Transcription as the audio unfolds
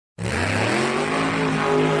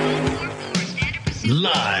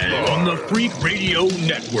Live on the Freak Radio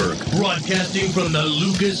Network, broadcasting from the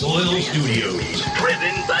Lucas Oil Studios.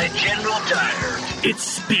 Driven by General Tire. It's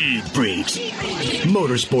Speed Freaks.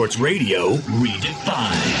 Motorsports Radio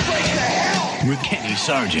redefined. With Kenny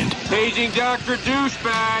Sargent. Paging Dr.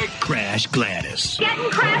 Douchebag. Crash Gladys. Get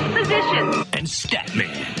in crash position. And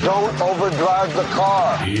Statman. Don't overdrive the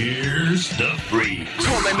car. Here's the Freaks.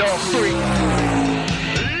 Come on, no freak.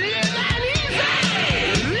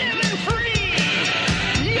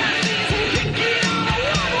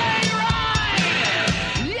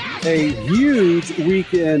 A huge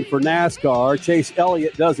weekend for NASCAR. Chase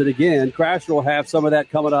Elliott does it again. Crasher will have some of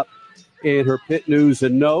that coming up in her pit news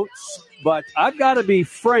and notes. But I've got to be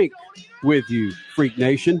frank with you, Freak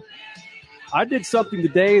Nation. I did something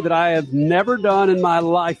today that I have never done in my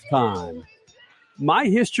lifetime. My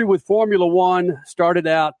history with Formula One started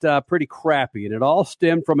out pretty crappy, and it all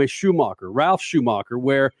stemmed from a Schumacher, Ralf Schumacher,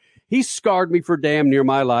 where he scarred me for damn near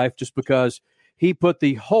my life just because he put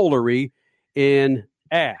the holery in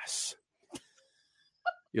ass.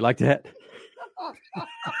 You like that?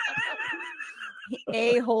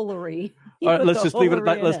 A-holery. All right, let's just leave it at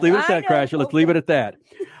that. Let's leave it at that, Crasher. Let's leave it at that.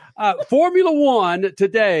 Formula One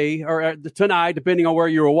today or tonight, depending on where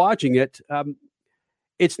you were watching it,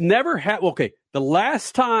 it's never had. Okay, the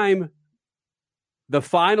last time the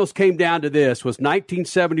finals came down to this was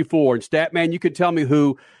 1974, and Statman, you can tell me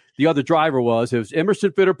who the other driver was. It was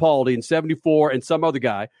Emerson Fittipaldi in 74 and some other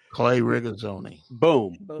guy. Clay Regazzoni.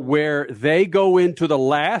 Boom. Where they go into the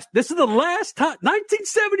last. This is the last time.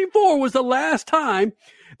 1974 was the last time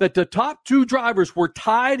that the top two drivers were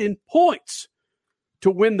tied in points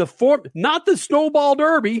to win not the Snowball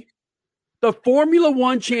Derby, the Formula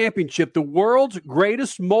One Championship, the world's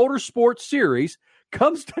greatest motorsport series,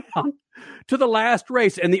 comes down to the last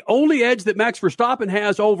race. And the only edge that Max Verstappen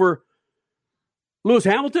has over Lewis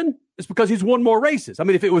Hamilton is because he's won more races. I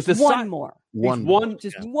mean, if it was one more. One more.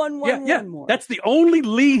 That's the only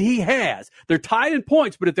lead he has. They're tied in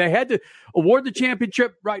points, but if they had to award the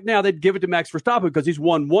championship right now, they'd give it to Max Verstappen because he's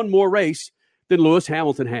won one more race than Lewis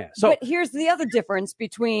Hamilton has. So, but here's the other difference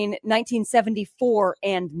between 1974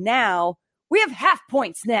 and now. We have half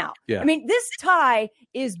points now. Yeah. I mean, this tie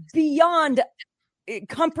is beyond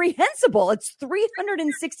comprehensible. It's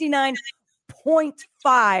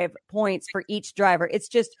 369.5 points for each driver. It's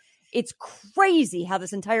crazy how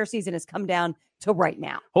this entire season has come down to right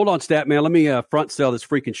now. Hold on, Statman. Let me front sell this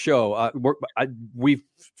freaking show. We've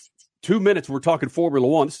 2 minutes. We're talking Formula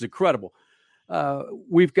One. This is incredible.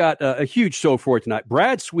 We've got a huge show for you tonight.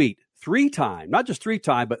 Brad Sweet, not just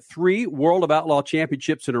three-time, but 3 World of Outlaw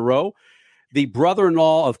championships in a row. The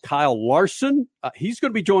brother-in-law of Kyle Larson. He's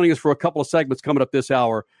going to be joining us for a couple of segments coming up this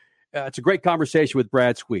hour. It's a great conversation with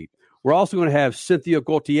Brad Sweet. We're also going to have Cynthia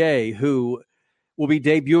Gauthier, who will be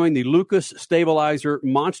debuting the Lucas Stabilizer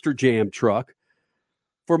Monster Jam truck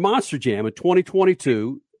for Monster Jam in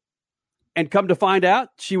 2022. And come to find out,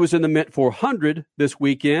 she was in the Mint 400 this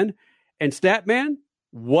weekend. And Statman,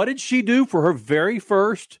 what did she do for her very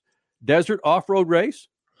first desert off-road race?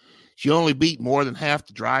 She only beat more than half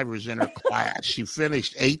the drivers in her class. She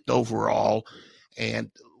finished 8th overall and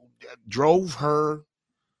drove her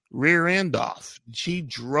rear end off. She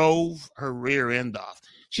drove her rear end off.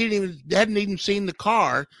 She hadn't even seen the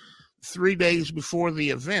car 3 days before the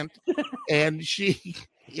event, and she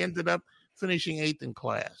ended up finishing 8th in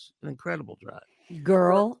class. An incredible drive.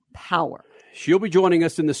 Girl power. She'll be joining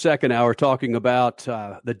us in the second hour talking about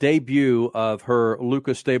the debut of her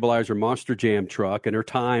Lucas Stabilizer Monster Jam truck and her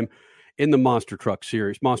time in the Monster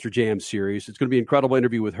Jam series. It's going to be an incredible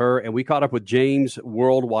interview with her. And we caught up with James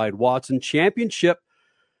Worldwide Watson, championship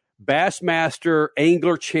Bassmaster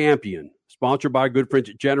Angler champion, sponsored by our good friends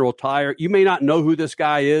at General Tire. You may not know who this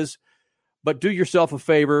guy is, but do yourself a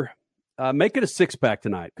favor. Make it a 6-pack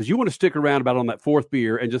tonight because you want to stick around about on that 4th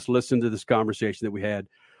beer and just listen to this conversation that we had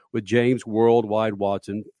with James Worldwide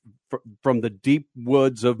Watson from the deep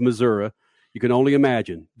woods of Missouri. You can only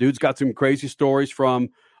imagine. Dude's got some crazy stories from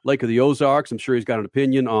Lake of the Ozarks. I'm sure he's got an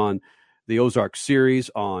opinion on the Ozark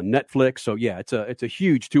series on Netflix. So, yeah, it's a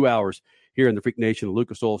huge 2 hours here in the Freak Nation of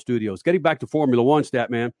Lucas Oil Studios. Getting back to Formula One,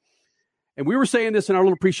 Statman. And we were saying this in our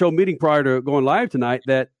little pre-show meeting prior to going live tonight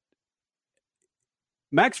that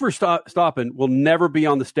Max Verstappen will never be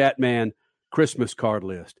on the Statman Christmas card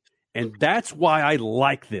list. And that's why I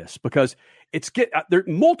like this, because there are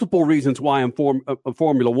multiple reasons why I'm a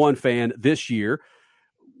Formula One fan this year,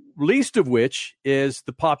 least of which is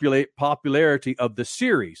the popularity of the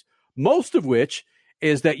series, most of which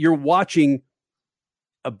is that you're watching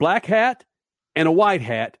a black hat and a white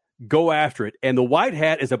hat go after it. And the white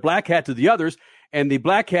hat is a black hat to the others, and the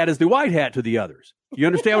black hat is the white hat to the others. You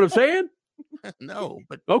understand what I'm saying? No,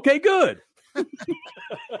 but okay, good.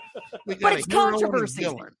 We got But it's a hero and a controversy.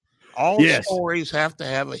 villain. All stories have to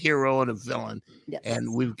have a hero and a villain, Yes.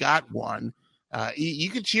 and we've got one. You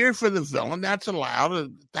can cheer for the villain. That's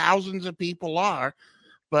allowed. Thousands of people are.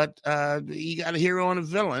 But you got a hero and a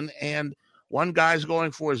villain, and one guy's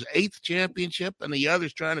going for his 8th championship, and the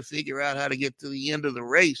other's trying to figure out how to get to the end of the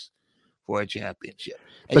race for a championship.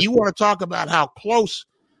 And you want to talk about how close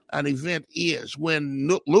an event is. When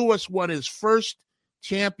Lewis won his first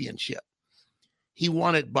championship, he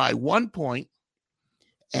won it by 1 point,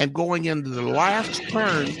 and going into the last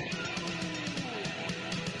turn.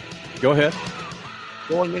 Go ahead.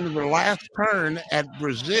 Going into the last turn at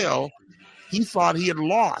Brazil, he thought he had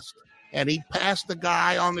lost, and he passed the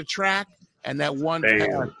guy on the track, and that one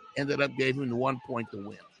pass ended up giving him the 1 point to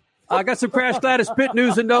win. I got some Crash Gladys Pit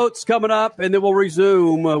news and notes coming up, and then we'll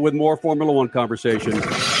resume with more Formula One conversation.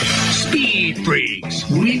 Speed Freaks,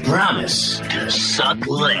 we promise to suck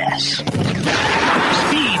less.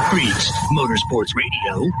 Speed Freaks, Motorsports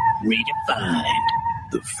Radio, redefined.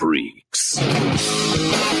 The Freaks.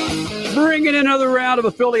 Bringing in another round of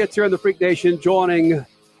affiliates here in the Freak Nation, joining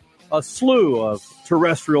a slew of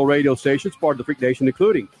terrestrial radio stations, part of the Freak Nation,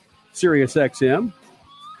 including Sirius XM,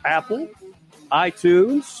 Apple,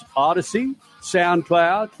 iTunes, Odyssey,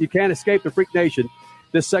 SoundCloud. You can't escape the Freak Nation.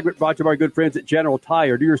 This segment brought to you by our good friends at General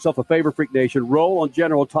Tire. Do yourself a favor, Freak Nation. Roll on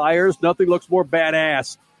General Tires. Nothing looks more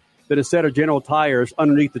badass than a set of General Tires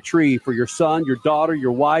underneath the tree for your son, your daughter,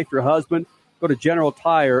 your wife, your husband. Go to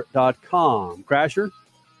GeneralTire.com. Crasher?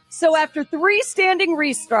 So after 3 standing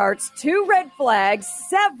restarts, 2 red flags,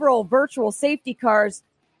 several virtual safety cars.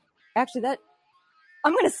 Actually,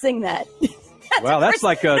 I'm going to sing that. That's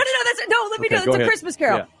like a... No, let me do it. It's a Christmas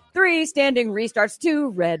Carol. Yeah. 3 standing restarts, 2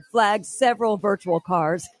 red flags, several virtual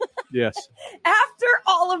cars. Yes. After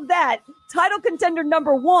all of that, title contender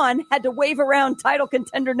number 1 had to wave around title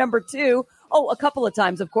contender number 2. Oh, a couple of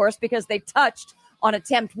times, of course, because they touched on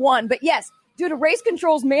attempt 1. But yes, due to race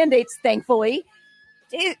control's mandates, thankfully,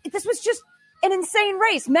 this was just an insane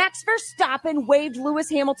race. Max Verstappen waved Lewis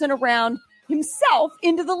Hamilton around himself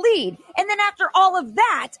into the lead. And then after all of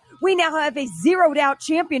that, we now have a zeroed-out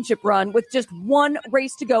championship run with just 1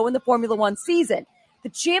 race to go in the Formula One season. The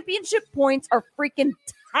championship points are freaking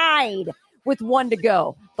tied with 1 to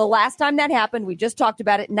go. The last time that happened, we just talked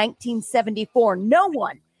about it, 1974. No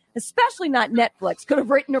one, especially not Netflix, could have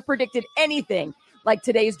written or predicted anything like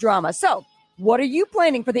today's drama. So, what are you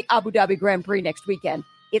planning for the Abu Dhabi Grand Prix next weekend?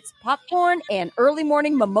 It's popcorn and early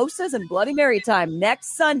morning mimosas and Bloody Mary time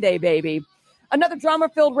next Sunday, baby. Another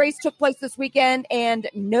drama-filled race took place this weekend, and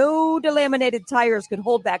no delaminated tires could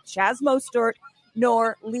hold back Chaz Mostert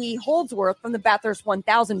nor Lee Holdsworth from the Bathurst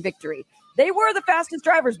 1000 victory. They were the fastest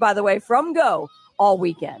drivers, by the way, from go all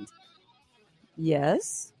weekend.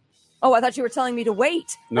 Yes? Oh, I thought you were telling me to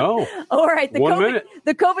wait. No. All right. One minute.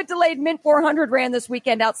 The COVID-delayed Mint 400 ran this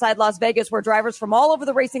weekend outside Las Vegas, where drivers from all over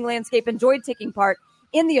the racing landscape enjoyed taking part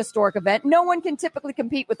in the historic event. No one can typically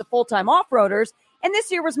compete with the full-time off-roaders, and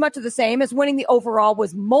this year was much of the same, as winning the overall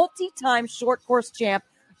was multi-time short course champ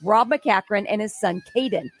Rob McCachran and his son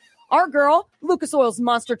Caden. Our girl, Lucas Oil's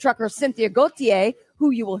monster trucker Cynthia Gauthier,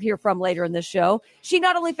 who you will hear from later in this show, she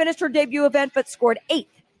not only finished her debut event, but scored 8th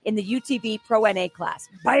in the UTV Pro NA class.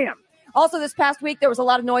 Bam! Also, this past week, there was a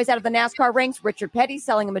lot of noise out of the NASCAR ranks. Richard Petty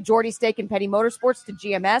selling a majority stake in Petty Motorsports to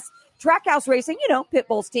GMS. Trackhouse Racing,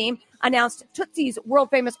 Pitbull's team, announced Tootsie's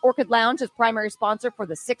world-famous Orchid Lounge as primary sponsor for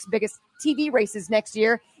the 6 biggest TV races next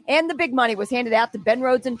year. And the big money was handed out to Ben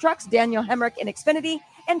Rhodes in Trucks, Daniel Hemrick in Xfinity,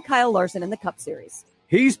 and Kyle Larson in the Cup Series.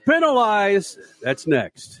 He's penalized. That's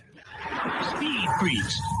next. Speed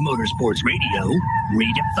Freaks, Motorsports Radio,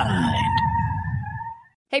 redefined.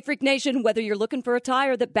 Hey, Freak Nation, whether you're looking for a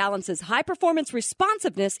tire that balances high-performance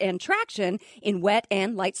responsiveness and traction in wet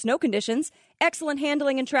and light snow conditions, excellent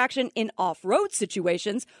handling and traction in off-road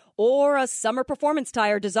situations, or a summer performance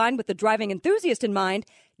tire designed with the driving enthusiast in mind,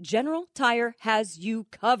 General Tire has you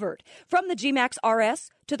covered. From the G-Max RS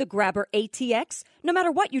to the Grabber ATX, no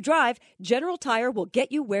matter what you drive, General Tire will get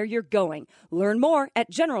you where you're going. Learn more at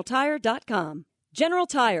GeneralTire.com. General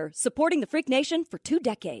Tire, supporting the Freak Nation for 2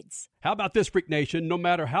 decades. How about this, Freak Nation? No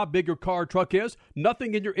matter how big your car or truck is,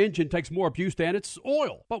 nothing in your engine takes more abuse than its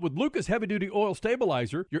oil. But with Lucas Heavy Duty Oil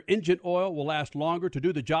Stabilizer, your engine oil will last longer to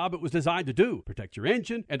do the job it was designed to do. Protect your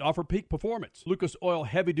engine and offer peak performance. Lucas Oil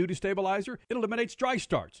Heavy Duty Stabilizer, it eliminates dry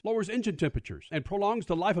starts, lowers engine temperatures, and prolongs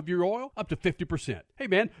the life of your oil up to 50%. Hey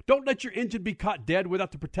man, don't let your engine be caught dead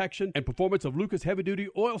without the protection and performance of Lucas Heavy Duty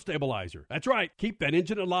Oil Stabilizer. That's right, keep that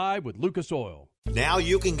engine alive with Lucas Oil. Now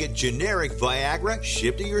you can get generic Viagra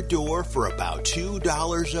shipped to your door more for about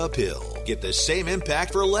 $2 a pill. Get the same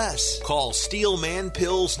impact for less. Call Steelman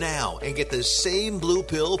Pills now and get the same blue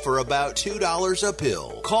pill for about $2 a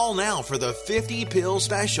pill. Call now for the 50-pill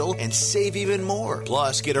special and save even more.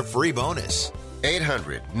 Plus, get a free bonus.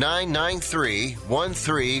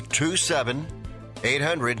 800-993-1327.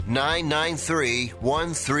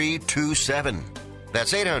 800-993-1327.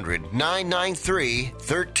 That's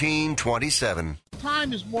 800-993-1327.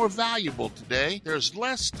 Time is more valuable today. There's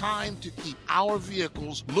less time to keep our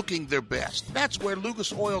vehicles looking their best. That's where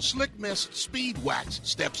Lucas Oil Slick Mist Speed Wax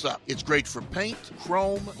steps up. It's great for paint,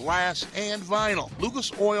 chrome, glass, and vinyl.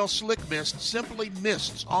 Lucas Oil Slick Mist simply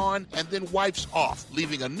mists on and then wipes off,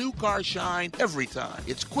 leaving a new car shine every time.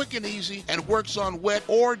 It's quick and easy and works on wet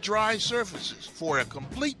or dry surfaces. For a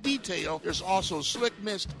complete detail, there's also Slick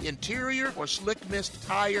Mist Interior or Slick Mist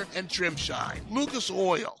Tire and Trim Shine. Lucas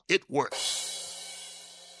Oil, it works.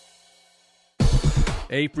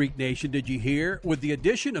 Hey, Freak Nation, did you hear? With the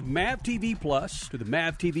addition of MAV TV Plus to the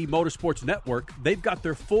MAV TV Motorsports Network, they've got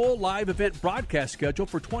their full live event broadcast schedule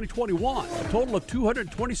for 2021. A total of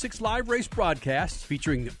 226 live race broadcasts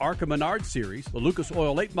featuring the ARCA Menard Series, the Lucas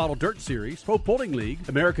Oil Late Model Dirt Series, Pro Pulling League,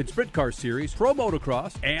 American Sprint Car Series, Pro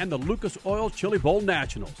Motocross, and the Lucas Oil Chili Bowl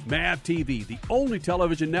Nationals. MAV TV, the only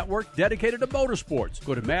television network dedicated to motorsports.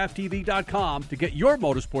 Go to mavtv.com to get your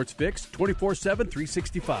motorsports fix 24/7,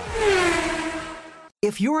 365.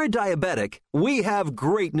 If you're a diabetic, we have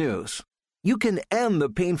great news. You can end the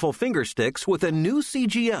painful finger sticks with a new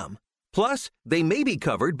CGM. Plus, they may be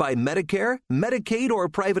covered by Medicare, Medicaid, or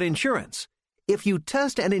private insurance. If you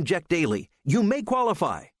test and inject daily, you may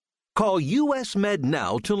qualify. Call US Med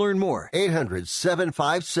now to learn more.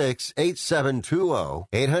 800-756-8720.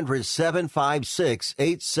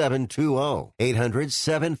 800-756-8720.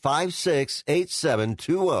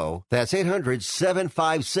 800-756-8720. That's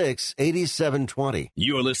 800-756-8720.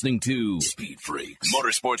 You're listening to Speed Freaks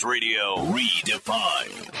Motorsports Radio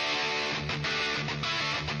Redefined.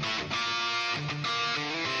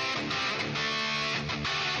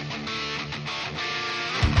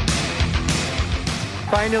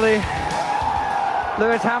 Finally,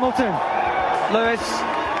 Lewis Hamilton. Lewis,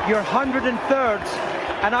 your 103rd,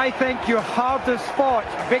 and I think your hardest fought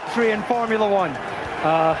victory in Formula One.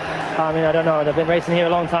 I don't know. I've been racing here a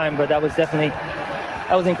long time, but that was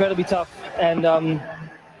incredibly tough. And I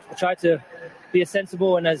tried to be as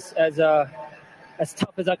sensible and as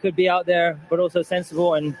tough as I could be out there, but also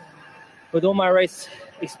sensible. And with all my race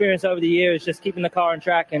experience over the years, just keeping the car on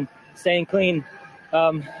track and staying clean,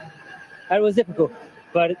 it was difficult.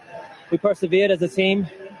 But we persevered as a team.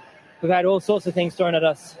 We've had all sorts of things thrown at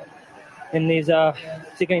us in these,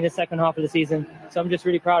 particularly in the second half of the season. So I'm just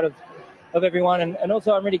really proud of everyone. And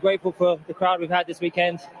also I'm really grateful for the crowd we've had this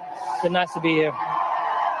weekend. It's been nice to be here.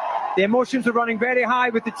 The emotions were running very high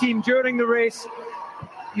with the team during the race.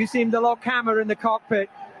 You seemed a lot calmer in the cockpit.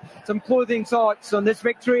 Some closing thoughts on this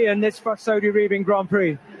victory and this first Saudi Arabian Grand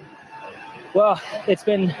Prix. Well, it's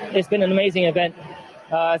been an amazing event.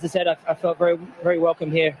 As I said, I felt very, very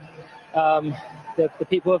welcome here. The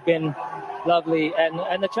people have been lovely,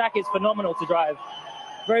 and the track is phenomenal to drive.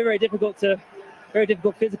 Very, very difficult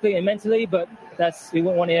physically and mentally, but we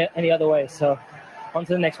wouldn't want it any other way. So on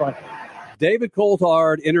to the next one. David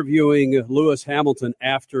Coulthard interviewing Lewis Hamilton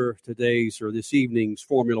after today's or this evening's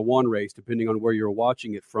Formula One race, depending on where you're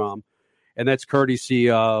watching it from. And that's courtesy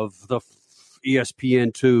of the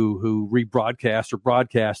ESPN2, who rebroadcast or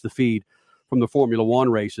broadcast the feed from the Formula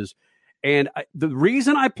One races. And the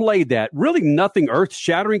reason I played that, really nothing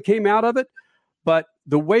earth-shattering came out of it, but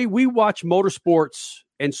the way we watch motorsports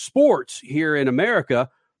and sports here in America,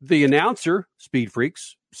 the announcer, Speed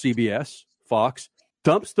Freaks, CBS, Fox,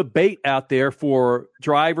 dumps the bait out there for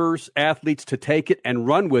drivers, athletes to take it and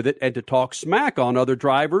run with it and to talk smack on other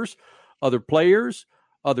drivers, other players,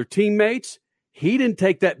 other teammates. He didn't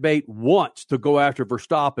take that bait once to go after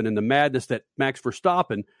Verstappen and the madness that Max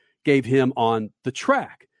Verstappen gave him on the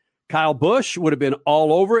track. Kyle Busch would have been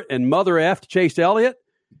all over it and mother effed Chase Elliott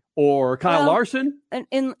or Kyle Larson.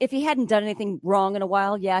 And if he hadn't done anything wrong in a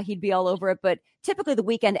while, yeah, he'd be all over it. But typically the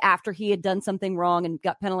weekend after he had done something wrong and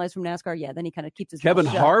got penalized from NASCAR, yeah, then he kind of keeps his Kevin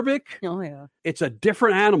mouth shut. Harvick. Oh, yeah. It's a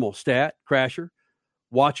different animal, Crasher.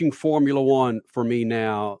 Watching Formula One for me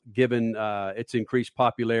now, given its increased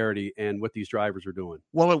popularity and what these drivers are doing.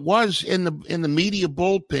 Well, it was in the media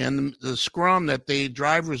bullpen, the scrum that the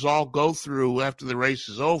drivers all go through after the race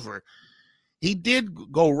is over. He did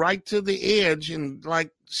go right to the edge and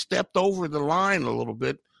stepped over the line a little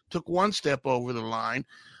bit, took one step over the line,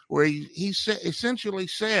 where he essentially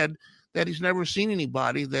said that he's never seen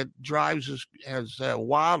anybody that drives as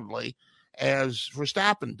wildly as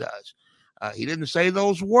Verstappen does. He didn't say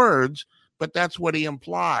those words, but that's what he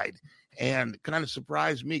implied. And kind of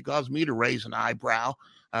surprised me, caused me to raise an eyebrow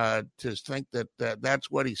to think that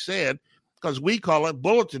that's what he said, because we call it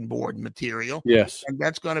bulletin board material. Yes. And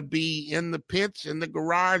that's going to be in the pits, in the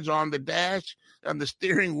garage, on the dash, on the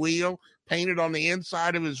steering wheel, painted on the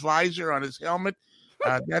inside of his visor, on his helmet.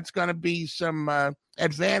 That's going to be some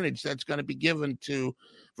advantage that's going to be given to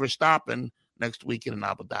Verstappen next weekend in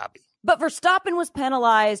Abu Dhabi. But Verstappen was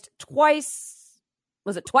penalized twice.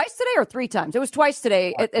 Was it twice today or 3 times? It was twice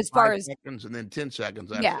today, as far as 5 seconds and then 10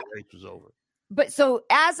 seconds after the race was over. But so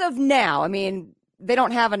as of now, I mean, they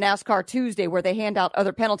don't have a NASCAR Tuesday where they hand out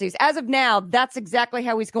other penalties. As of now, that's exactly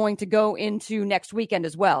how he's going to go into next weekend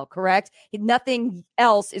as well, correct? Nothing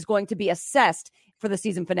else is going to be assessed for the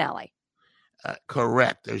season finale.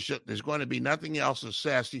 Correct. There's going to be nothing else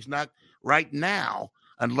assessed. He's not right now,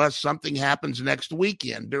 unless something happens next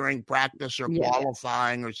weekend during practice or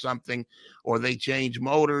qualifying or something, or they change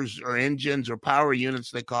motors or engines or power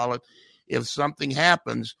units, they call it. If something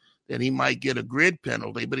happens, then he might get a grid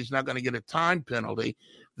penalty, but he's not going to get a time penalty.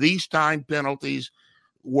 These time penalties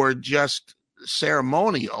were just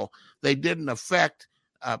ceremonial. They didn't affect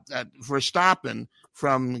Verstappen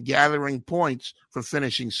from gathering points for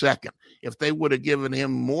finishing second. If they would have given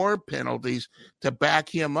him more penalties to back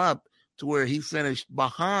him up to where he finished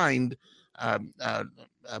behind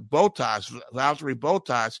Bottas, Valtteri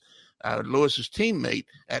Bottas, Lewis's teammate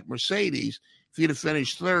at Mercedes, if he'd have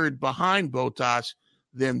finished third behind Bottas,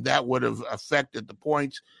 then that would have affected the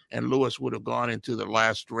points, and Lewis would have gone into the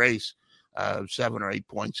last race 7 or 8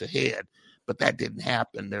 points ahead. But that didn't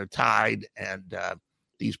happen. They're tied, and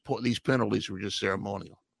these penalties were just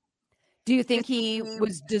ceremonial. Do you think he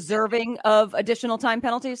was deserving of additional time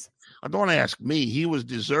penalties? Don't ask me. He was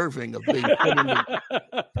deserving of being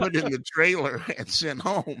put in the trailer and sent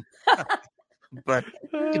home. But,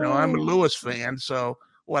 I'm a Lewis fan, so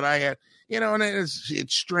what I had, and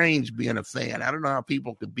it's strange being a fan. I don't know how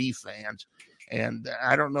people could be fans. And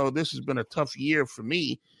I don't know, this has been a tough year for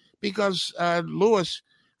me because Lewis,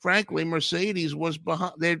 frankly, Mercedes was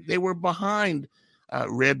behind. They were behind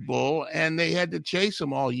Red Bull, and they had to chase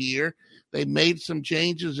them all year. They made some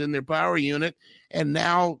changes in their power unit, and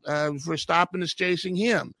now Verstappen is chasing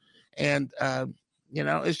him. And,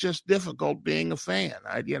 it's just difficult being a fan.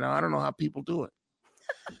 I don't know how people do it.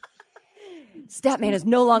 Statman is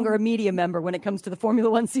no longer a media member when it comes to the Formula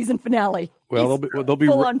One season finale. Well, they'll be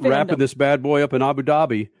wrapping this bad boy up in Abu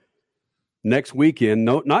Dhabi next weekend.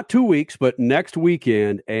 No, not 2 weeks, but next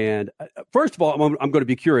weekend. And first of all, I'm going to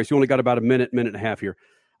be curious. You only got about a minute and a half here.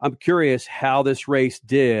 I'm curious how this race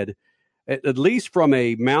did. At least from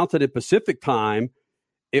a Mountain and Pacific time,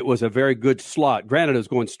 it was a very good slot. Granted, it was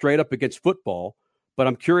going straight up against football, but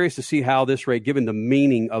I'm curious to see how this race, given the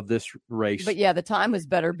meaning of this race. But yeah, the time was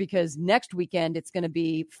better because next weekend it's going to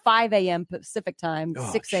be 5 a.m. Pacific time,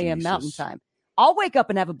 6 a.m. Mountain time. I'll wake up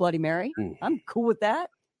and have a Bloody Mary. I'm cool with that.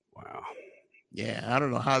 Wow. Yeah, I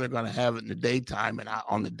don't know how they're going to have it in the daytime and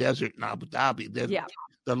on the desert in Abu Dhabi.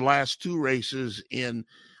 The last 2 races in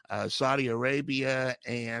Saudi Arabia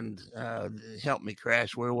and help me,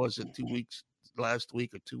 Crash, where was it? Last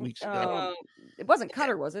week or 2 weeks ago? It wasn't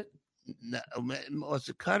Qatar, was it? No, was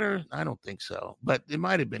it Qatar? I don't think so, but it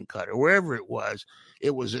might have been Qatar. Wherever it was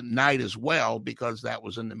at night as well because that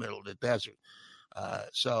was in the middle of the desert.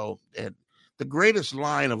 The greatest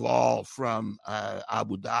line of all from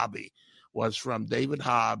Abu Dhabi was from David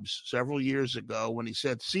Hobbs several years ago when he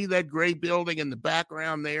said, "See that gray building in the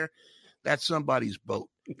background there? That's somebody's boat."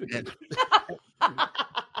 And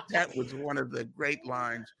that was one of the great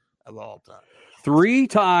lines of all time.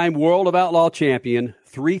 3-time World of Outlaw champion,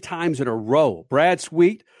 3 times in a row. Brad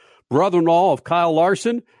Sweet, brother-in-law of Kyle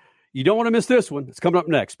Larson. You don't want to miss this one. It's coming up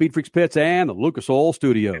next. Speed Freaks Pits and the Lucas Oil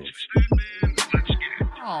Studios.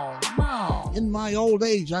 Oh, no. In my old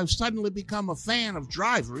age, I've suddenly become a fan of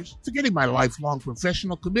drivers, forgetting my lifelong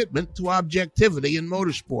professional commitment to objectivity in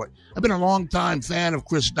motorsport. I've been a long-time fan of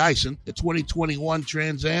Chris Dyson, the 2021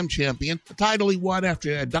 Trans Am champion, a title he won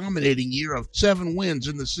after a dominating year of 7 wins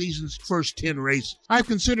in the season's first 10 races. I've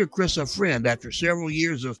considered Chris a friend after several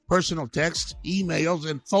years of personal texts, emails,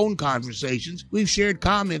 and phone conversations. We've shared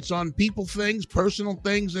comments on people things, personal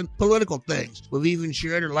things, and political things. We've even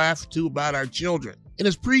shared a laugh or two about our children. In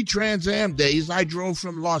his pre-Trans Am days, I drove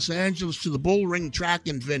from Los Angeles to the Bull Ring track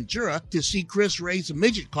in Ventura to see Chris race a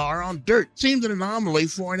midget car on dirt. Seemed an anomaly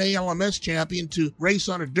for an ALMS champion to race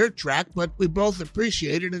on a dirt track, but we both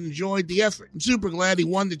appreciated and enjoyed the effort. I'm super glad he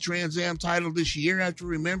won the Trans Am title this year after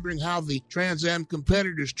remembering how the Trans Am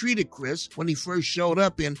competitors treated Chris when he first showed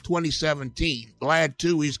up in 2017. Glad,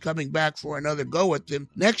 too, he's coming back for another go at them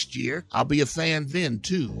next year. I'll be a fan then,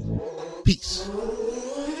 too. Peace.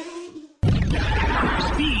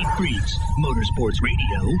 Speed Freaks, Motorsports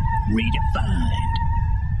Radio, redefined.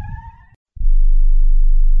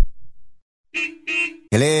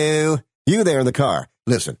 Hello? You there in the car.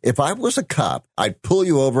 Listen, if I was a cop, I'd pull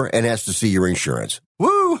you over and ask to see your insurance.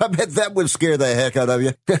 Woo! I bet that would scare the heck out of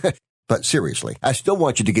you. But seriously, I still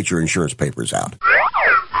want you to get your insurance papers out.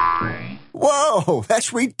 Whoa!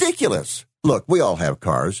 That's ridiculous. Look, we all have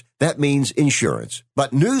cars. That means insurance.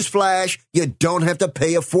 But newsflash, you don't have to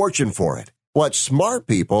pay a fortune for it. What smart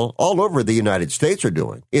people all over the United States are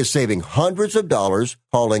doing is saving hundreds of dollars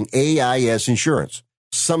hauling AIS insurance.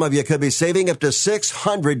 Some of you could be saving up to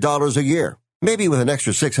 $600 a year. Maybe with an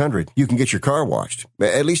extra $600, you can get your car washed,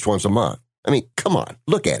 at least once a month. I mean, come on,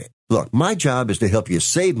 look at it. Look, my job is to help you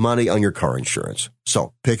save money on your car insurance.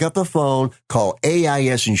 So pick up the phone, call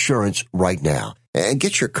AIS Insurance right now, and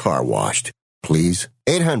get your car washed, please.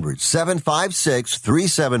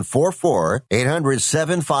 800-756-3744.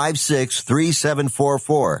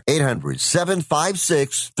 800-756-3744.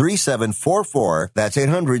 800-756-3744. That's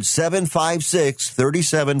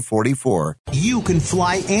 800-756-3744. You can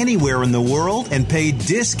fly anywhere in the world and pay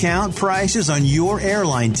discount prices on your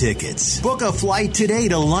airline tickets. Book a flight today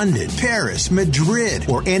to London, Paris, Madrid,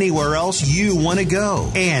 or anywhere else you want to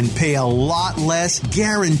go. And pay a lot less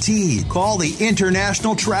guaranteed. Call the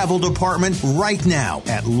International Travel Department right now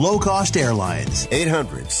at Low Cost Airlines.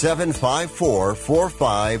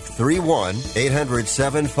 800-754-4531.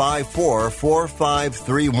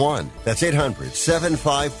 800-754-4531. That's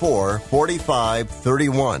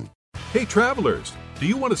 800-754-4531. Hey, travelers, do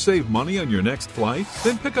you want to save money on your next flight?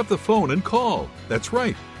 Then pick up the phone and call. That's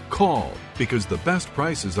right, call, because the best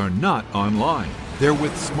prices are not online. They're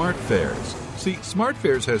with SmartFares. See,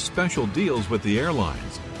 SmartFares has special deals with the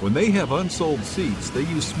airlines. When they have unsold seats, they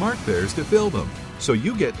use SmartFares to fill them. So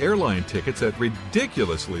you get airline tickets at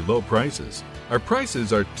ridiculously low prices. Our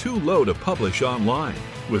prices are too low to publish online.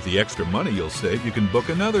 With the extra money you'll save, you can book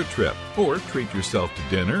another trip or treat yourself to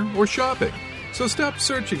dinner or shopping. So stop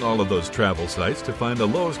searching all of those travel sites to find the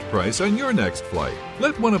lowest price on your next flight.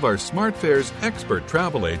 Let one of our SmartFares expert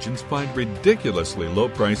travel agents find ridiculously low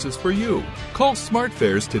prices for you. Call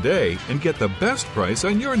SmartFares today and get the best price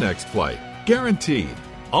on your next flight. Guaranteed.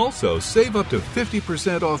 Also, save up to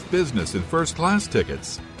 50% off business and first class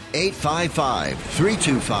tickets.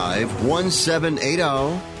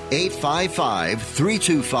 855-325-1780.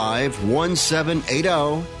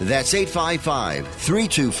 855-325-1780. That's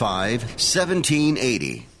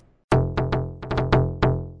 855-325-1780.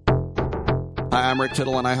 Hi, I'm Rick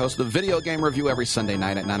Tittle, and I host the Video Game Review every Sunday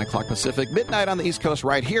night at 9 o'clock Pacific, midnight on the East Coast,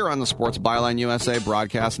 right here on the Sports Byline USA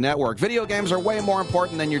Broadcast Network. Video games are way more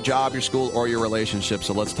important than your job, your school, or your relationship,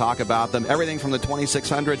 so let's talk about them. Everything from the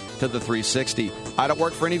 2600 to the 360. I don't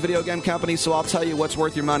work for any video game company, so I'll tell you what's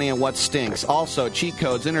worth your money and what stinks. Also, cheat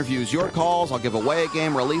codes, interviews, your calls. I'll give away a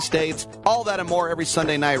game, release dates, all that and more every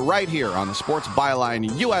Sunday night right here on the Sports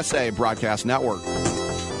Byline USA Broadcast Network.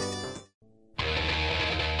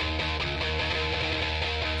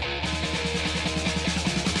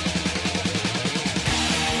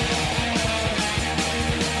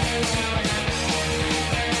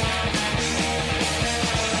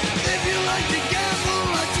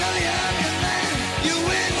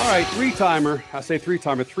 All right, three-timer. I say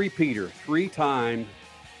three-timer, three-peater, three-time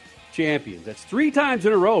champions. That's 3 times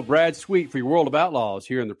in a row. Brad Sweet for your World of Outlaws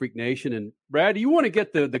here in the Freak Nation. And Brad, do you want to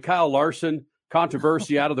get the Kyle Larson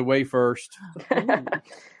controversy out of the way first?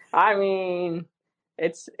 I mean,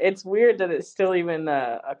 it's weird that it's still even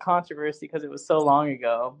a controversy because it was so long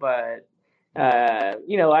ago. But I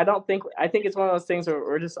think it's one of those things where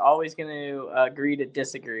we're just always going to agree to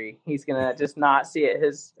disagree. He's going to just not see it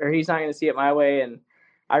he's not going to see it my way, and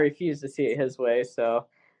I refuse to see it his way. So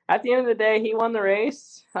at the end of the day, he won the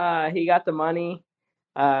race. He got the money.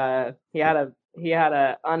 He had a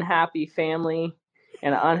unhappy family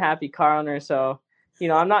and an unhappy car owner. So,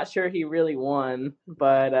 I'm not sure he really won,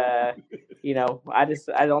 but I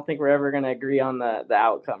don't think we're ever going to agree on the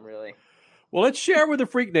outcome, really. Well, let's share with the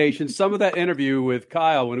Freak Nation some of that interview with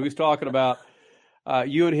Kyle when he was talking about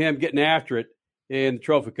you and him getting after it in the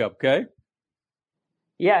Trophy Cup, okay?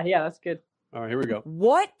 Yeah, that's good. All right, here we go.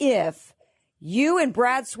 What if you and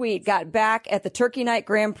Brad Sweet got back at the Turkey Night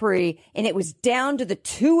Grand Prix and it was down to the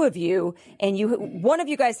two of you and you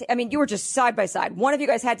were just side by side. One of you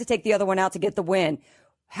guys had to take the other one out to get the win.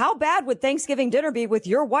 How bad would Thanksgiving dinner be with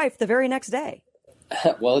your wife the very next day?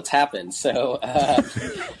 Well, it's happened. So,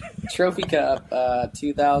 Trophy Cup,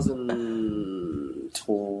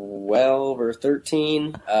 2012 or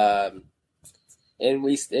 13. And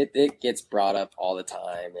it gets brought up all the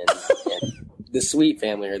time. And the Sweet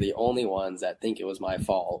family are the only ones that think it was my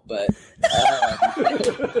fault, but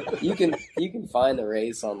you can find the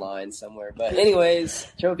race online somewhere. But anyways,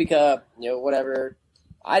 Trophy Cup, whatever.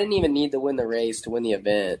 I didn't even need to win the race to win the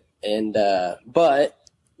event, and but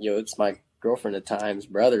it's my girlfriend at the time's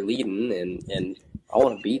brother leading, and I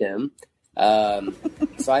want to beat him.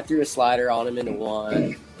 So I threw a slider on him into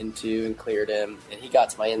 1 and 2 and cleared him, and he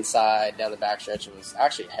got to my inside down the backstretch and was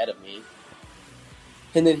actually ahead of me.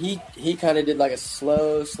 And then he kind of did like a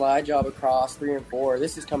slow slide job across 3 and 4.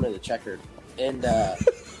 This is coming to the checkered. And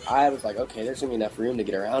I was like, okay, there's going to be enough room to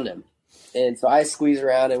get around him. And so I squeeze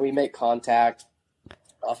around and we make contact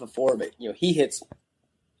off of 4, but he hits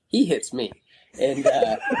me. And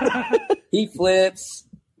he flips,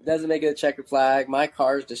 doesn't make it a checkered flag. My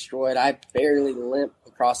car's destroyed. I barely limp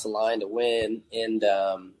across the line to win. And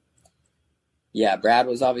Brad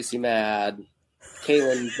was obviously mad.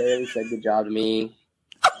 Kaylin barely said good job to me.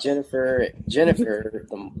 Jennifer,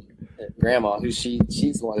 the grandma, who she's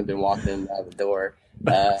the one who's been walking out the door.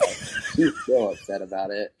 She's still upset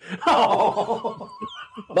about it. Oh.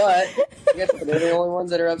 But I guess they're the only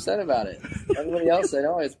ones that are upset about it. Everybody else said,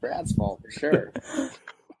 "Oh, it's Brad's fault for sure."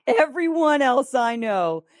 Everyone else I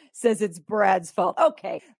know says it's Brad's fault.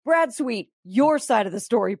 Okay, Brad Sweet, your side of the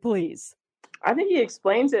story, please. I think he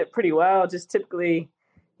explains it pretty well. Just typically,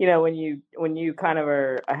 when you kind of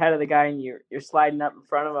are ahead of the guy and you're sliding up in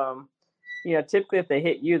front of them, typically if they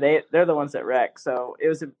hit you, they're the ones that wreck. So it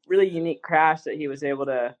was a really unique crash that he was able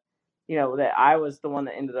to, that I was the one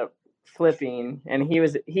that ended up flipping, and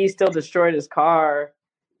he still destroyed his car,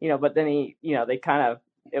 but then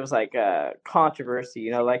it was like a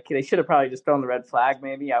controversy, like they should have probably just thrown the red flag.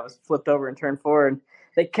 Maybe I was flipped over in turn 4 and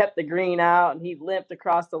they kept the green out and he limped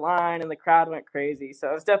across the line and the crowd went crazy. So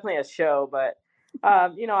it was definitely a show, but I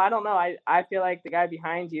don't know. I feel like the guy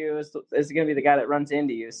behind you is going to be the guy that runs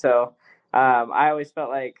into you. So I always felt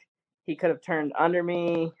like he could have turned under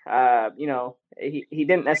me. He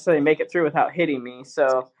didn't necessarily make it through without hitting me.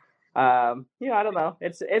 So, I don't know.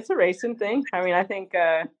 It's a racing thing. I mean, I think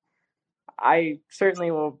I certainly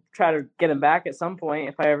will try to get him back at some point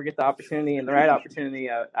if I ever get the opportunity and the right opportunity.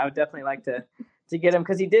 I would definitely like to get him,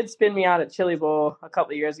 because he did spin me out at Chili Bowl a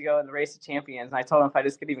couple of years ago in the Race of Champions, and I told him if I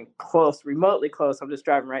just get even remotely close, I'm just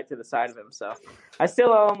driving right to the side of him. So I still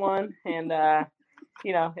owe him one, and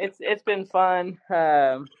it's been fun.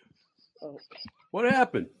 What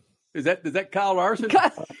happened? Is that Kyle Larson?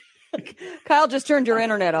 Kyle just turned your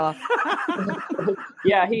internet off.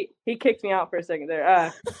 Yeah, he kicked me out for a second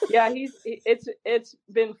there. It's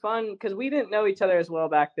been fun because we didn't know each other as well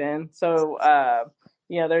back then. So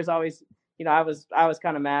there's always I was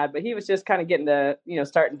kind of mad, but he was just kind of getting to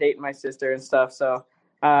starting dating my sister and stuff. So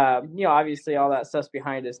obviously all that stuff's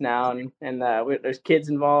behind us now, and there's kids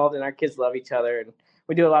involved, and our kids love each other, and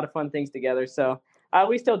we do a lot of fun things together. So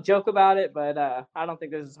we still joke about it, but I don't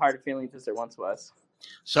think there's as hard a feeling as there once was.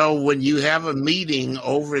 So when you have a meeting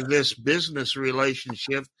over this business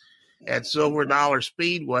relationship at Silver Dollar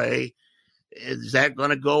Speedway, is that going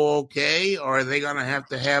to go okay, or are they going to have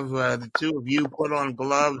the two of you put on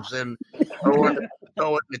gloves and go in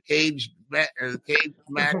the cage match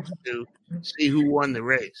to see who won the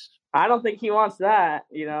race? I don't think he wants that.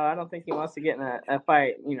 I don't think he wants to get in a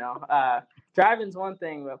fight. Driving's one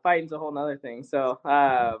thing, but fighting's a whole nother thing. So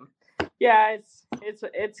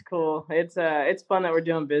it's cool. It's fun that we're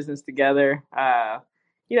doing business together.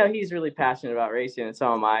 He's really passionate about racing, and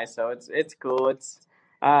so am I. So it's cool. It's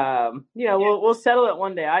we'll settle it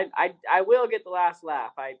one day. I will get the last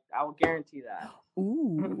laugh. I will guarantee that.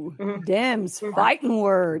 Ooh, Dems, fighting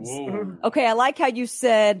words. Whoa. Okay, I like how you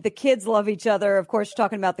said the kids love each other. Of course, you're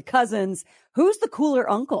talking about the cousins. Who's the cooler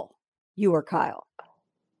uncle, you or Kyle?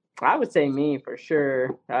 I would say me for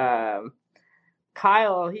sure.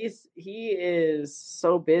 Kyle, he is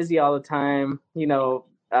so busy all the time,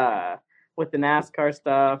 with the NASCAR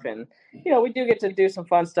stuff, and we do get to do some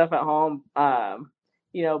fun stuff at home.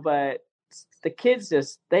 But the kids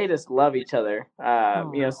just love each other.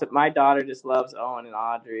 So my daughter just loves Owen and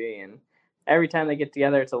Audrey, and every time they get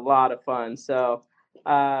together, it's a lot of fun. So,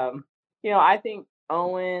 I think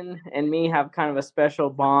Owen and me have kind of a special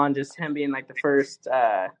bond, just him being like the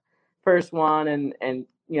first one. And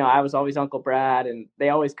I was always Uncle Brad, and they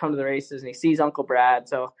always come to the races and he sees Uncle Brad.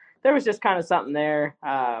 So there was just kind of something there.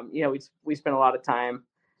 We spent a lot of time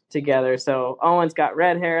together. So Owen's got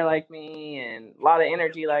red hair like me and a lot of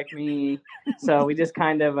energy like me. So we just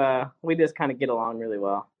kind of get along really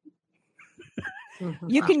well.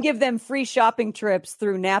 You can give them free shopping trips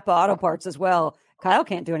through Napa Auto Parts as well. Kyle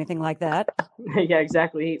can't do anything like that. Yeah,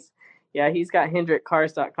 exactly. He's got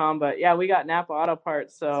HendrickCars.com, but yeah, we got Napa Auto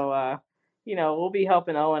Parts. So we'll be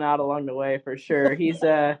helping Owen out along the way for sure.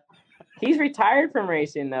 He's retired from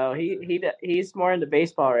racing though. He's more into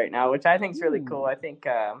baseball right now, which I think is really cool. I think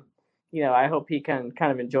I hope he can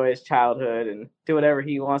kind of enjoy his childhood and do whatever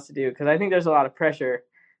he wants to do, because I think there's a lot of pressure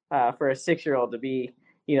for a 6-year-old to be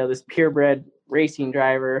this purebred racing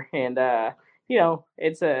driver, and that's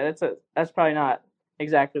probably not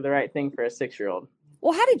exactly the right thing for a 6-year-old.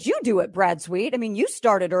 Well, how did you do it, Brad Sweet? I mean, you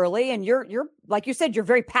started early, and you're like you said, you're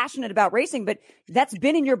very passionate about racing, but that's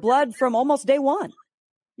been in your blood from almost day one.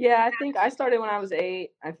 Yeah, I think I started when I was 8.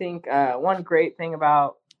 I think one great thing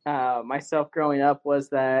about myself growing up was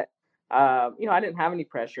that I didn't have any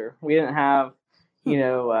pressure. We didn't have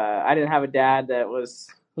I didn't have a dad that was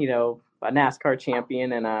a NASCAR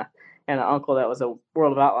champion and an uncle that was a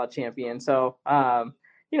World of Outlaw champion. So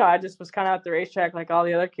I just was kind of at the racetrack like all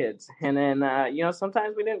the other kids. And then,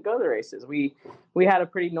 sometimes we didn't go to the races. We had a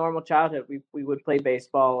pretty normal childhood. We would play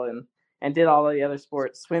baseball and did all of the other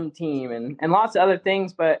sports, swim team and lots of other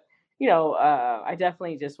things. But, I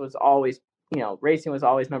definitely just was always, racing was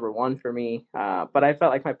always number one for me. But I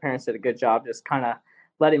felt like my parents did a good job just kind of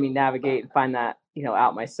letting me navigate and find that,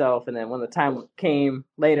 out myself. And then when the time came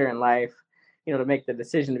later in life, to make the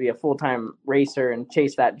decision to be a full-time racer and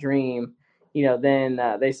chase that dream, then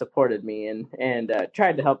they supported me and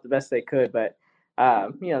tried to help the best they could. But,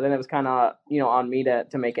 then it was kind of, on me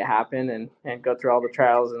to make it happen and go through all the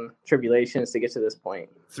trials and tribulations to get to this point.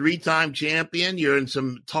 3-time champion. You're in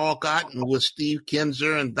some tall cotton with Steve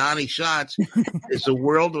Kinzer and Donnie Schatz. Is the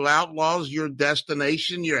World of Outlaws your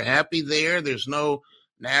destination? You're happy there? There's no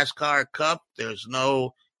NASCAR Cup. There's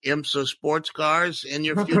no IMSA sports cars in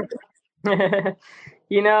your future? I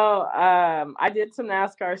did some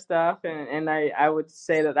NASCAR stuff, and I would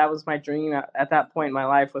say that was my dream at that point in my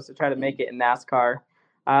life, was to try to make it in NASCAR.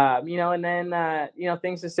 And then,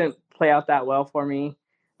 things just didn't play out that well for me.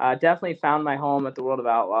 Definitely found my home at the World of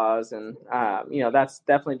Outlaws, and, that's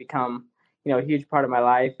definitely become, a huge part of my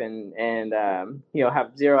life, and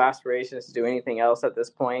have zero aspirations to do anything else at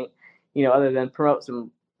this point, other than promote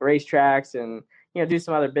some racetracks and, do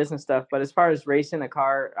some other business stuff. But as far as racing a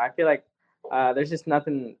car, I feel like there's just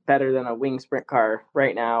nothing better than a wing sprint car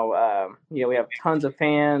right now. We have tons of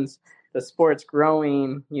fans. The sport's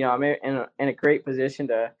growing. I'm in a great position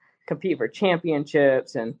to compete for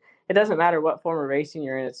championships. And it doesn't matter what form of racing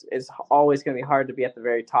you're in. It's always going to be hard to be at the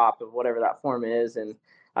very top of whatever that form is and,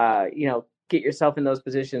 get yourself in those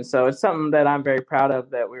positions. So it's something that I'm very proud of,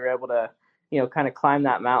 that we were able to, kind of climb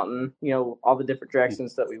that mountain, all the different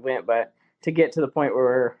directions that we went. But to get to the point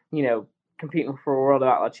where we're, competing for World of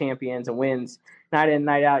Outlaw champions and wins night in,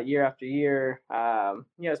 night out, year after year,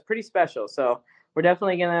 it's pretty special. So we're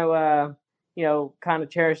definitely going to, kind of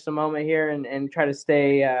cherish the moment here and try to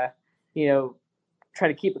stay, try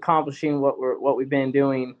to keep accomplishing what we've been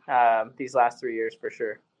doing these last 3 years for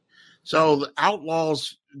sure. So the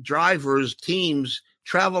Outlaws drivers, teams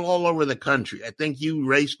travel all over the country. I think you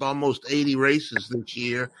raced almost 80 races this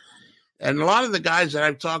year. And a lot of the guys that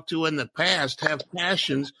I've talked to in the past have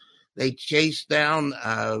passions. They chase down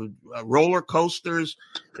roller coasters.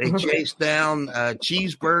 They chase down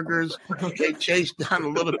cheeseburgers. They chase down a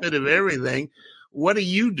little bit of everything. What do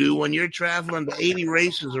you do when you're traveling to 80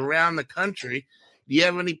 races around the country? Do you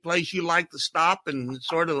have any place you like to stop and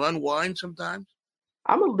sort of unwind sometimes?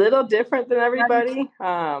 I'm a little different than everybody.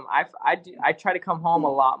 I try to come home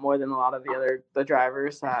a lot more than a lot of the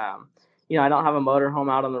drivers. I don't have a motorhome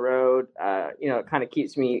out on the road. It kind of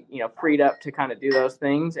keeps me, freed up to kind of do those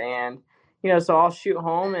things. And, so I'll shoot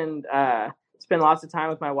home and spend lots of time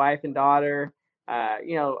with my wife and daughter.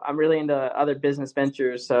 I'm really into other business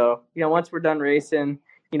ventures. So, once we're done racing,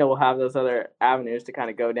 we'll have those other avenues to kind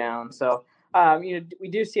of go down. So, we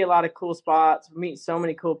do see a lot of cool spots, meet so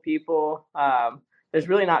many cool people. There's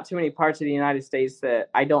really not too many parts of the United States that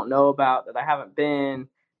I don't know about, that I haven't been,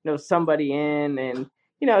 know somebody in. And,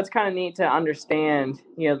 it's kind of neat to understand,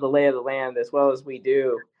 the lay of the land as well as we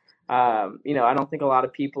do. I don't think a lot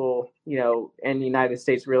of people, in the United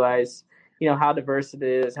States realize, how diverse it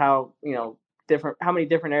is, how, how many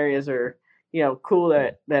different areas are, cool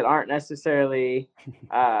that aren't necessarily,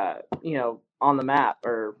 on the map,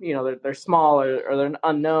 or, they're small or they're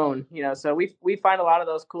unknown, so we find a lot of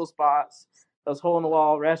those cool spots, those hole in the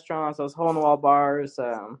wall restaurants, those hole in the wall bars,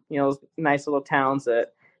 those nice little towns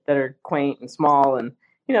that are quaint and small. And,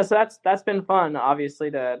 so that's been fun, obviously,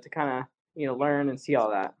 to kind of, learn and see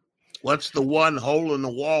all that. What's the one hole in the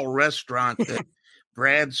wall restaurant that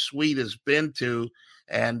Brad Sweet has been to,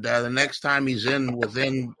 and the next time he's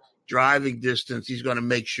within driving distance, he's going to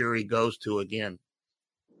make sure he goes to again?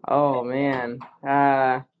 Oh man.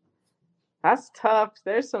 That's tough.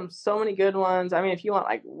 There's so many good ones. I mean, if you want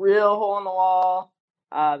like real hole in the wall,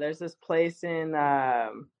 there's this place in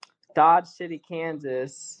Dodge City,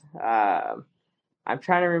 Kansas. I'm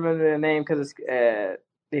trying to remember the name because it's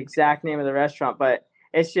the exact name of the restaurant, but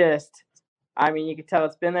it's just, I mean, you can tell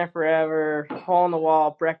it's been there forever. Hole in the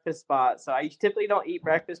wall breakfast spot. So I typically don't eat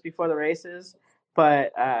breakfast before the races,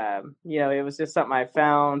 but it was just something I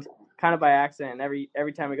found kind of by accident.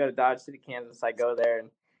 Every time we go to Dodge City, Kansas, I go there. And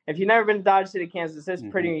if you've never been to Dodge City, Kansas, it's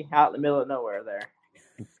pretty out in the middle of nowhere there.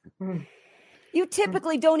 You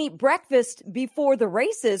typically don't eat breakfast before the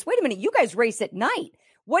races. Wait a minute, you guys race at night.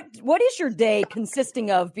 What is your day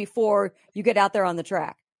consisting of before you get out there on the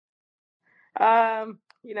track?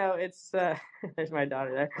 It's there's my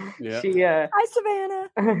daughter there. Yeah. She Hi, Savannah.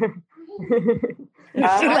 She's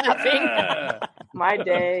laughing. My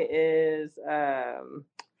day is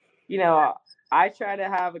I try to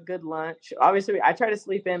have a good lunch. Obviously, I try to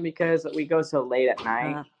sleep in because we go so late at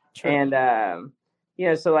night. And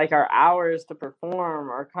so like our hours to perform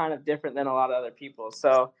are kind of different than a lot of other people.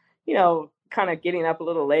 So, kind of getting up a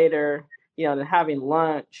little later, and having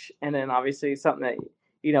lunch, and then obviously something that,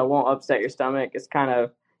 won't upset your stomach is kind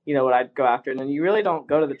of, what I'd go after. And then you really don't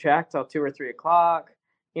go to the track till 2 or 3 o'clock,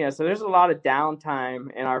 so there's a lot of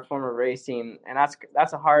downtime in our form of racing. And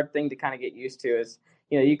that's a hard thing to kind of get used to is,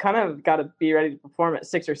 you kind of got to be ready to perform at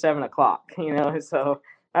 6 or 7 o'clock, so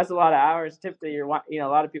that's a lot of hours. Typically a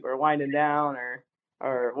lot of people are winding down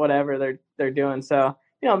or whatever they're doing. So,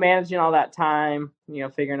 managing all that time,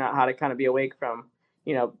 figuring out how to kind of be awake from,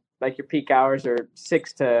 like your peak hours are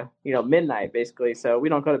 6 to, midnight basically. So we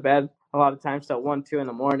don't go to bed a lot of times till 1, 2 in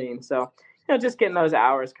the morning. So, just getting those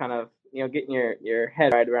hours kind of, getting your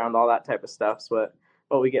head right around all that type of stuff is what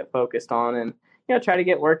we get focused on, and, try to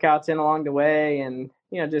get workouts in along the way, and,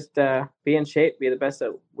 just be in shape, be the best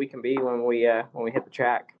that we can be when we hit the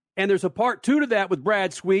track. And there's a part 2 to that with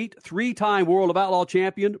Brad Sweet, 3-time World of Outlaw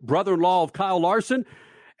champion, brother-in-law of Kyle Larson.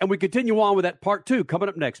 And we continue on with that part 2 coming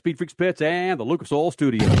up next. Speed Freaks Pits and the Lucas Oil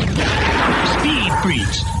Studio. Speed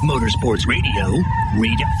Freaks, Motorsports Radio,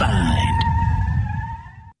 redefined.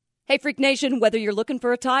 Hey, Freak Nation, whether you're looking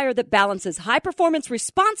for a tire that balances high-performance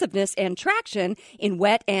responsiveness and traction in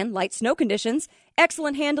wet and light snow conditions,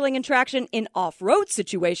 excellent handling and traction in off-road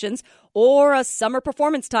situations, or a summer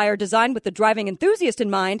performance tire designed with the driving enthusiast in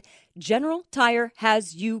mind, General Tire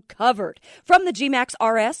has you covered. From the G-Max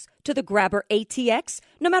RS to the Grabber ATX,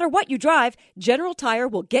 no matter what you drive, General Tire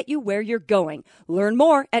will get you where you're going. Learn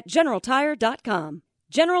more at GeneralTire.com.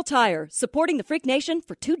 General Tire, supporting the Freak Nation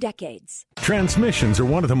for 2 decades. Transmissions are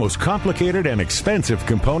one of the most complicated and expensive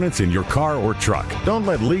components in your car or truck. Don't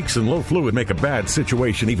let leaks and low fluid make a bad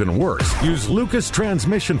situation even worse. Use Lucas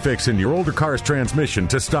Transmission Fix in your older car's transmission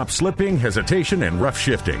to stop slipping, hesitation, and rough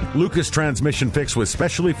shifting. Lucas Transmission Fix was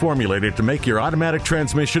specially formulated to make your automatic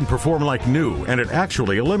transmission perform like new, and it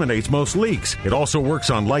actually eliminates most leaks. It also works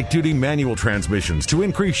on light-duty manual transmissions to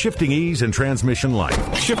increase shifting ease and transmission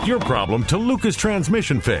life. Shift your problem to Lucas Transmission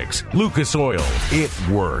Fix. Lucas Oil. It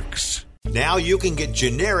works. Now you can get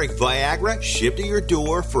generic Viagra shipped to your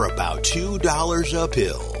door for about $2 a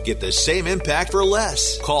pill. Get the same impact for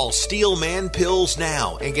less. Call Steelman Pills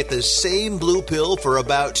now and get the same blue pill for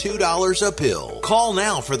about $2 a pill. Call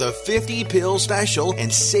now for the 50-pill special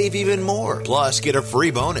and save even more. Plus, get a free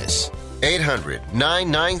bonus.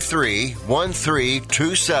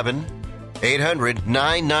 800-993-1327.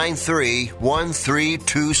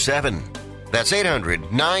 800-993-1327. That's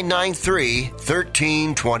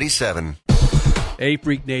 800-993-1327. Hey,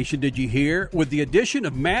 Freak Nation, did you hear? With the addition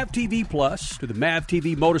of MAV TV Plus to the MAV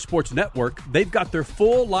TV Motorsports Network, they've got their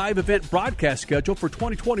full live event broadcast schedule for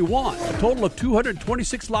 2021. A total of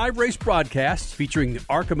 226 live race broadcasts featuring the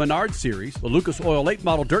ARCA Menard Series, the Lucas Oil Late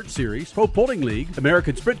Model Dirt Series, Pro Pulling League,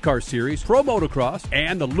 American Sprint Car Series, Pro Motocross,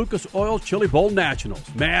 and the Lucas Oil Chili Bowl Nationals.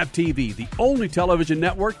 MAV TV, the only television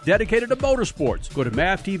network dedicated to motorsports. Go to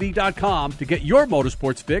MAVTV.com to get your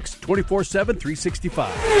motorsports fix 24/7,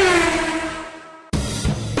 365.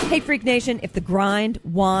 Hey, Freak Nation, if the grind,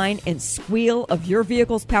 whine, and squeal of your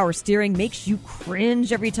vehicle's power steering makes you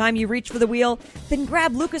cringe every time you reach for the wheel, then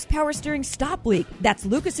grab Lucas Power Steering Stop Leak. That's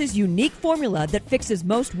Lucas's unique formula that fixes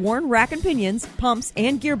most worn rack and pinions, pumps,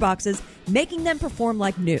 and gearboxes, making them perform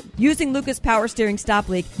like new. Using Lucas Power Steering Stop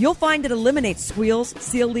Leak, you'll find it eliminates squeals,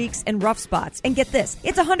 seal leaks, and rough spots. And get this,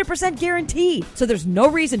 it's 100% guaranteed, so there's no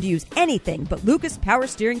reason to use anything but Lucas Power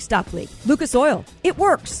Steering Stop Leak. Lucas Oil, it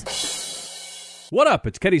works. What up?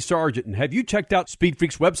 It's Kenny Sargent, and have you checked out Speed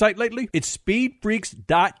Freaks' website lately? It's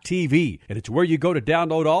speedfreaks.tv, and it's where you go to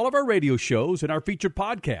download all of our radio shows and our featured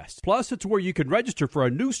podcasts. Plus, it's where you can register for a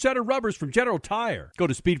new set of rubbers from General Tire. Go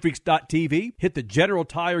to speedfreaks.tv, hit the General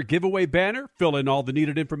Tire giveaway banner, fill in all the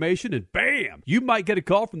needed information, and bam! You might get a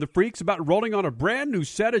call from the freaks about rolling on a brand new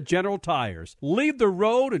set of General Tires. Leave the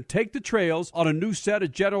road and take the trails on a new set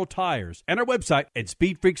of General Tires. And our website at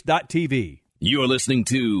speedfreaks.tv. You're listening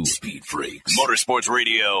to Speed Freaks Motorsports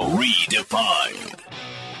Radio Redefined.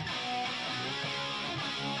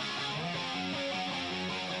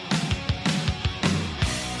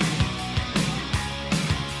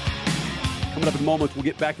 Coming up in moments, we'll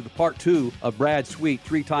get back to the part 2 of Brad Sweet,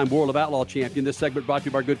 3-time World of Outlaw champion. This segment brought to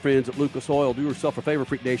you by our good friends at Lucas Oil. Do yourself a favor,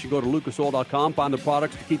 Freak Nation. Go to lucasoil.com. Find the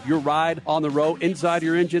products to keep your ride on the road, inside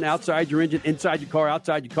your engine, outside your engine, inside your car,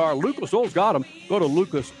 outside your car. Lucas Oil's got them. Go to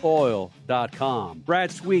lucasoil.com.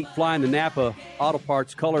 Brad Sweet flying the Napa Auto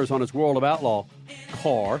Parts colors on his World of Outlaw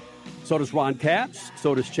car. So does Ron Capps.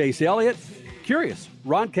 So does Chase Elliott. Curious,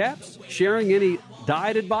 Ron Capps sharing any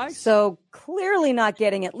diet advice? So clearly not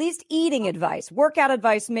getting at least eating advice, workout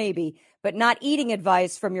advice maybe, but not eating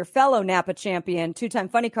advice from your fellow Napa champion, 2-time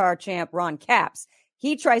funny car champ, Ron Capps.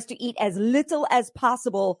 He tries to eat as little as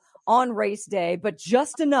possible on race day, but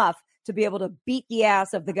just enough to be able to beat the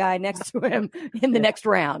ass of the guy next to him in the next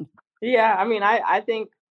round. Yeah, I mean, I think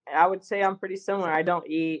I would say I'm pretty similar. I don't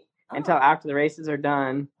eat until after the races are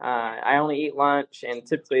done. I only eat lunch, and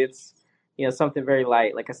typically it's something very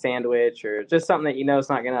light, like a sandwich or just something that is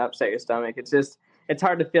not going to upset your stomach. It's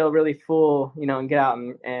hard to feel really full, and get out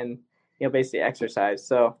and basically exercise.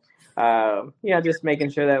 So, just making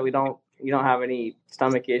sure that you don't have any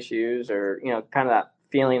stomach issues or, kind of that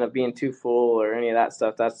feeling of being too full or any of that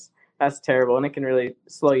stuff. That's terrible. And it can really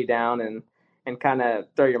slow you down and kind of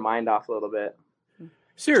throw your mind off a little bit.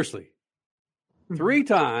 Seriously,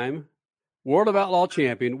 3-time World of Outlaw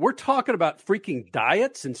champion. We're talking about freaking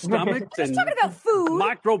diets and stomachs and talking about food,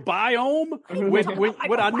 microbiome.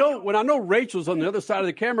 When I know Rachel's on the other side of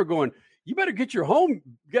the camera going, "You better get home,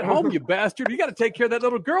 you bastard! You got to take care of that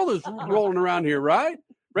little girl that's rolling around here, right?"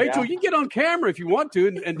 Rachel, you can get on camera if you want to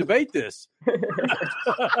and debate this.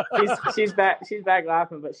 she's back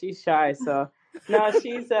laughing, but she's shy. So no,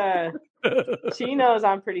 she knows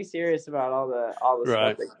I'm pretty serious about all the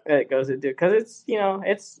right. stuff that goes into it, because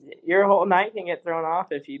it's your whole night can get thrown off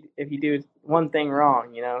if you do one thing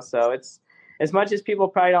wrong. So it's, as much as people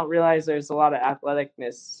probably don't realize, there's a lot of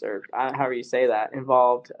athleticness, or however you say that,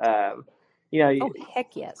 involved. Oh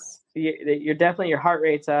heck yes. You're definitely, your heart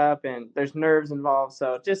rate's up and there's nerves involved.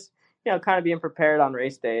 So just, kind of being prepared on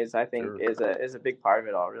race days, I think is a big part of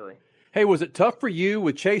it all, really. Hey, was it tough for you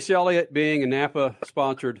with Chase Elliott being a Napa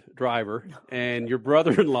sponsored driver and your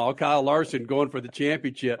brother-in-law, Kyle Larson, going for the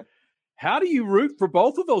championship? How do you root for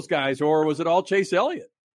both of those guys, or was it all Chase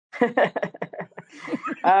Elliott? It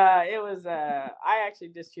was, I actually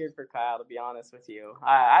just cheered for Kyle, to be honest with you.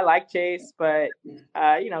 I like Chase, but,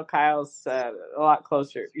 Kyle's a lot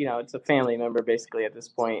closer. It's a family member basically at this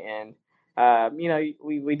point. And,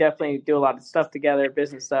 we definitely do a lot of stuff together,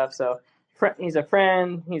 business stuff. So he's a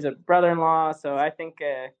friend, he's a brother-in-law. So I think,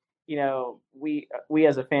 we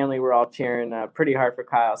as a family, we're all cheering pretty hard for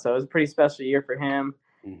Kyle. So it was a pretty special year for him.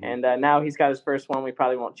 Mm-hmm. And now he's got his first one. We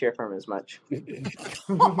probably won't cheer for him as much.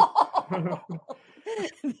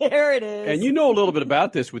 There it is. And you know a little bit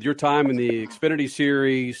about this with your time in the Xfinity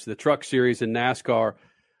Series, the Truck Series, and NASCAR.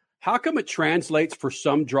 How come it translates for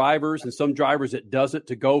some drivers and some drivers it doesn't,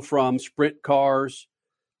 to go from sprint cars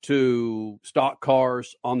to stock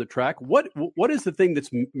cars on the track? What is the thing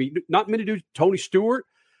that's not many do? Tony Stewart,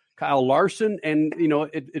 Kyle Larson, and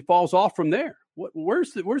it falls off from there.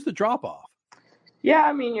 Where's the drop off? Yeah,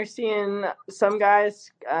 I mean, you're seeing some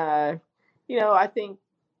guys. I think,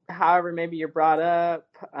 however, maybe you're brought up.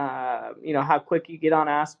 How quick you get on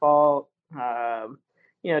asphalt. Do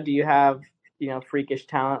you have freakish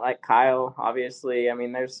talent like Kyle? Obviously, I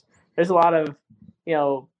mean, there's a lot of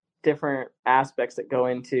different aspects that go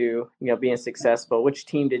into being successful. Which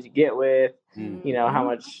team did you get with? Mm-hmm. How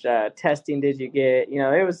much testing did you get?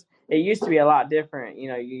 It used to be a lot different.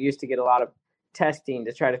 You used to get a lot of testing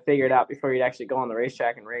to try to figure it out before you'd actually go on the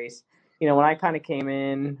racetrack and race. When I kind of came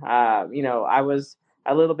in, I was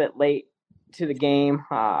a little bit late to the game.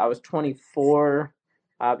 I was 24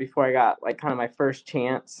 before I got kind of my first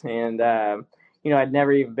chance. And, I'd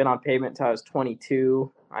never even been on pavement until I was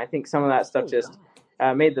 22. I think some of that stuff just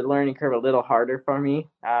made the learning curve a little harder for me.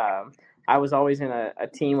 I was always in a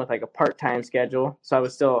team with a part-time schedule. So I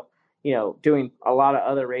was still, doing a lot of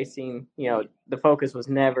other racing. The focus was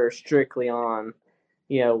never strictly on,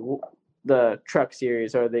 the truck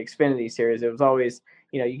series or the Xfinity series. It was always,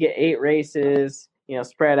 you get 8 races,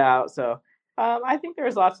 spread out. So I think there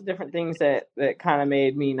was lots of different things that kind of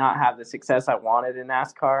made me not have the success I wanted in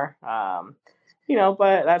NASCAR.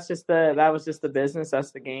 But that was just the business.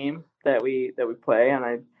 That's the game that we play.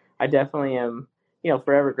 And I definitely am,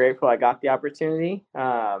 forever grateful I got the opportunity.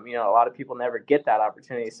 A lot of people never get that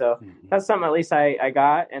opportunity. So that's something at least I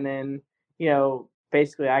got. And then,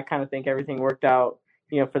 basically I kind of think everything worked out,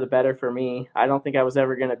 for the better for me. I don't think I was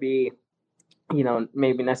ever going to be,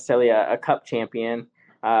 maybe necessarily a cup champion.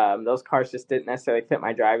 Those cars just didn't necessarily fit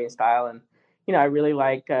my driving style. And, I really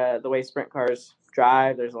like the way sprint cars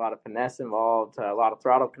drive. There's a lot of finesse involved, a lot of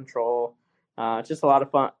throttle control, just a lot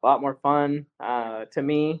of fun, a lot more fun to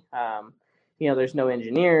me. There's no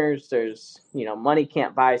engineers. There's, money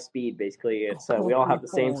can't buy speed. Basically, it's we all have the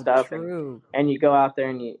same stuff, and you go out there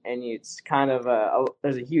and you it's kind of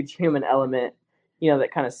there's a huge human element,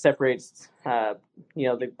 that kind of separates,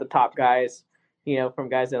 the top guys, from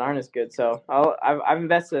guys that aren't as good. So I've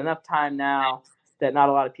invested enough time now that not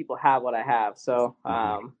a lot of people have what I have. So,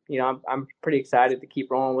 I'm pretty excited to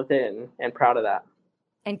keep rolling with it and proud of that.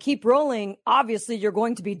 And keep rolling. Obviously, you're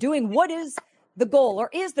going to be doing what is the goal, or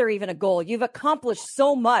is there even a goal? You've accomplished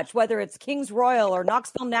so much, whether it's Kings Royal or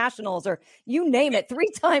Knoxville Nationals or you name it,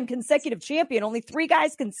 3-time consecutive champion. Only 3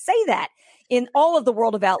 guys can say that in all of the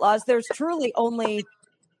World of Outlaws. There's truly only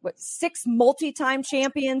 6 multi-time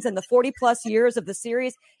champions in the 40 plus years of the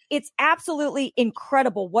series. It's absolutely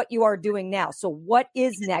incredible what you are doing now. So what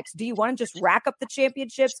is next? Do you want to just rack up the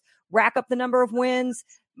championships, rack up the number of wins?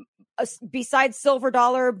 Besides silver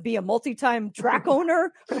dollar, be a multi-time track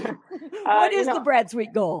owner? What is the Brad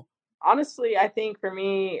Sweet goal? Honestly, I think for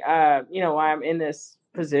me, why I'm in this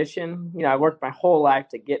position, I worked my whole life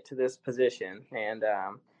to get to this position. And,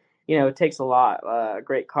 it takes a lot.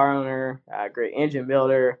 Great car owner, great engine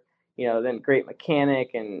builder, then great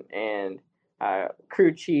mechanic and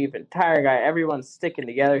crew chief and tire guy. Everyone's sticking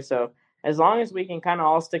together. So as long as we can kind of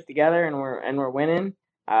all stick together and we're winning,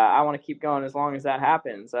 I want to keep going as long as that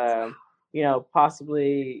happens.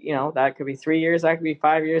 Possibly, that could be 3 years, that could be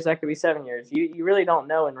 5 years, that could be 7 years. You really don't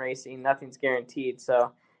know in racing. Nothing's guaranteed.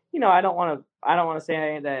 So, I don't want to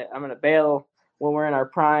say that I'm going to bail when we're in our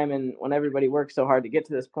prime and when everybody works so hard to get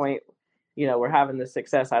to this point. We're having this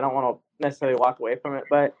success. I don't want to necessarily walk away from it,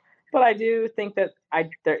 but I do think that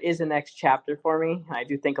there is a next chapter for me. I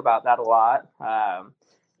do think about that a lot.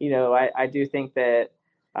 I do think that,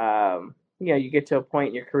 you get to a point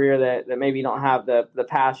in your career that maybe you don't have the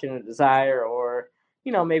passion or desire, or,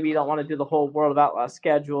 maybe you don't want to do the whole World of Outlaws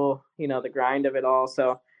schedule, the grind of it all.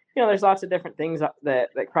 So, there's lots of different things that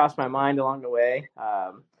cross my mind along the way.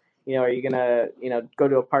 Are you going to, go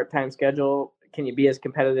to a part-time schedule? Can you be as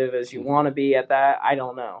competitive as you want to be at that? I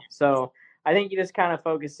don't know. So I think you just kind of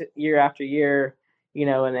focus year after year,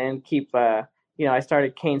 and then keep, I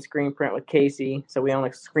started Kane Screen Print with Casey. So we own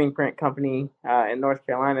a screen print company in North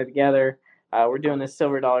Carolina together. We're doing this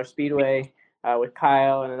Silver Dollar Speedway with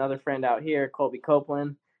Kyle and another friend out here, Colby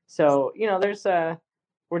Copeland. So,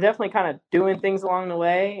 we're definitely kind of doing things along the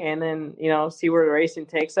way, and then, see where the racing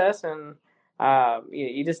takes us. And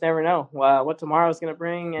you just never know what tomorrow's going to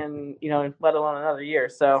bring, and, let alone another year.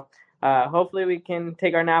 So hopefully we can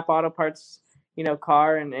take our Napa Auto Parts,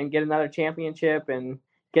 car and get another championship and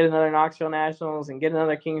get another Knoxville Nationals and get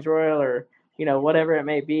another Kings Royal, or, whatever it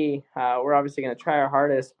may be. We're obviously going to try our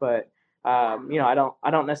hardest, but I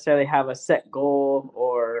don't necessarily have a set goal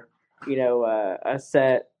or, a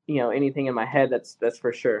set, anything in my head. That's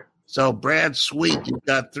for sure. So Brad Sweet, you've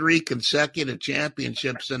got 3 consecutive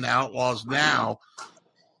championships in the Outlaws now.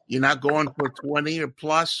 You're not going for 20 or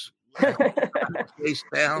plus? Face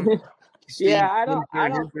down. Yeah,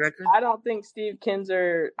 I don't think Steve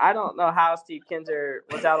Kinser. I don't know how Steve Kinser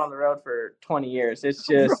was out on the road for 20 years. It's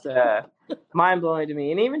just mind blowing to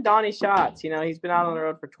me. And even Donnie Schatz, he's been out on the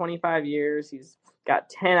road for 25 years. He's got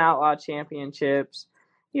 10 Outlaw championships.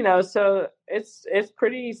 So it's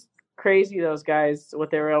pretty crazy, those guys, what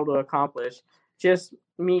they were able to accomplish. Just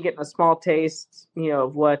me getting a small taste,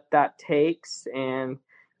 of what that takes and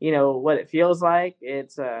what it feels like.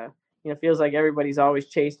 It's feels like everybody's always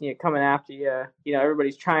chasing you, coming after you.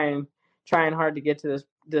 Everybody's trying hard to get to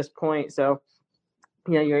this point. So,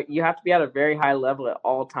 you have to be at a very high level at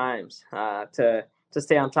all times to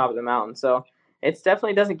stay on top of the mountain. So it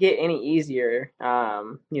definitely doesn't get any easier.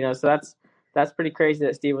 So that's pretty crazy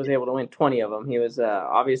that Steve was able to win 20 of them. He was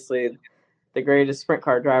obviously the greatest sprint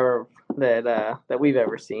car driver that we've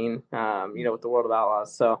ever seen. With the World of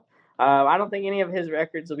Outlaws. So I don't think any of his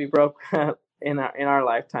records will be broke in our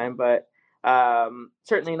lifetime, but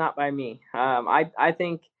certainly not by me. I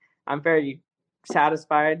think I'm very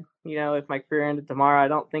satisfied if my career ended tomorrow, I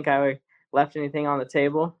don't think I left anything on the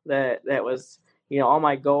table that was, all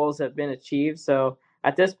my goals have been achieved. So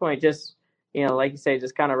at this point, just, like you say,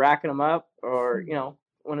 just kind of racking them up, or,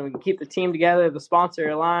 when we can keep the team together, the sponsor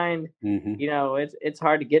aligned, it's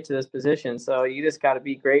hard to get to this position. So you just got to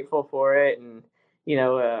be grateful for it. And,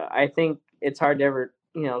 I think it's hard to ever,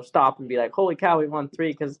 stop and be like, holy cow, we won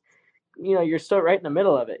 3, because, you're still right in the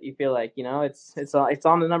middle of it. You feel like, it's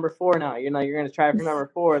on the number 4 now. You're going to try for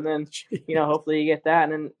number 4, and then, hopefully you get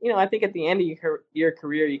that. And then, I think at the end of your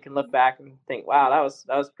career, you can look back and think, wow,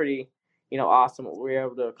 that was pretty, awesome what we were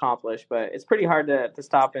able to accomplish. But it's pretty hard to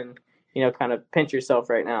stop and, kind of pinch yourself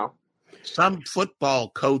right now. Some football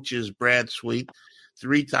coaches, Brad Sweet,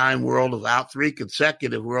 3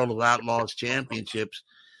 consecutive World of Outlaws championships.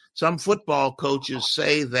 Some football coaches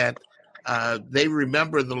say that they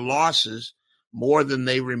remember the losses more than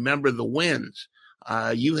they remember the wins.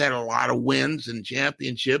 You had a lot of wins and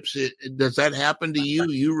championships. Does that happen to you?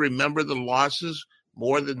 You remember the losses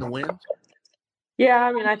more than the wins? Yeah,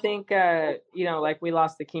 I mean, I think, like we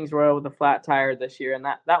lost the Kings Royal with a flat tire this year, and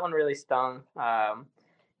that one really stung.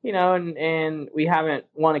 And we haven't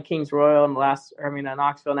won a Kings Royal a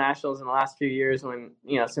Knoxville Nationals in the last few years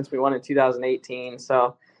since we won in 2018.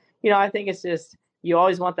 So, I think it's just, you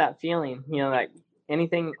always want that feeling, like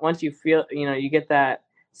anything, once you feel, you get that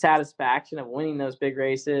satisfaction of winning those big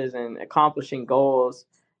races and accomplishing goals.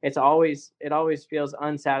 It always feels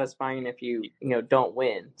unsatisfying if you don't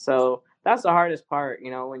win. So that's the hardest part,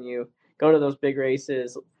 when you go to those big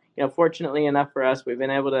races. Fortunately enough for us, we've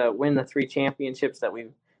been able to win the 3 championships that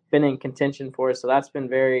we've been in contention for. So that's been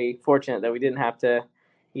very fortunate that we didn't have to,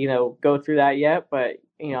 go through that yet. But,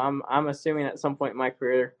 I'm assuming at some point in my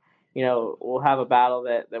career, we'll have a battle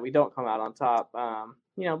that we don't come out on top.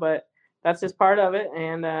 But that's just part of it.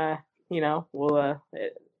 And, we'll,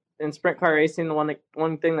 in sprint car racing, the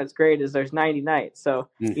one thing that's great is there's 90 nights. So,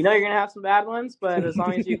 you're going to have some bad ones, but as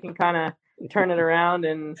long as you can kind of turn it around,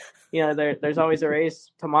 and, there's always a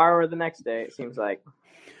race tomorrow or the next day, it seems like.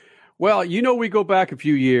 Well, we go back a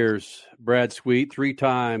few years, Brad Sweet,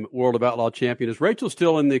 3-time World of Outlaw champion. Is Rachel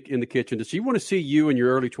still in the kitchen? Does she want to see you in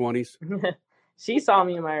your early 20s? She saw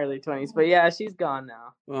me in my early 20s, but yeah, she's gone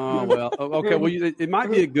now. Oh, well, okay. Well, it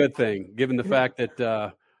might be a good thing, given the fact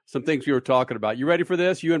that some things we were talking about. You ready for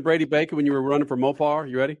this? You and Brady Bacon when you were running for Mopar?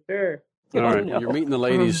 You ready? Sure. All right. You're meeting the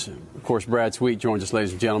ladies. Of course, Brad Sweet joins us,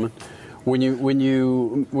 ladies and gentlemen. When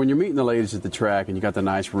you're meeting the ladies at the track and you got the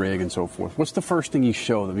nice rig and so forth, what's the first thing you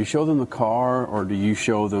show them? You show them the car, or do you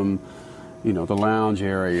show them, the lounge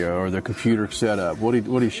area or the computer setup? What are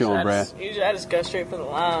you showing, Brad? Usually I just go straight for the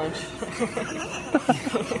lounge.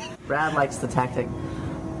 Brad likes the tactic,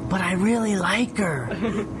 but I really like her.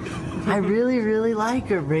 I really, really like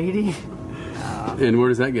her, Brady. And where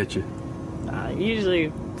does that get you?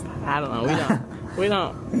 Usually, I don't know. We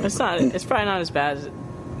don't. It's probably not as bad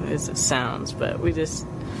as it sounds, but we just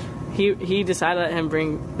he decided to let him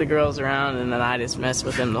bring the girls around, and then I just mess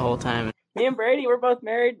with him the whole time. Me and Brady, we're both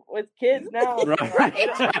married with kids now. Right.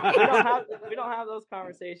 We don't have those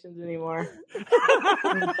conversations anymore.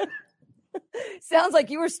 Sounds like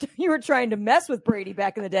you were trying to mess with Brady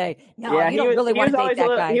back in the day. No, you don't really want to date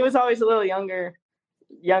that guy. He was always a little younger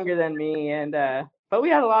than me, and but we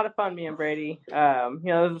had a lot of fun, me and Brady.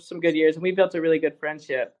 Those were some good years, and we built a really good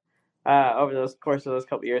friendship over the course of those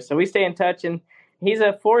couple years. So we stay in touch, and he's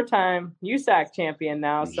a 4-time USAC champion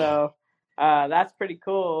now. So that's pretty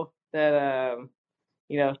cool that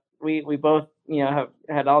we both have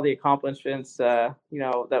had all the accomplishments that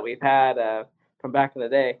we've had from back in the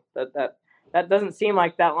day. That doesn't seem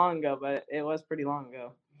like that long ago, but it was pretty long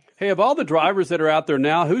ago. Hey, of all the drivers that are out there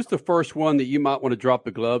now, who's the first one that you might want to drop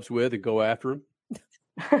the gloves with and go after him?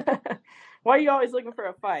 Why are you always looking for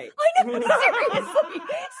a fight? I know,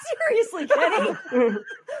 seriously, Kenny.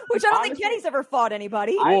 Which I don't think Kenny's ever fought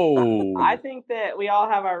anybody. I think that we all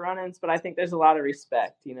have our run-ins, but I think there's a lot of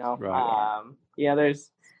respect. Right.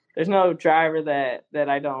 There's no driver that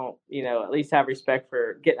I don't at least have respect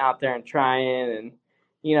for getting out there and trying.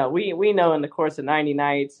 And we know in the course of 90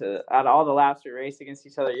 nights, out of all the laps we race against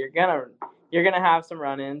each other, you're gonna have some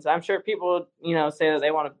run-ins. I'm sure people say that they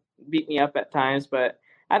want to beat me up at times, but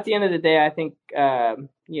at the end of the day, I think,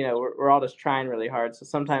 we're all just trying really hard. So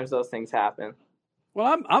sometimes those things happen.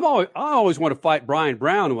 Well, I always want to fight Brian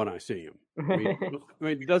Brown when I see him. I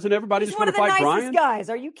mean, doesn't everybody just want to fight Brian? He's one of the nicest guys.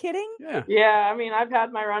 Are you kidding? Yeah. Yeah. I mean, I've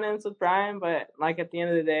had my run-ins with Brian, but like at the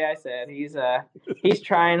end of the day, I said he's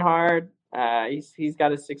trying hard. He's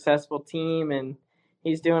got a successful team, and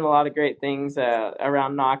he's doing a lot of great things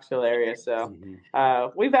around Knoxville area. So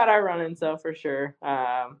we've had our run-ins though, for sure.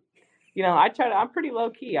 I'm pretty low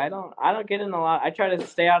key. I don't get in a lot. I try to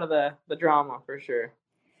stay out of the drama for sure.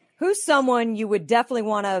 Who's someone you would definitely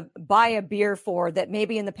want to buy a beer for that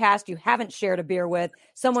maybe in the past you haven't shared a beer with,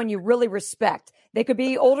 someone you really respect? They could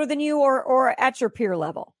be older than you or at your peer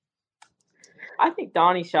level. I think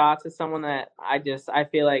Donnie Schatz is someone that I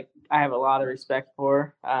feel like I have a lot of respect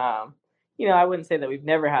for. I wouldn't say that we've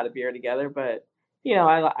never had a beer together, but,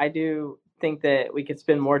 I do think that we could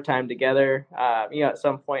spend more time together, at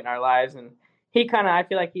some point in our lives. And I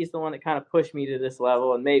feel like he's the one that kind of pushed me to this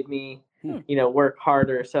level and made me, work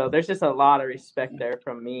harder. So there's just a lot of respect there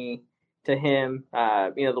from me to him.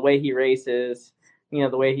 The way he races,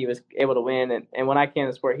 the way he was able to win. And when I came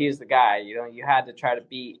to the sport, he was the guy. You had to try to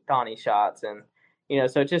beat Donnie Schatz. And,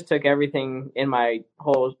 so it just took everything in my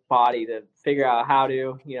whole body to figure out how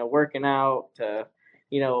to, working out, to,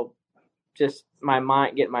 just my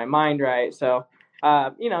mind, get my mind right. So,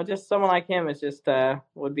 just someone like him is just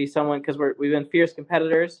would be someone, because we've been fierce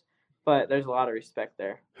competitors, but there's a lot of respect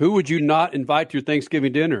there. Who would you not invite to your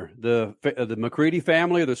Thanksgiving dinner? The McCready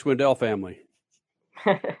family or the Swindell family?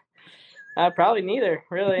 Probably neither,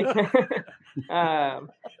 really.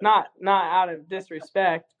 Not out of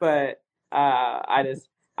disrespect, but I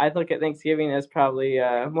look at Thanksgiving as probably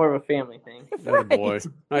more of a family thing. Oh, boy.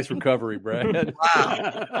 Nice recovery, Brad.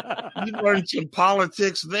 Wow. You learned some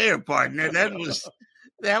politics there, partner. That was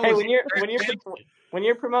when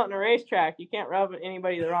you're promoting a racetrack, you can't rub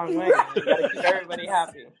anybody the wrong way. Right. You got to keep everybody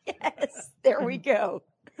happy. Yes, there we go.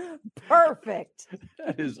 Perfect.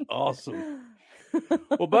 That is awesome.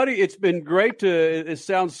 Well, buddy, it's been great it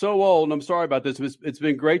sounds so old, and I'm sorry about this, but it's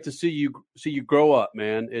been great to see you grow up,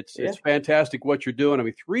 man. It's fantastic what you're doing. I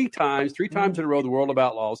mean, three times in a row, the World of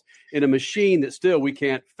Outlaws in a machine that still we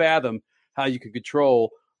can't fathom how you can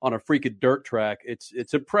control on a freaking dirt track.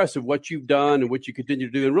 It's impressive what you've done and what you continue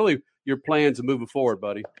to do, and really your plans of moving forward,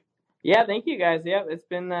 buddy. Yeah, thank you guys. Yeah, it's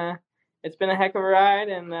been a heck of a ride,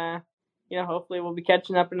 and hopefully we'll be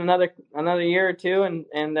catching up in another year or two and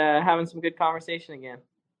having some good conversation again.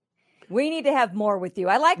 We need to have more with you.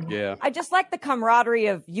 I just like the camaraderie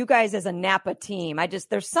of you guys as a Napa team.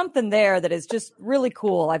 There's something there that is just really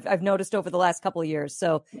cool. I've noticed over the last couple of years.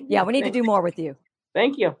 So yeah, we need to do more with you.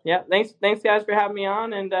 Thank you. Yeah. Thanks guys for having me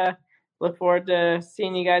on, and look forward to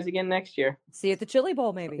seeing you guys again next year. See you at the Chili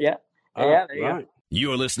Bowl, maybe. Yeah. Yeah. There you go.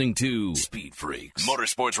 You're listening to Speed Freaks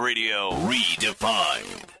Motorsports Radio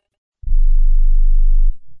Redefined.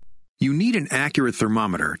 You need an accurate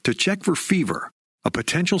thermometer to check for fever, a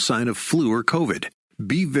potential sign of flu or COVID.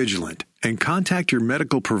 Be vigilant and contact your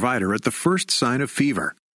medical provider at the first sign of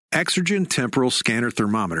fever. Exergen Temporal Scanner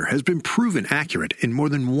Thermometer has been proven accurate in more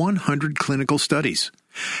than 100 clinical studies.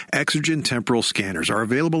 Exergen Temporal Scanners are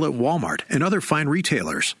available at Walmart and other fine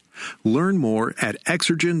retailers. Learn more at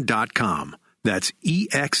Exergen.com. That's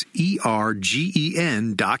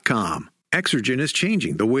EXERGEN.com. Exergen is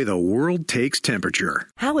changing the way the world takes temperature.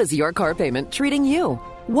 How is your car payment treating you?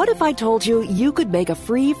 What if I told you you could make a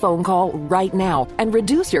free phone call right now and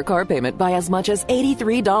reduce your car payment by as much as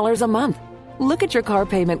 $83 a month? Look at your car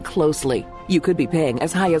payment closely. You could be paying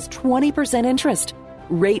as high as 20% interest.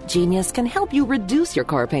 Rate Genius can help you reduce your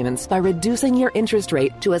car payments by reducing your interest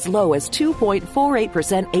rate to as low as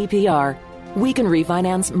 2.48% APR. We can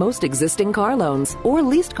refinance most existing car loans or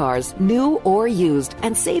leased cars, new or used,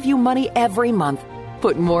 and save you money every month.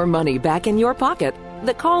 Put more money back in your pocket.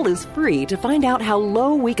 The call is free to find out how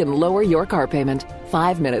low we can lower your car payment.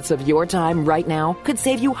 5 minutes of your time right now could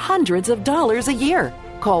save you hundreds of dollars a year.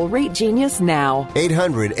 Call Rate Genius now.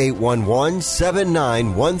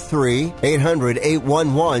 800-811-7913.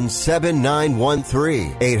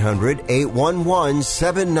 800-811-7913.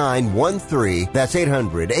 800-811-7913. That's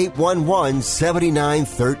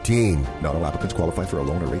 800-811-7913. Not all applicants qualify for a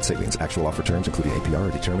loan or rate savings. Actual offer terms, including APR,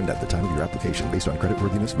 are determined at the time of your application based on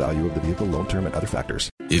creditworthiness, value of the vehicle, loan term, and other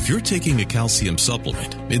factors. If you're taking a calcium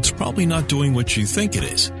supplement, it's probably not doing what you think it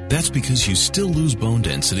is. That's because you still lose bone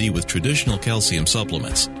density with traditional calcium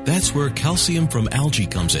supplements. That's where calcium from algae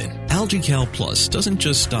comes in. AlgaeCal Plus doesn't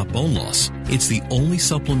just stop bone loss. It's the only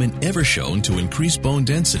supplement ever shown to increase bone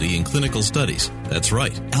density in clinical studies. That's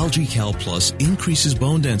right. AlgaeCal Plus increases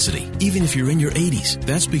bone density, even if you're in your 80s.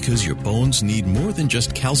 That's because your bones need more than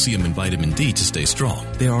just calcium and vitamin D to stay strong.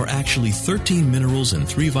 There are actually 13 minerals and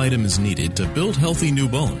 3 vitamins needed to build healthy new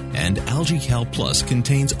bone. And AlgaeCal Plus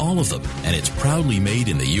contains all of them, and it's proudly made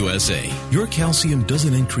in the USA. Your calcium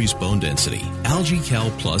doesn't increase bone density. AlgaeCal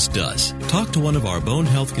Plus does. Talk to one of our bone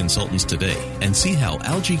health consultants today and see how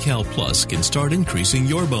AlgaeCal Plus can start increasing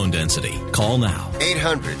your bone density. Call now.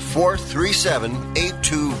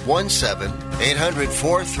 800-437-8217.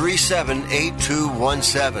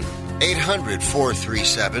 800-437-8217.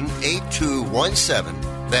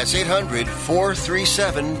 800-437-8217. That's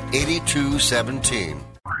 800-437-8217.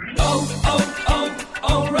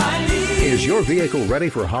 O'Reilly. Is your vehicle ready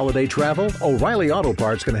for holiday travel? O'Reilly Auto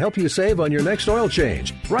Parts can help you save on your next oil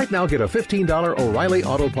change. Right now, get a $15 O'Reilly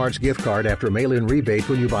Auto Parts gift card after mail-in rebate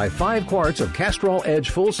when you buy 5 quarts of Castrol Edge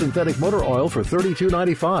full synthetic motor oil for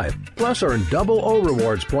 $32.95. Plus, earn double O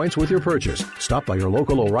Rewards points with your purchase. Stop by your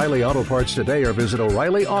local O'Reilly Auto Parts today or visit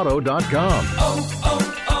O'ReillyAuto.com.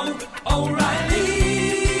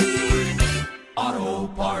 O'Reilly Auto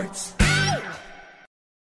Parts.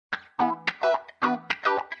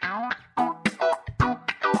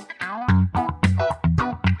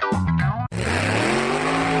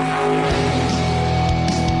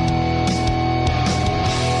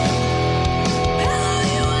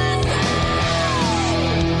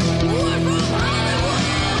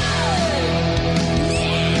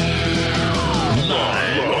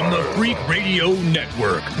 Radio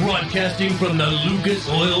Network, broadcasting from the Lucas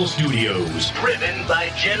Oil Studios. Driven by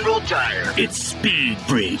General Tire. It's Speed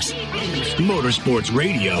Freaks. Motorsports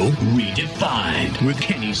Radio redefined with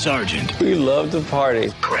Kenny Sargent. We love to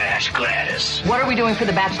party. Crash Gladys. What are we doing for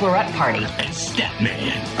the bachelorette party? And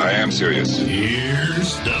Statman. I am serious.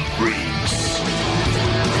 Here's the Freaks.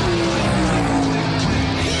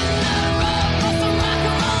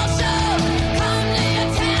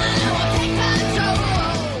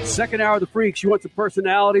 Second hour of the Freaks. You want some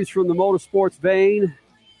personalities from the motorsports vein?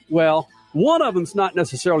 Well, one of them's not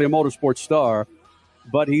necessarily a motorsports star,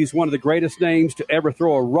 but he's one of the greatest names to ever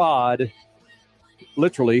throw a rod,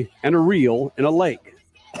 literally, and a reel in a lake.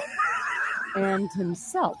 And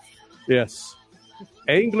himself. Yes.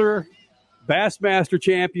 Angler, Bassmaster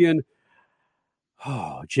champion,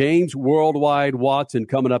 James Worldwide Watson,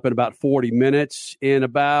 coming up in about 40 minutes. In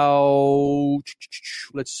about,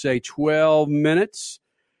 let's say, 12 minutes.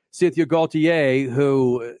 Cynthia Gauthier,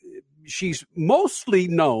 who she's mostly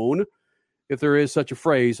known, if there is such a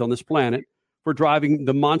phrase on this planet, for driving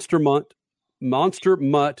the Monster Mutt Monster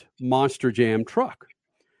Jam truck.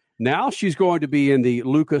 Now she's going to be in the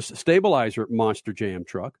Lucas Stabilizer Monster Jam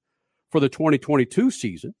truck for the 2022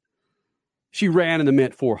 season. She ran in the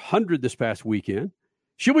Mint 400 this past weekend.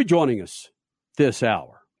 She'll be joining us this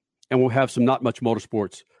hour, and we'll have some Not Much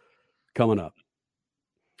Motorsports coming up.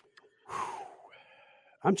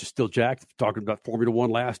 I'm just still jacked talking about Formula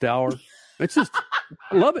One last hour. It's just,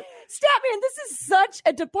 I love it. Statman, this is such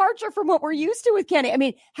a departure from what we're used to with Kenny. I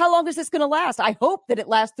mean, how long is this going to last? I hope that it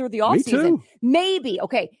lasts through the offseason. Maybe.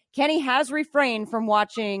 Okay, Kenny has refrained from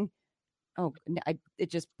watching,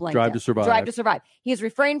 it just blanked Drive out. to Survive. Drive to Survive. He has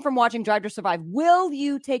refrained from watching Drive to Survive. Will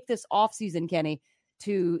you take this offseason, Kenny,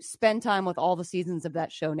 to spend time with all the seasons of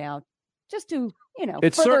that show now? Just to,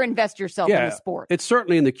 further invest yourself in the sport. It's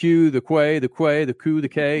certainly in the Q, the Quay, the Q, the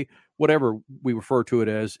K, whatever we refer to it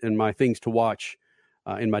as in my things to watch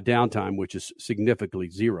in my downtime, which is significantly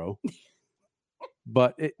zero.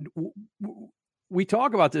 But we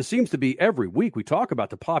talk about this, seems to be every week. We talk about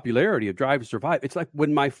the popularity of Drive to Survive. It's like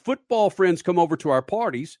when my football friends come over to our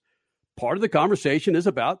parties, part of the conversation is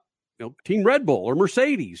about Team Red Bull or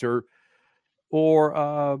Mercedes or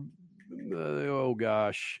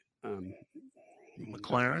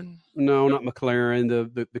McLaren? No, not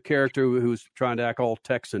McLaren. The character who's trying to act all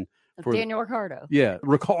Texan. Daniel Ricciardo. Yeah,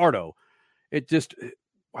 Ricciardo. It's just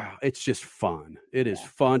fun. It is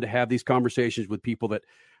fun to have these conversations with people that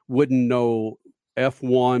wouldn't know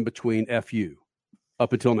F1 between FU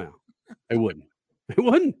up until now. They wouldn't. It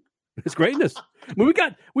wouldn't. It's greatness. I mean,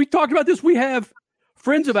 we talked about this. We have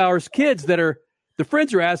friends of ours, kids the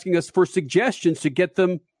friends are asking us for suggestions to give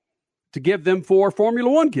them for Formula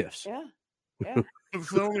One gifts. Yeah.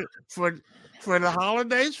 for the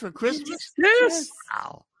holidays, for Christmas? Yes.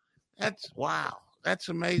 Wow. That's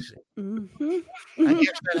amazing. Mm-hmm. I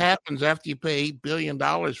guess that happens after you pay $8 billion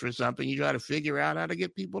for something. You got to figure out how to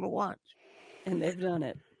get people to watch. And they've done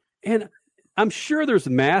it. And I'm sure there's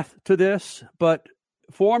math to this, but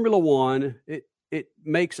Formula One, it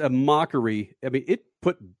makes a mockery. I mean, it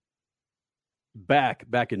put back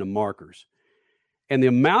into markers. And the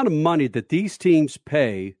amount of money that these teams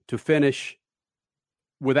pay to finish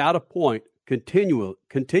without a point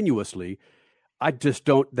continuously, I just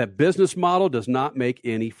don't. That business model does not make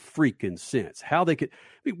any freaking sense. How they could,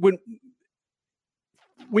 when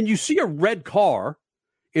you see a red car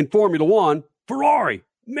in Formula One, Ferrari,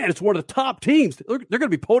 man, it's one of the top teams. They're going to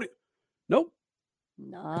be podium. Nope.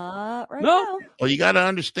 Not right now. Well, you got to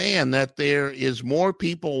understand that there is more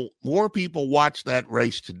people watch that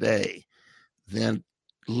race today than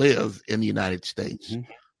live in the United States. Mm-hmm.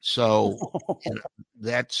 So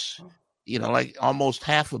that's, like almost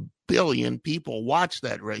 $500 billion people watched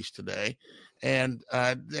that race today. And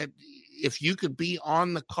that if you could be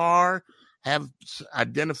on the car, have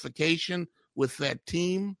identification with that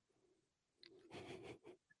team,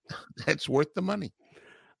 that's worth the money.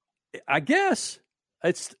 I guess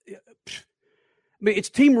it's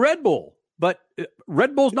Team Red Bull, but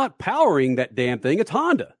Red Bull's not powering that damn thing. It's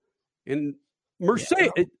Honda and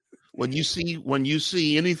Mercedes. Yeah. When you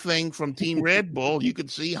see anything from Team Red Bull, you can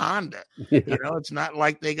see Honda. Yeah. You know, it's not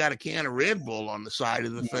like they got a can of Red Bull on the side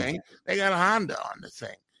of the thing. They got a Honda on the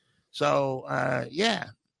thing. So, I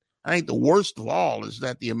think the worst of all is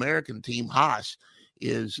that the American team Haas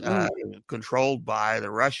is controlled by the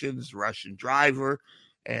Russian driver,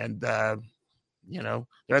 and they're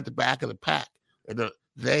at the back of the pack.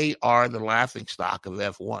 They are the laughing stock of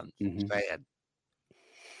F1. Mm-hmm. Sad.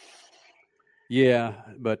 Yeah,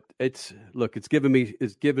 but it's given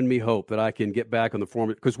me hope that I can get back on the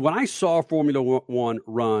Formula, because when I saw Formula One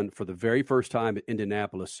run for the very first time at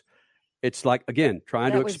Indianapolis, it's like, again,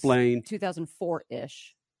 trying to explain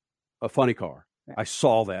 2004-ish. A funny car. Right. I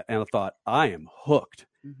saw that and I thought, I am hooked.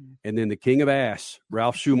 Mm-hmm. And then the king of ass,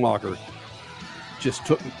 Ralph Schumacher, just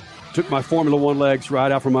took my Formula One legs right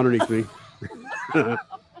out from underneath me.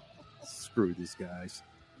 Screw these guys.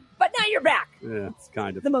 But now you're back. Yeah, it's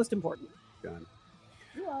kind of the most important.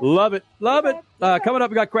 Love it. Coming up,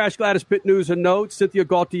 we got Crash Gladys Pit News and Notes. Cynthia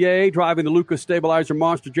Gauthier driving the Lucas Stabilizer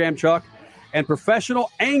Monster Jam truck. And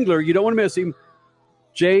professional angler, you don't want to miss him,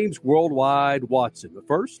 James Worldwide Watson. But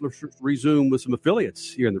first, let's resume with some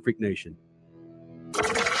affiliates here in the Freak Nation.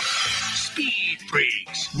 Speed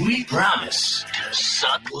Freaks, we promise to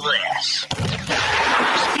suck less.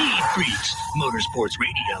 Speed Freaks, Motorsports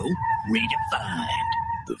Radio, redefined.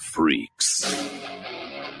 The Freaks.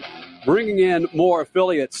 Bringing in more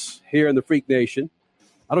affiliates here in the Freak Nation.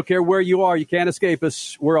 I don't care where you are, you can't escape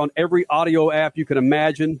us. We're on every audio app you can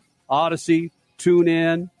imagine. Odyssey,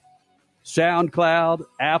 TuneIn, SoundCloud,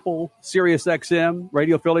 Apple, SiriusXM,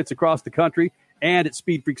 radio affiliates across the country, and at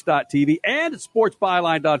speedfreaks.tv and at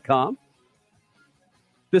sportsbyline.com.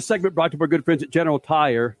 This segment brought to you by our good friends at General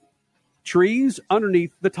Tire. Trees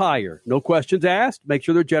underneath the tire. No questions asked. Make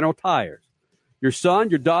sure they're General Tires. Your son,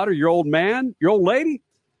 your daughter, your old man, your old lady,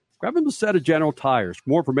 grab them a set of General Tires. For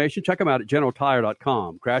more information, check them out at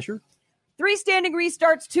generaltire.com. Crasher? 3 standing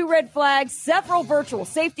restarts, 2 red flags, several virtual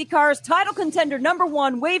safety cars, title contender number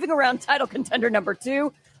 1 waving around title contender number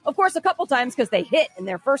 2. Of course, a couple times because they hit in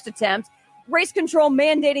their first attempt. Race control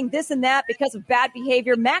mandating this and that because of bad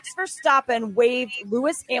behavior. Max Verstappen waved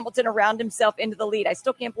Lewis Hamilton around himself into the lead. I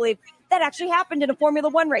still can't believe that actually happened in a Formula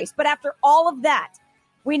One race. But after all of that,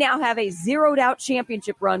 we now have a zeroed-out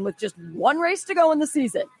championship run with just 1 race to go in the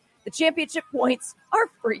season. The championship points are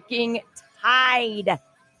freaking tied.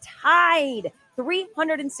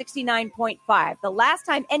 369.5. The last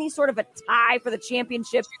time any sort of a tie for the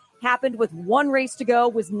championship happened with 1 race to go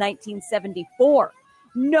was 1974.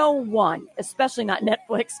 No one, especially not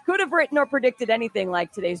Netflix, could have written or predicted anything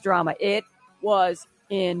like today's drama. It was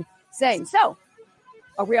insane. So,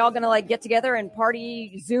 are we all going to get together and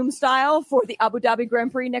party Zoom style for the Abu Dhabi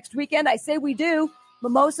Grand Prix next weekend? I say we do.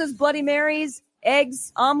 Mimosas, Bloody Marys,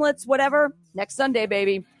 eggs, omelets, whatever. Next Sunday,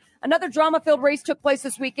 baby. Another drama-filled race took place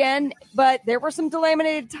this weekend, but there were some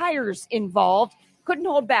delaminated tires involved. Couldn't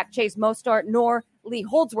hold back Chase Mostert nor Lee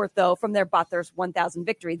Holdsworth, though, from their Bathurst 1000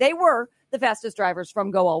 victory. They were the fastest drivers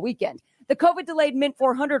from Go All Weekend. The COVID-delayed Mint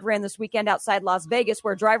 400 ran this weekend outside Las Vegas,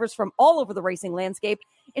 where drivers from all over the racing landscape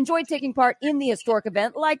enjoyed taking part in the historic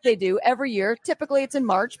event like they do every year. Typically, it's in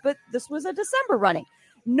March, but this was a December running.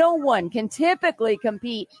 No one can typically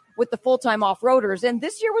compete with the full-time off-roaders, and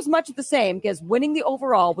this year was much the same because winning the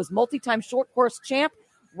overall was multi-time short course champ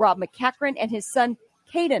Rob McCachran and his son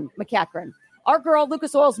Caden McCachran. Our girl,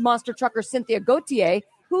 Lucas Oil's monster trucker Cynthia Gauthier,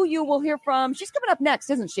 who you will hear from, she's coming up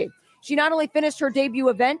next, isn't she? She not only finished her debut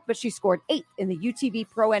event, but she scored 8th in the UTV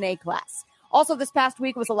Pro NA class. Also this past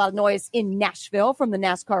week was a lot of noise in Nashville from the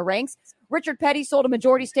NASCAR ranks. Richard Petty sold a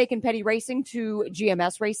majority stake in Petty Racing to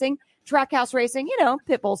GMS Racing. Trackhouse Racing,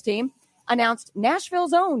 Pitbull's team, announced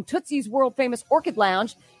Nashville's own Tootsie's world-famous Orchid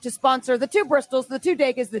Lounge to sponsor the 2 Bristols, the 2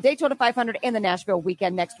 Degas, the Daytona 500, and the Nashville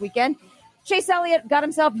weekend next weekend. Chase Elliott got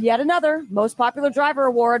himself yet another Most Popular Driver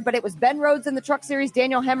award, but it was Ben Rhodes in the Truck Series,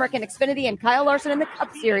 Daniel Hemrick in Xfinity, and Kyle Larson in the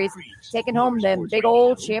Cup Series, taking home them big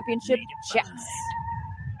old championship checks.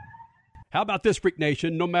 How about this, Freak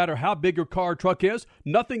Nation? No matter how big your car or truck is,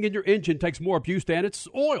 nothing in your engine takes more abuse than its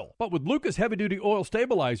oil. But with Lucas Heavy Duty Oil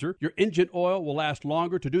Stabilizer, your engine oil will last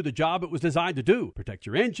longer to do the job it was designed to do. Protect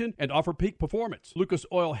your engine and offer peak performance. Lucas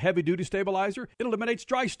Oil Heavy Duty Stabilizer, it eliminates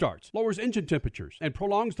dry starts, lowers engine temperatures, and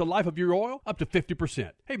prolongs the life of your oil up to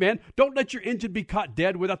 50%. Hey man, don't let your engine be caught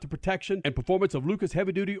dead without the protection and performance of Lucas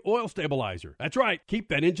Heavy Duty Oil Stabilizer. That's right, keep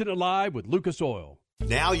that engine alive with Lucas Oil.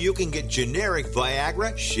 Now you can get generic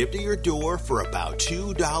Viagra shipped to your door for about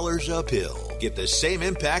 $2 a pill. Get the same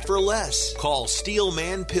impact for less. Call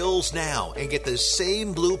Steelman Pills now and get the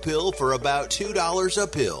same blue pill for about $2 a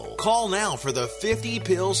pill. Call now for the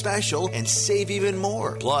 50-pill special and save even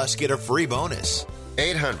more. Plus, get a free bonus.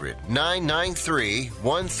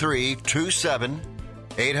 800-993-1327.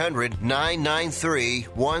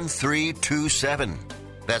 800-993-1327.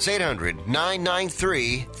 That's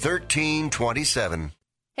 800-993-1327.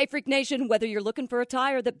 Hey, Freak Nation, whether you're looking for a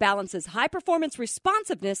tire that balances high-performance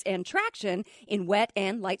responsiveness and traction in wet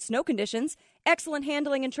and light snow conditions, excellent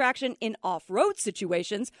handling and traction in off-road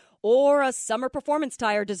situations, or a summer performance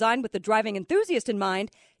tire designed with the driving enthusiast in mind,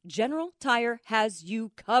 General Tire has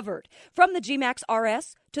you covered. From the G-Max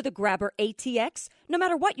RS to the Grabber ATX, no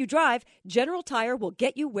matter what you drive, General Tire will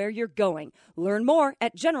get you where you're going. Learn more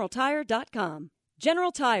at GeneralTire.com.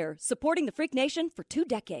 General Tire, supporting the Freak Nation for 2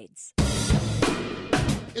 decades.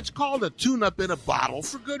 It's called a tune-up in a bottle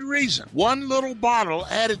for good reason. One little bottle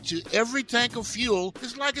added to every tank of fuel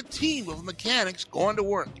is like a team of mechanics going to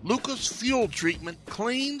work. Lucas Fuel Treatment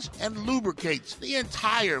cleans and lubricates the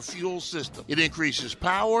entire fuel system. It increases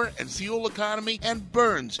power and fuel economy and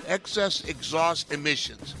burns excess exhaust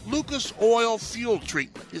emissions. Lucas Oil Fuel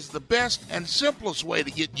Treatment is the best and simplest way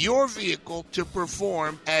to get your vehicle to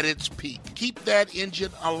perform at its peak. Keep that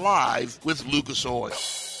engine alive with Lucas Oil.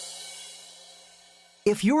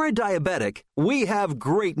 If you're a diabetic, we have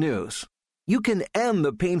great news. You can end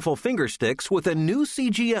the painful finger sticks with a new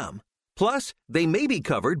CGM. Plus, they may be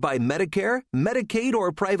covered by Medicare, Medicaid,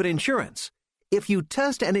 or private insurance. If you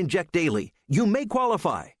test and inject daily, you may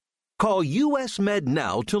qualify. Call US Med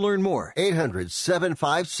now to learn more.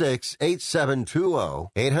 800-756-8720.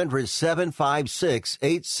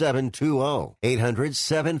 800-756-8720.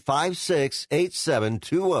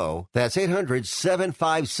 800-756-8720. That's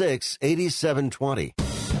 800-756-8720.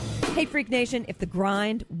 Hey, Freak Nation, if the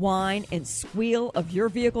grind, whine, and squeal of your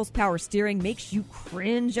vehicle's power steering makes you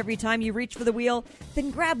cringe every time you reach for the wheel, then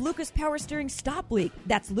grab Lucas Power Steering Stop Leak.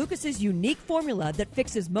 That's Lucas's unique formula that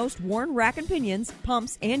fixes most worn rack and pinions,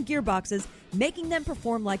 pumps, and gearboxes, making them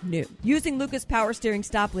perform like new. Using Lucas Power Steering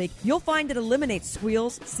Stop Leak, you'll find it eliminates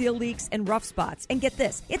squeals, seal leaks, and rough spots. And get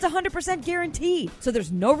this, it's 100% guaranteed, so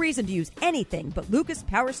there's no reason to use anything but Lucas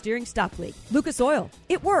Power Steering Stop Leak. Lucas Oil,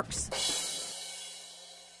 it works.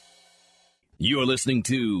 You're listening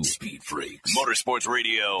to Speed Freaks Motorsports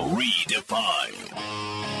Radio Redefined.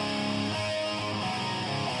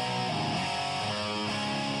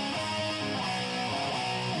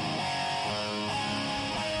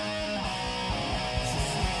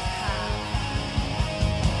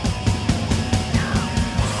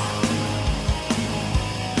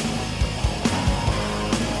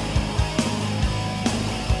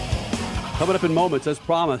 Coming up in moments, as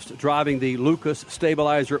promised, driving the Lucas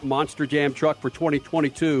Stabilizer Monster Jam truck for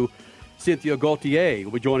 2022, Cynthia Gauthier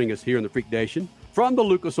will be joining us here in the Freak Nation. From the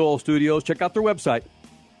Lucas Oil Studios, check out their website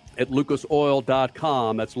at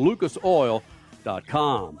lucasoil.com. That's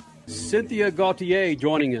lucasoil.com. Cynthia Gauthier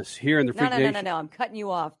joining us here in the Freak Nation. No, I'm cutting you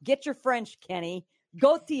off. Get your French, Kenny.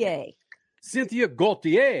 Gauthier. Cynthia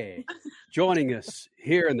Gauthier joining us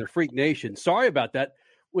here in the Freak Nation. Sorry about that.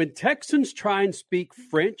 When Texans try and speak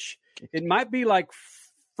French, it might be like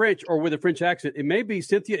French or with a French accent. It may be,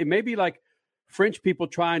 Cynthia, it may be like French people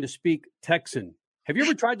trying to speak Texan. Have you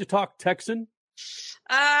ever tried to talk Texan?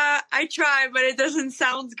 I try, but it doesn't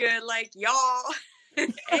sound good. Like, y'all. Hey,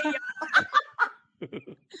 y'all.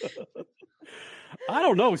 I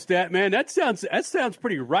don't know, Stat Man. That sounds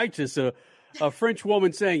pretty righteous. A French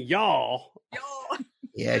woman saying y'all.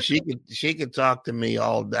 Yeah, she could talk to me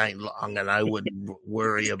all night long, and I wouldn't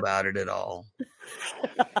worry about it at all.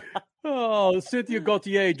 Oh, Cynthia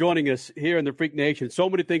Gauthier joining us here in the Freak Nation. So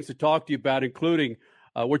many things to talk to you about, including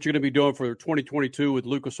what you're going to be doing for 2022 with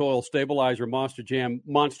Lucas Oil Stabilizer Monster Jam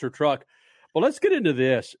Monster Truck. But let's get into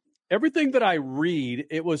this. Everything that I read,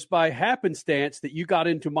 it was by happenstance that you got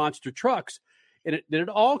into monster trucks. And did it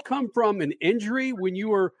all come from an injury when you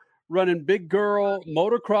were running big girl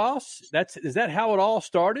motocross? Is that how it all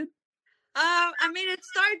started? I mean, it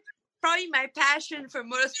probably my passion for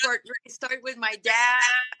motorsport really started with my dad.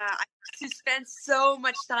 I used to spend so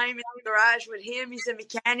much time in the garage with him. He's a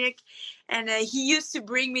mechanic, and he used to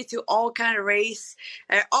bring me to all kind of race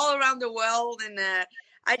all around the world. And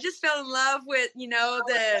I just fell in love with,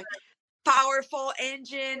 the powerful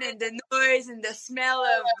engine and the noise and the smell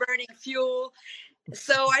of burning fuel.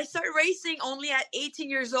 So I started racing only at 18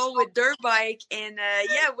 years old with dirt bike. And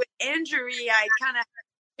with injury, I kind of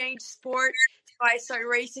changed sport. I started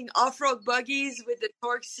racing off-road buggies with the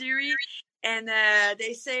Torque series, and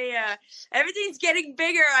they say everything's getting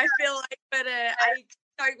bigger, I feel like, but I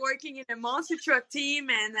started working in a monster truck team,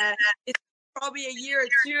 and it's probably a year or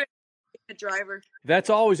two a driver. That's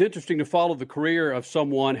always interesting to follow the career of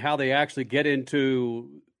someone, how they actually get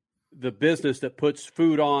into the business that puts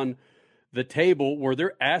food on the table. Were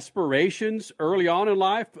there aspirations early on in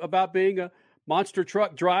life about being a monster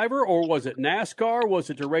truck driver, or was it NASCAR? Was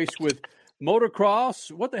it to race with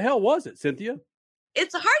motocross? What the hell was it, Cynthia?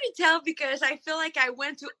 It's hard to tell because I feel like I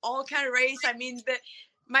went to all kind of race. I mean,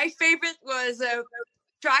 my favorite was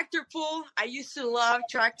tractor pull. I used to love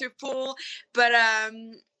tractor pull, but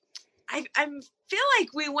I feel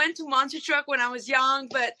like we went to monster truck when I was young,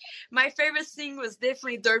 but my favorite thing was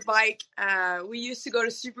definitely dirt bike. We used to go to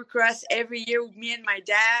Supercross every year with me and my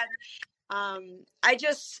dad. I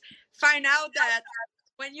just find out that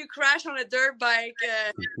when you crash on a dirt bike,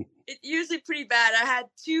 it's usually pretty bad. I had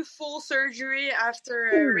 2 full surgery after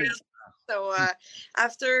a race. So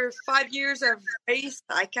after 5 years of race,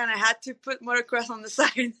 I kind of had to put motocross on the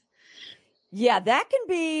side. Yeah, that can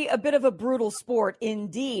be a bit of a brutal sport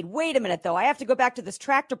indeed. Wait a minute, though. I have to go back to this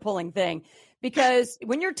tractor pulling thing, because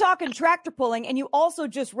when you're talking tractor pulling, and you also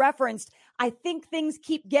just referenced, I think things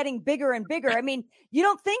keep getting bigger and bigger. I mean, you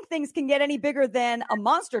don't think things can get any bigger than a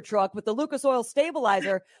monster truck with the Lucas Oil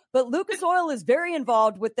stabilizer, but Lucas Oil is very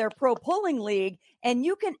involved with their pro pulling league, and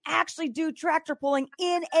you can actually do tractor pulling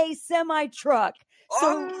in a semi truck.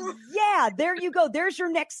 So, yeah, there you go. There's your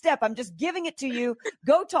next step. I'm just giving it to you.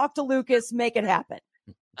 Go talk to Lucas. Make it happen.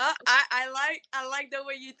 I like the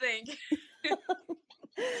way you think.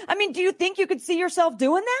 I mean, do you think you could see yourself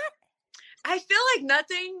doing that? I feel like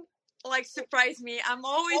nothing surprised me. I'm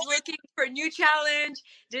always looking for a new challenge.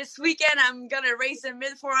 This weekend, I'm going to race a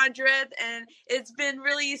mid 400, and it's been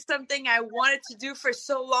really something I wanted to do for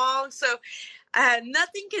so long. So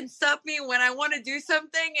nothing can stop me when I want to do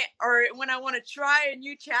something, or when I want to try a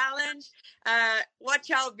new challenge. Watch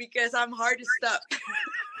out, because I'm hard to stop.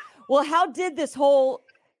 Well, how did this whole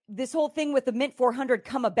thing with the Mint 400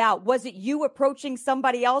 come about? Was it you approaching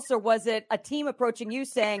somebody else, or was it a team approaching you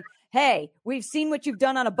saying, hey, we've seen what you've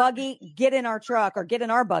done on a buggy, get in our truck or get in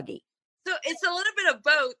our buggy? So it's a little bit of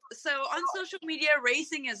both. So on social media,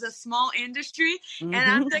 racing is a small industry, and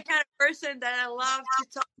I'm the kind of person that I love to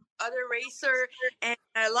talk to other racer, and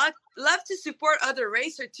I love to support other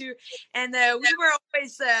racer too. And we were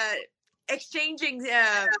always exchanging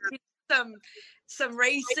some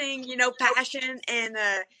racing, passion. And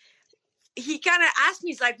he kind of asked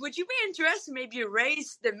me, he's like, would you be interested maybe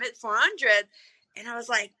race the mid 400? And I was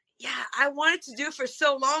like, yeah, I wanted to do it for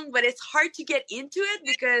so long, but it's hard to get into it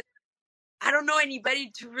because I don't know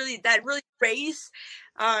anybody that really race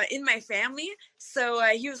in my family. So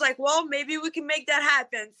he was like, well, maybe we can make that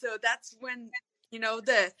happen. So that's when,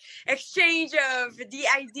 the exchange of the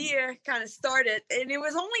idea kind of started. And it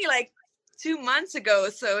was only like 2 months ago.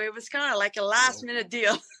 So it was kind of like a last minute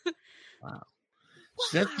deal. Wow.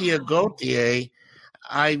 Cynthia Gauthier,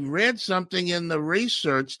 I read something in the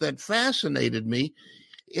research that fascinated me.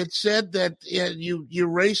 It said that you're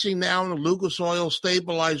racing now in a Lucas Oil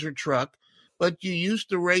stabilizer truck, but you used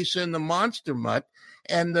to race in the Monster Mutt,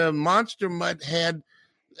 and the Monster Mutt had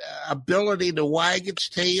ability to wag its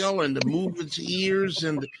tail and to move its ears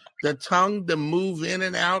and the tongue to move in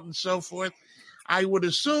and out and so forth. I would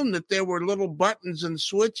assume that there were little buttons and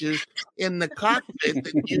switches in the cockpit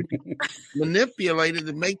that you manipulated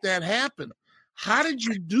to make that happen. How did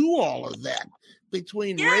you do all of that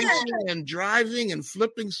between racing and driving and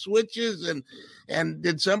flipping switches? And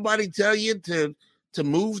did somebody tell you to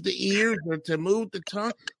move the ears or to move the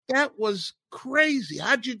tongue? That was crazy.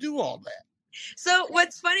 How'd you do all that? So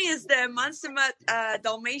what's funny is the Monster Mutt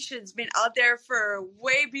Dalmatian's been out there for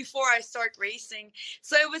way before I start racing.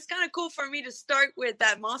 So it was kind of cool for me to start with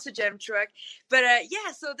that Monster Jam truck. But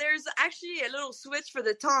so there's actually a little switch for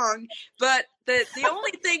the tongue. But the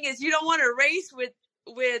only thing is you don't want to race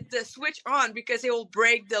with the switch on because it will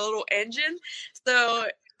break the little engine. So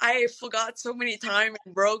I forgot so many times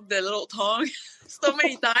and broke the little tongue so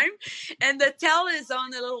many times. And the tail is on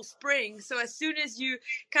the little spring. So as soon as you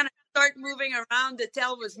kind of start moving around, the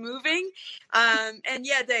tail was moving. And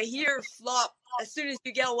yeah, the ear flopped. As soon as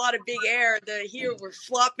you get a lot of big air, the ear were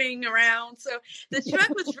flopping around. So the truck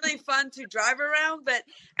was really fun to drive around, but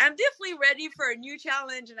I'm definitely ready for a new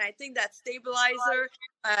challenge. And I think that stabilizer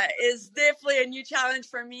is definitely a new challenge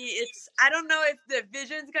for me. I don't know if the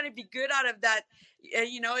vision's going to be good out of that.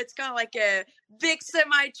 It's kind of like a big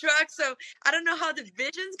semi truck. So I don't know how the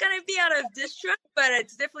vision's going to be out of this truck, but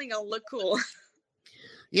it's definitely going to look cool.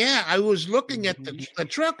 Yeah, I was looking at the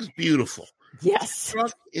truck is beautiful. Yes. The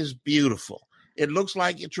truck is beautiful. It looks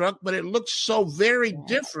like a truck, but it looks so very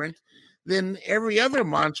different than every other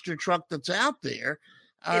monster truck that's out there.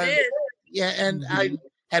 It is. Yeah, and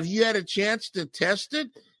have you had a chance to test it?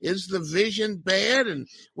 Is the vision bad? And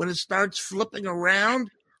when it starts flipping around,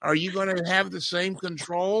 are you going to have the same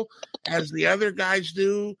control as the other guys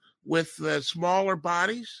do with the smaller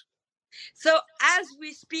bodies? So as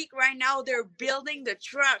we speak right now, they're building the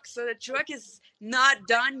truck. So the truck is not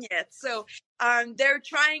done yet. So they're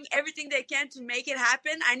trying everything they can to make it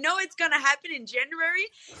happen. I know it's going to happen in January,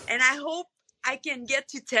 and I hope I can get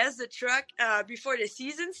to test the truck before the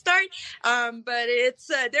season starts. But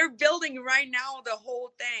they're building right now the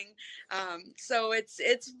whole thing. So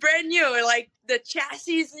it's brand new. Like the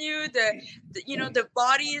chassis is new, the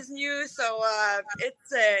body is new. So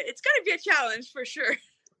it's going to be a challenge for sure.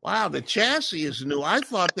 Wow, the chassis is new. I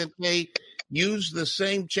thought that they used the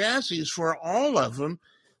same chassis for all of them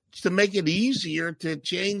to make it easier to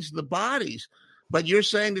change the bodies. But you're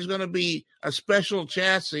saying there's going to be a special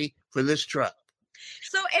chassis for this truck.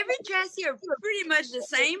 So every chassis are pretty much the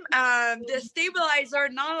same. The stabilizer,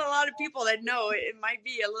 not a lot of people that know. It might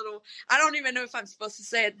be a little, I don't even know if I'm supposed to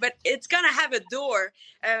say it, but it's going to have a door.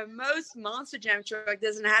 Most Monster Jam truck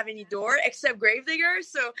doesn't have any door except Gravedigger.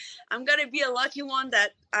 So I'm going to be a lucky one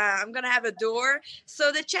that I'm going to have a door.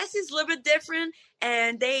 So the chassis is a little bit different,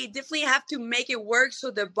 and they definitely have to make it work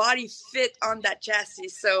so the body fit on that chassis.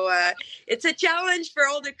 So it's a challenge for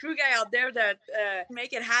all the crew guys out there that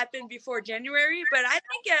make it happen before January. But I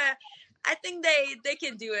think they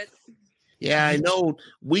can do it. Yeah, I know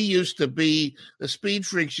the Speed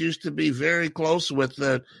Freaks used to be very close with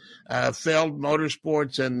the Feld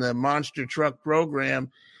Motorsports and the Monster Truck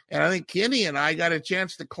program. And I think Kenny and I got a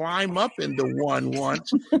chance to climb up into one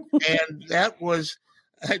once. And it was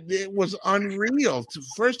unreal,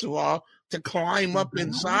 first of all, to climb up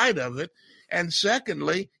inside of it. And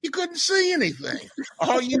secondly, you couldn't see anything.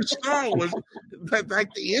 All you saw was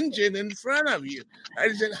like the engine in front of you.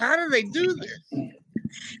 I said, how do they do this?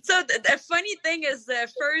 So the funny thing is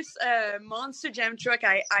the first Monster Jam truck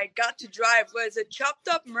I got to drive was a chopped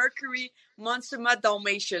up Mercury Monster Mud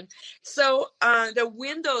Dalmatian. So the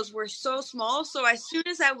windows were so small. So as soon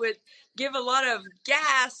as I would give a lot of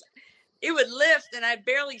gas, it would lift and I'd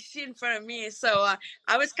barely see in front of me. So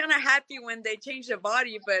I was kind of happy when they changed the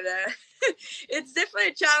body, but it's definitely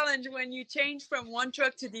a challenge when you change from one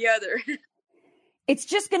truck to the other. It's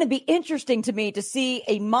just going to be interesting to me to see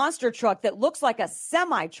a monster truck that looks like a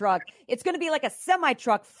semi-truck. It's going to be like a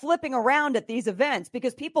semi-truck flipping around at these events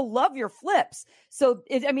because people love your flips. So,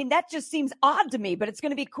 that just seems odd to me, but it's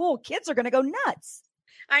going to be cool. Kids are going to go nuts.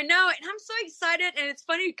 I know, and I'm so excited, and it's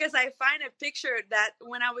funny because I find a picture that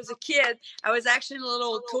when I was a kid, I was actually in a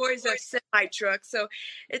little Toys R semi-truck. So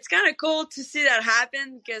it's kind of cool to see that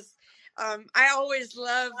happen because I always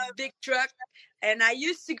love big truck. And I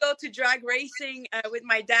used to go to drag racing with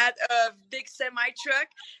my dad of big semi-truck.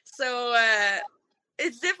 So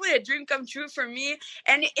it's definitely a dream come true for me.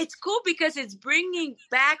 And it's cool because it's bringing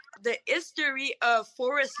back the history of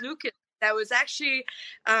Forrest Lucas. That was actually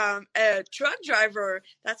a truck driver.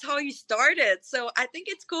 That's how he started. So I think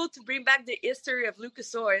it's cool to bring back the history of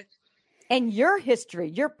Lucas Oil. And your history,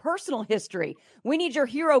 your personal history. We need your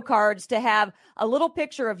hero cards to have a little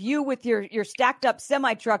picture of you with your stacked up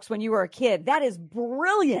semi-trucks when you were a kid. That is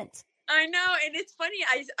brilliant. I know. And it's funny.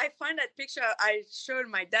 I find that picture I showed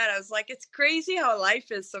my dad. I was like, it's crazy how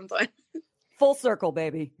life is sometimes. Full circle,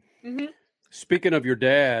 baby. Mm-hmm. Speaking of your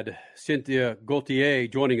dad, Cynthia Gauthier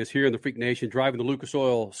joining us here in the Freak Nation, driving the Lucas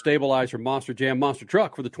Oil Stabilizer Monster Jam Monster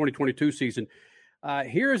Truck for the 2022 season.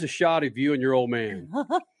 Here is a shot of you and your old man.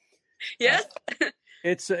 Yes.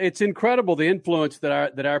 It's incredible the influence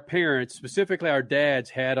that our parents, specifically our dads,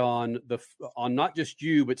 had on not just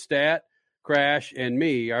you, but Stat, Crash, and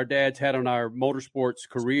me. Our dads had on our motorsports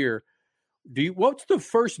career. What's the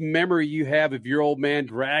first memory you have of your old man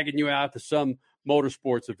dragging you out to some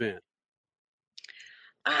motorsports event?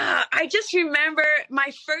 I just remember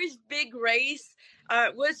my first big race.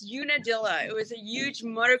 was Unadilla. It was a huge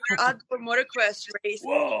outdoor motocross race.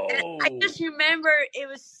 Whoa! And I just remember it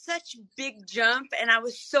was such a big jump, and I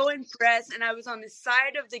was so impressed. And I was on the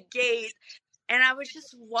side of the gate, and I was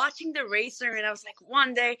just watching the racer, and I was like,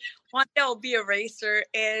 one day I'll be a racer.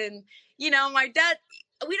 And my dad,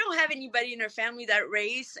 we don't have anybody in our family that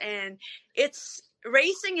race, and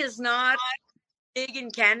racing is not big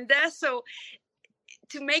in Canada, so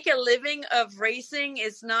to make a living of racing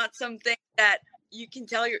is not something that you can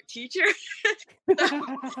tell your teacher. So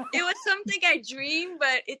it was something I dreamed,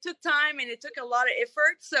 but it took time and it took a lot of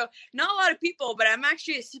effort. So not a lot of people, but I'm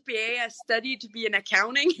actually a CPA. I studied to be in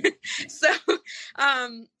accounting. So,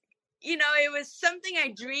 it was something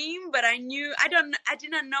I dreamed, but I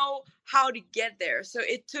did not know how to get there. So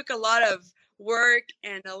it took a lot of work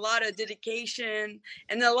and a lot of dedication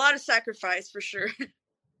and a lot of sacrifice for sure.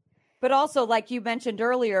 But also, like you mentioned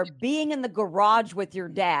earlier, being in the garage with your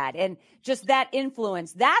dad and just that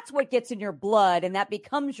influence, that's what gets in your blood and that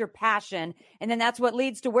becomes your passion. And then that's what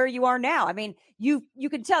leads to where you are now. I mean, you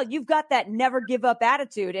can tell you've got that never give up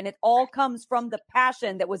attitude, and it all comes from the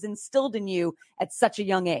passion that was instilled in you at such a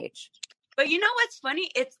young age. But you know what's funny?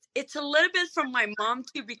 It's a little bit from my mom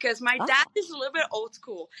too, because my dad is a little bit old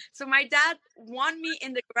school. So my dad wanted me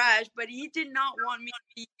in the garage, but he did not want me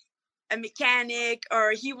to be a mechanic,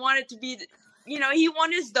 or he wanted to be, he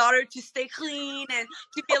wanted his daughter to stay clean and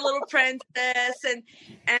to be a little princess.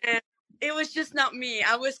 And it was just not me.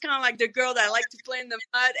 I was kind of like the girl that liked to play in the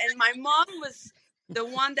mud. And my mom was the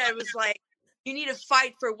one that was like, you need to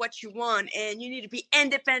fight for what you want, and you need to be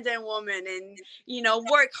independent woman and,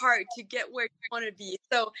 work hard to get where you want to be.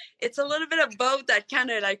 So it's a little bit of both that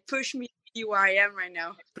kind of like pushed me to be where I am right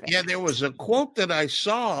now. Yeah, there was a quote that I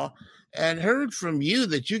saw and heard from you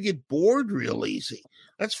that you get bored real easy.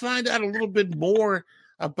 Let's find out a little bit more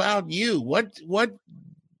about you. When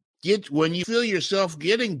you feel yourself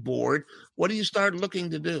getting bored, what do you start looking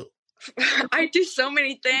to do? I do so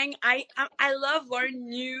many things. I love learning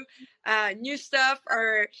new stuff.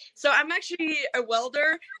 So I'm actually a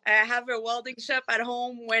welder. I have a welding shop at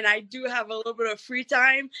home when I do have a little bit of free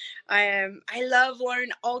time. I love learning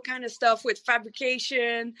all kind of stuff with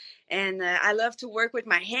fabrication, and I love to work with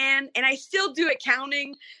my hand. And I still do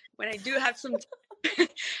accounting when I do have some time.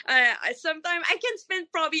 Sometimes I can spend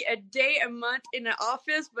probably a month in the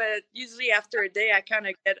office, but usually after a day I kind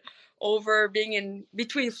of get over being in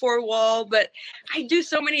between four walls. But I do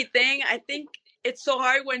so many things. I think it's so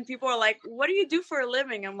hard when people are like, what do you do for a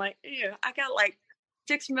living? I'm like, I got like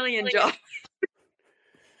 6 million jobs.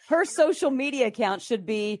 Her social media account should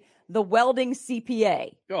be the welding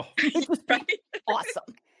CPA. Oh, right?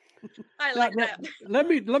 Awesome. I like that. Let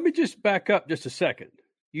me just back up just a second.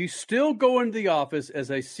 You still go into the office as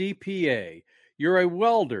a CPA. You're a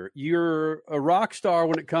welder. You're a rock star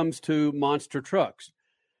when it comes to monster trucks.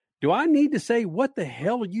 Do I need to say, what the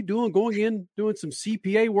hell are you doing going in, doing some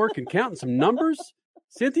CPA work and counting some numbers,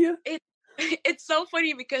 Cynthia? It's so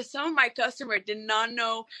funny because some of my customers did not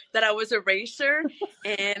know that I was a racer.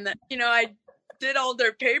 And, I did all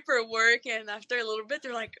their paperwork. And after a little bit,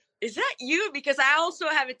 they're like, is that you? Because I also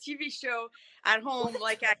have a TV show at home.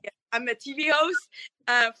 Like I'm a TV host.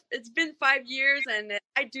 It's been 5 years, and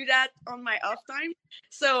I do that on my off time.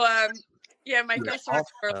 So, my customers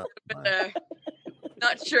are a little bit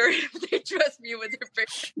not sure if they trust me with their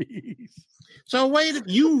pictures. So wait,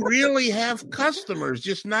 you really have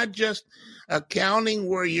customers, not just accounting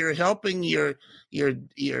where you're helping your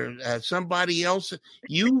somebody else.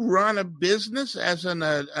 You run a business as an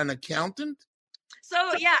accountant? So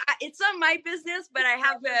yeah, it's not my business, but I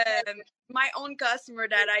have my own customer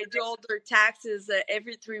that I do all their taxes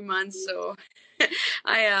every 3 months. So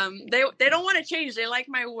they don't want to change. They like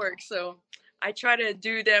my work, so I try to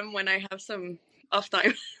do them when I have some off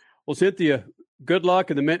time. Well, Cynthia, good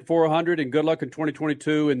luck in the Mint 400 and good luck in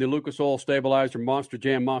 2022 in the Lucas Oil Stabilizer Monster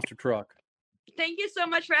Jam Monster Truck. Thank you so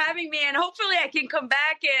much for having me, and hopefully I can come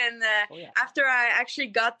back and after I actually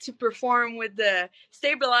got to perform with the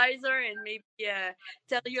stabilizer and maybe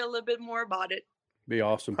tell you a little bit more about it. Be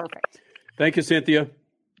awesome. Perfect. Thank you, Cynthia.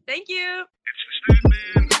 Thank you.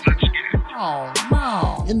 Oh,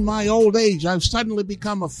 no. In my old age, I've suddenly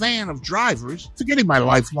become a fan of drivers, forgetting my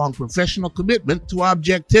lifelong professional commitment to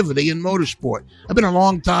objectivity in motorsport. I've been a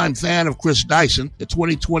long-time fan of Chris Dyson, the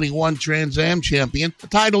 2021 Trans Am champion, a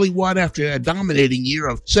title he won after a dominating year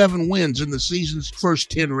of 7 wins in the season's first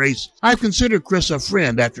 10 races. I've considered Chris a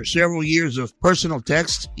friend after several years of personal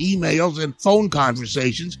texts, emails, and phone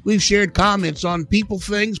conversations. We've shared comments on people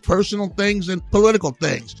things, personal things, and political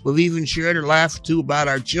things. We've even shared or laughed, too, about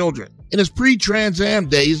our children. In his pre-Trans Am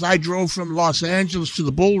days, I drove from Los Angeles to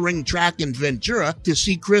the Bullring track in Ventura to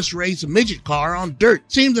see Chris race a midget car on dirt.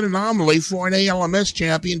 Seemed an anomaly for an ALMS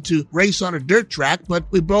champion to race on a dirt track, but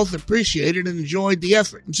we both appreciated and enjoyed the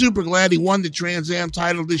effort. I'm super glad he won the Trans Am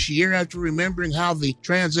title this year after remembering how the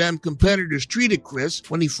Trans Am competitors treated Chris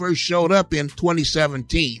when he first showed up in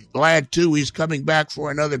 2017. Glad, too, he's coming back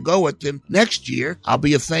for another go at them next year. I'll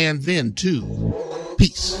be a fan then, too.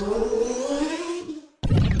 Peace.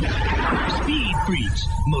 Speed Freaks,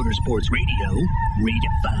 Motorsports Radio,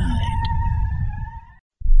 redefined.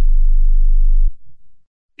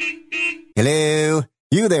 Hello?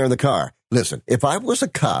 You there in the car. Listen, if I was a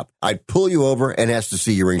cop, I'd pull you over and ask to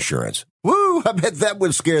see your insurance. Woo! I bet that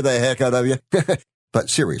would scare the heck out of you. But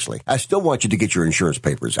seriously, I still want you to get your insurance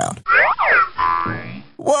papers out.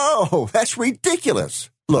 Whoa! That's ridiculous.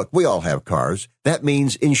 Look, we all have cars. That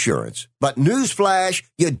means insurance. But newsflash,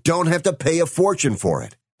 you don't have to pay a fortune for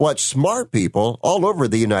it. What smart people all over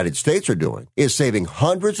the United States are doing is saving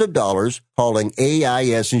hundreds of dollars hauling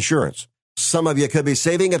AIS insurance. Some of you could be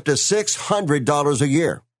saving up to $600 a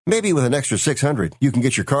year. Maybe with an extra $600, you can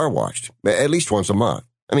get your car washed, at least once a month.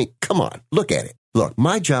 I mean, come on, look at it. Look,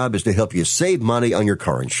 my job is to help you save money on your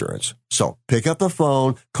car insurance. So pick up the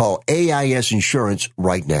phone, call AIS Insurance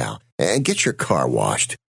right now, and get your car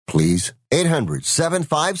washed, please.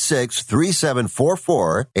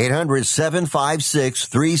 800-756-3744.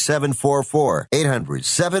 800-756-3744.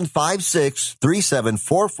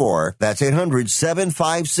 800-756-3744. That's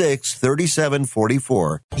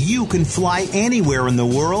 800-756-3744. You can fly anywhere in the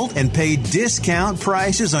world and pay discount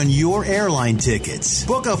prices on your airline tickets.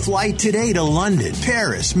 Book a flight today to London,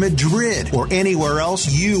 Paris, Madrid, or anywhere else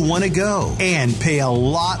you want to go. And pay a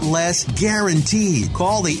lot less guaranteed.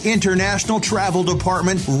 Call the International Travel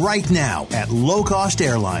Department right now at Low Cost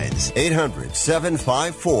Airlines.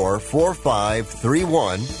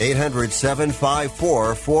 800-754-4531.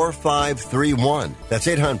 800-754-4531. That's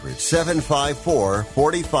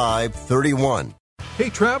 800-754-4531.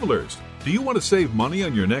 Hey, travelers, do you want to save money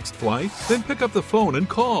on your next flight? Then pick up the phone and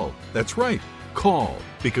call. That's right, call,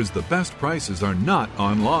 because the best prices are not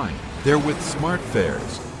online. They're with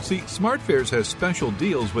SmartFares. See, SmartFares has special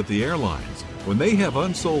deals with the airlines. When they have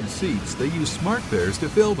unsold seats, they use SmartFares to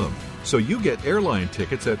fill them. So you get airline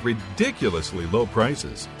tickets at ridiculously low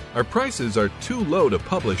prices. Our prices are too low to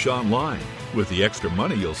publish online. With the extra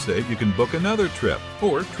money you'll save, you can book another trip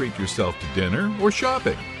or treat yourself to dinner or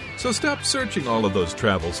shopping. So stop searching all of those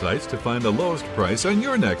travel sites to find the lowest price on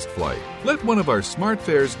your next flight. Let one of our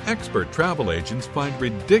SmartFares expert travel agents find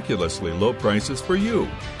ridiculously low prices for you.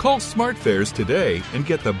 Call SmartFares today and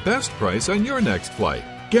get the best price on your next flight.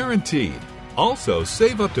 Guaranteed. Also,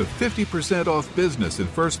 save up to 50% off business and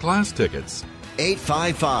first-class tickets.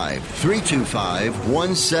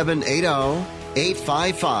 855-325-1780.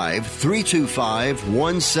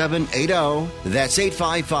 855-325-1780. That's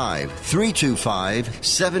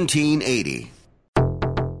 855-325-1780.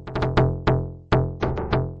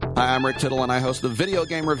 Hi, I'm Rick Tittle, and I host the Video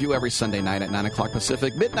Game Review every Sunday night at 9 o'clock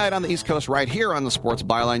Pacific, midnight on the East Coast, right here on the Sports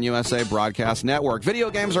Byline USA Broadcast Network.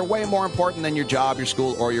 Video games are way more important than your job, your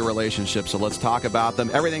school, or your relationship, so let's talk about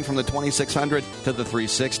them. Everything from the 2600 to the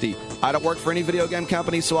 360. I don't work for any video game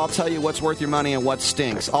company, so I'll tell you what's worth your money and what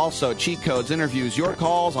stinks. Also, cheat codes, interviews, your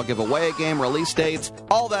calls. I'll give away a game, release dates,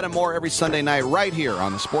 all that and more every Sunday night right here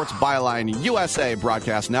on the Sports Byline USA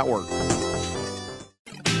Broadcast Network.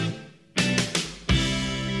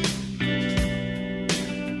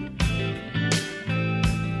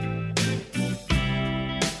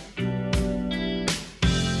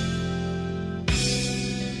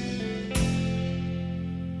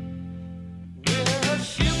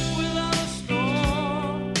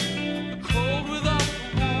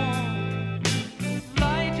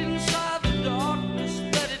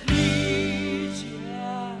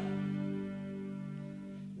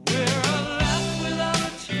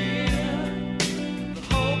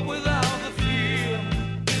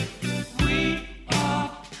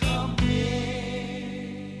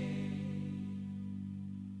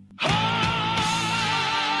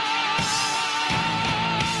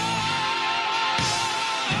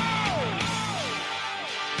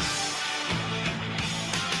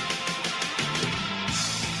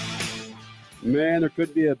 Man, there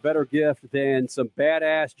could be a better gift than some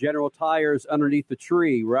badass General Tires underneath the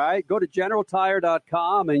tree, right? Go to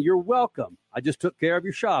GeneralTire.com and you're welcome. I just took care of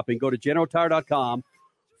your shopping. Go to GeneralTire.com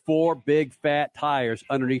for big, fat tires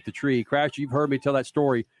underneath the tree. Crash, you've heard me tell that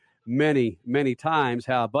story many, many times,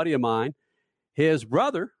 how a buddy of mine, his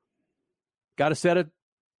brother, got a set of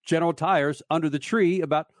General Tires under the tree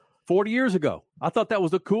about 40 years ago. I thought that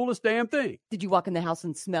was the coolest damn thing. Did you walk in the house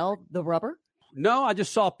and smell the rubber? No, I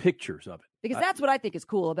just saw pictures of it. Because that's what I think is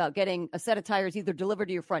cool about getting a set of tires either delivered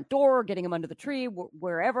to your front door or getting them under the tree,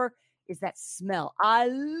 wherever, is that smell. I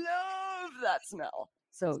love that smell.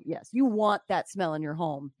 So, yes, you want that smell in your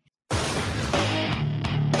home.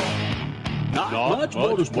 Not much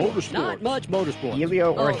motorsport. Not much motorsport.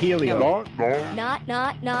 Helio or Helio?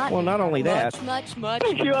 Not. Well, not only that. Much.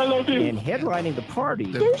 Thank you, I love you. And headlining the party.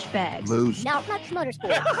 Douchebags. Lose. Not much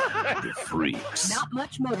motorsport. The freaks. Not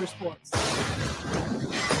much motorsports.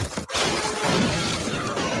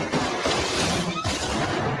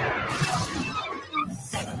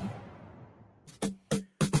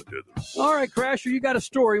 All right, Crasher, you got a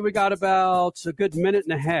story. We got about a good minute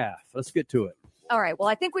and a half. Let's get to it. All right. Well,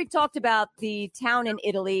 I think we've talked about the town in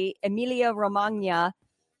Italy, Emilia-Romagna,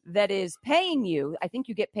 that is paying you. I think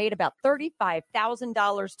you get paid about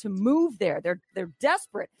 $35,000 to move there. They're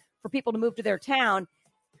desperate for people to move to their town.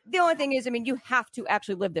 The only thing is, I mean, you have to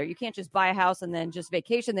actually live there. You can't just buy a house and then just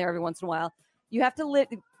vacation there every once in a while. You have to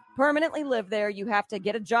permanently live there. You have to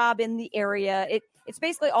get a job in the area. It's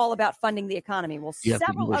basically all about funding the economy. Well, you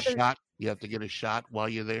have to get a shot while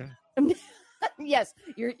you're there. Yes,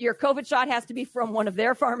 your COVID shot has to be from one of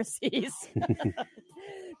their pharmacies.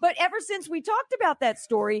 But ever since we talked about that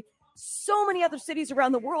story, so many other cities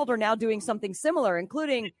around the world are now doing something similar,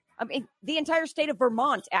 including the entire state of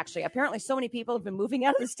Vermont, actually. Apparently, so many people have been moving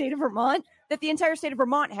out of the state of Vermont that the entire state of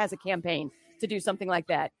Vermont has a campaign to do something like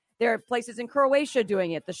that. There are places in Croatia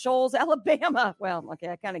doing it. The Shoals, Alabama. Well, okay,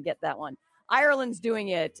 I kind of get that one. Ireland's doing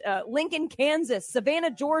it. Lincoln, Kansas.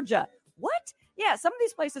 Savannah, Georgia. What? Yeah, some of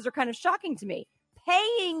these places are kind of shocking to me,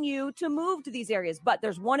 paying you to move to these areas. But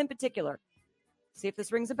there's one in particular. See if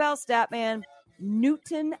this rings a bell, Statman.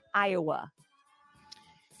 Newton, Iowa.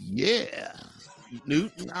 Yeah,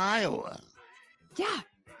 Newton, Iowa. Yeah.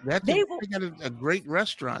 They got a great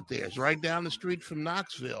restaurant there. It's right down the street from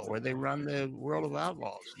Knoxville, where they run the World of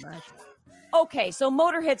Outlaws national. Okay, so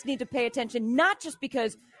motorheads need to pay attention, not just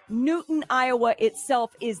because Newton, Iowa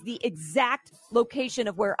itself is the exact location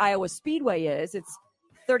of where Iowa Speedway is. It's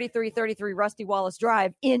 3333 Rusty Wallace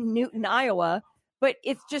Drive in Newton, Iowa, but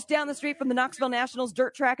it's just down the street from the Knoxville Nationals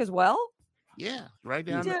dirt track as well? Yeah, right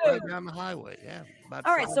down the highway. Yeah.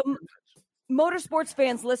 All right, so motorsports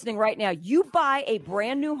fans listening right now, you buy a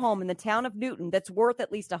brand new home in the town of Newton that's worth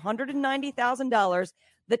at least $190,000.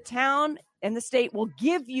 The town and the state will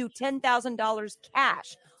give you $10,000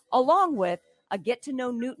 cash, along with a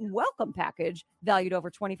get-to-know Newton welcome package valued over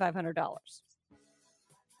 $2,500.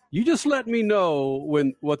 You just let me know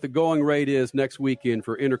what the going rate is next weekend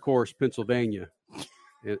for Intercourse, Pennsylvania.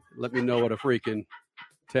 Let me know what a freaking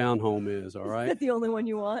townhome is, all right? Is that the only one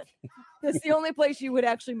you want? That's the only place you would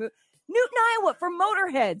actually move. Newton, Iowa, for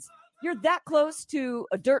motorheads. You're that close to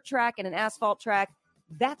a dirt track and an asphalt track.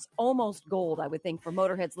 That's almost gold, I would think, for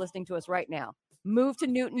motorheads listening to us right now. Move to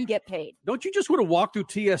Newton, get paid. Don't you just want to walk through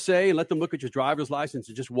TSA and let them look at your driver's license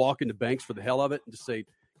and just walk into banks for the hell of it and just say,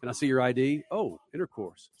 can I see your ID? Oh,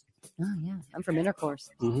 Intercourse. Oh, yeah. I'm from Intercourse.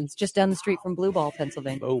 Mm-hmm. It's just down the street from Blue Ball,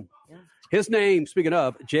 Pennsylvania. Boom. Yeah. His name, speaking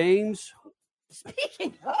of, James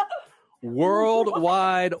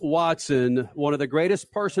Worldwide Watson, one of the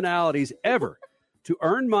greatest personalities ever to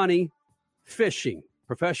earn money fishing.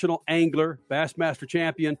 Professional angler, Bassmaster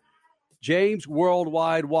champion. James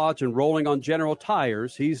Worldwide Watson rolling on General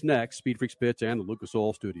Tires. He's next. Speed Freaks Pits and the Lucas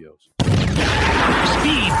Oil Studios.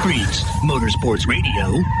 Speed Freaks, Motorsports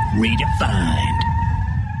Radio, redefined.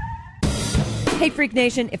 Hey, Freak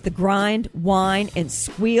Nation, if the grind, whine, and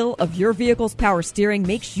squeal of your vehicle's power steering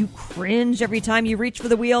makes you cringe every time you reach for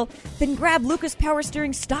the wheel, then grab Lucas Power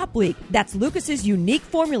Steering Stop Leak. That's Lucas's unique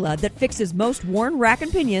formula that fixes most worn rack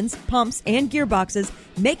and pinions, pumps, and gearboxes,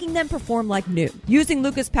 making them perform like new. Using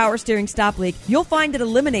Lucas Power Steering Stop Leak, you'll find it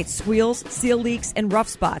eliminates squeals, seal leaks, and rough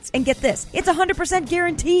spots. And get this, it's 100%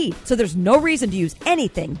 guaranteed, so there's no reason to use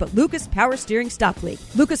anything but Lucas Power Steering Stop Leak.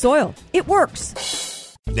 Lucas Oil, it works.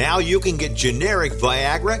 Now you can get generic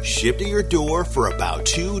Viagra shipped to your door for about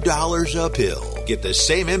 $2 a pill. Get the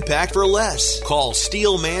same impact for less. Call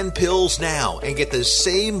Steelman Pills now and get the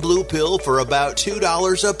same blue pill for about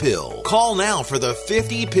 $2 a pill. Call now for the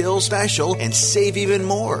 50-pill special and save even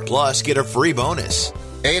more. Plus, get a free bonus.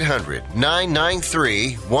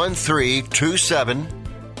 800-993-1327.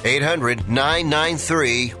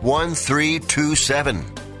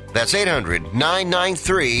 800-993-1327. That's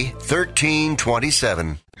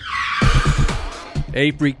 800-993-1327.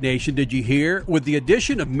 Hey, Freak Nation, did you hear? With the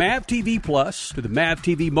addition of MAV TV Plus to the MAV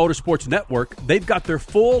TV Motorsports Network, they've got their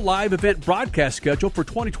full live event broadcast schedule for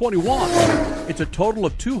 2021. It's a total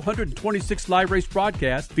of 226 live race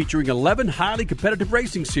broadcasts featuring 11 highly competitive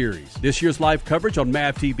racing series. This year's live coverage on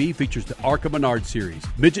MAV TV features the ARCA Menard Series,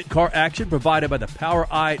 midget car action provided by the Power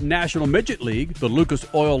Eye National Midget League, the Lucas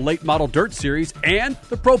Oil Late Model Dirt Series, and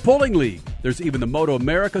the Pro Pulling League. There's even the Moto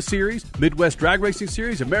America Series, Midwest Drag Racing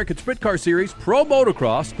Series, American Sprint Car Series, Pro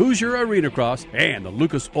Motocross, Hoosier Arena Cross, and the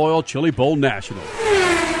Lucas Oil Chili Bowl National.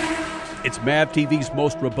 It's MAV TV's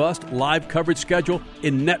most robust live coverage schedule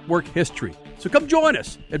in network history. So come join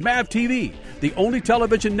us at MAV TV, the only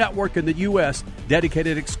television network in the U.S.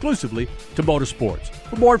 dedicated exclusively to motorsports.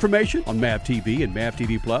 For more information on MAV TV and MAV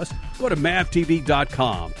TV Plus, go to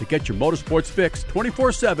mavtv.com to get your motorsports fix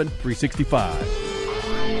 24/7, 365.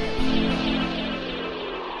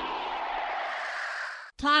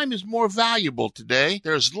 Time is more valuable today.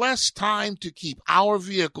 There's less time to keep our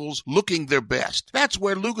vehicles looking their best. That's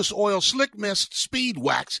where Lucas Oil Slick Mist Speed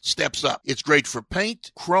Wax steps up. It's great for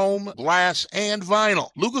paint, chrome, glass, and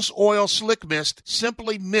vinyl. Lucas Oil Slick Mist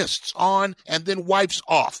simply mists on and then wipes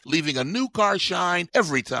off, leaving a new car shine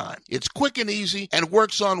every time. It's quick and easy and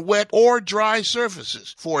works on wet or dry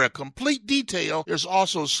surfaces. For a complete detail, there's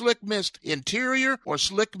also Slick Mist Interior or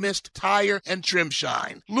Slick Mist Tire and Trim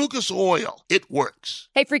Shine. Lucas Oil, it works.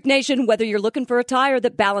 Hey, Freak Nation, whether you're looking for a tire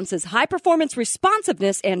that balances high-performance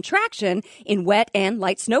responsiveness and traction in wet and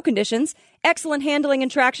light snow conditions, excellent handling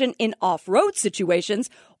and traction in off-road situations,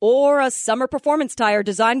 or a summer performance tire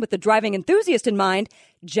designed with the driving enthusiast in mind,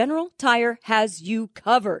 General Tire has you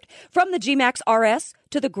covered. From the G-Max RS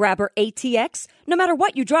to the Grabber ATX, no matter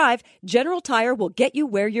what you drive, General Tire will get you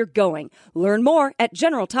where you're going. Learn more at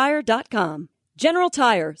GeneralTire.com. General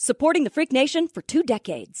Tire, supporting the Freak Nation for 2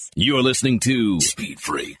 decades. You're listening to Speed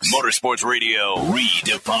Freaks, Motorsports Radio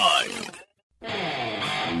Redefined.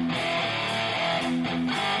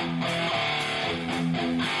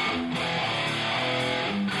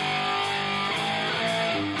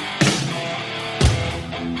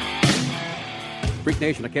 Freak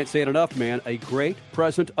Nation, I can't say it enough, man. A great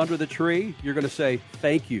present under the tree. You're going to say,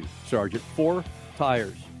 thank you, Sergeant. 4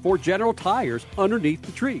 tires. 4 General Tires underneath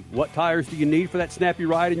the tree. What tires do you need for that snappy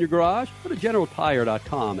ride in your garage? Go to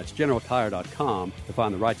GeneralTire.com. That's GeneralTire.com to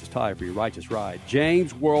find the righteous tire for your righteous ride.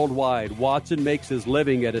 James Worldwide. Watson makes his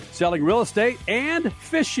living at it, selling real estate and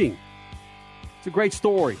fishing. It's a great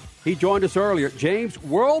story. He joined us earlier. James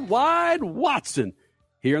Worldwide Watson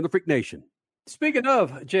here in the Freak Nation. Speaking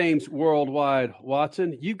of James Worldwide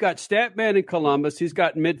Watson, you've got Statman in Columbus. He's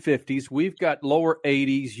got mid-50s. We've got lower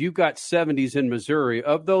 80s. You've got 70s in Missouri.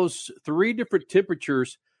 Of those 3 different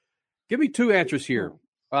temperatures, give me 2 answers here.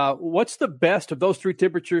 What's the best of those 3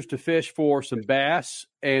 temperatures to fish for some bass,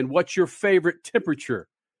 and what's your favorite temperature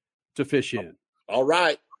to fish in? All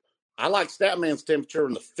right. I like Statman's temperature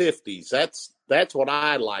in the 50s. That's what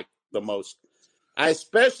I like the most. I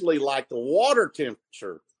especially like the water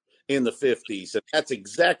temperature in the 50s, and that's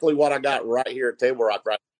exactly what I got right here at Table Rock,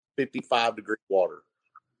 right? 55-degree water.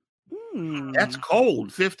 That's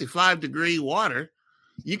cold, 55-degree water.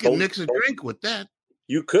 You can mix a drink with that.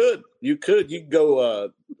 You could. You could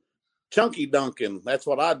go chunky dunking. That's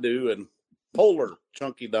what I do, and polar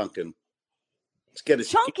chunky dunking.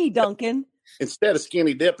 Chunky dunking? Instead of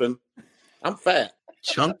skinny dipping, I'm fat.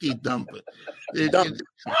 Chunky dumping.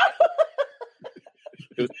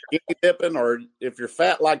 Skinny dipping, or if you're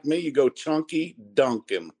fat like me, you go chunky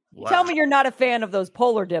dunking. Wow. Tell me you're not a fan of those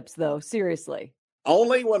polar dips, though. Seriously.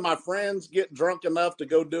 Only when my friends get drunk enough to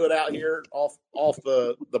go do it out here off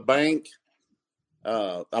the bank.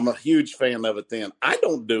 I'm a huge fan of it then. I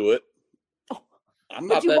don't do it.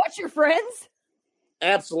 Would you watch your friends?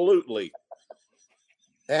 Absolutely.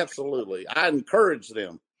 Absolutely. I encourage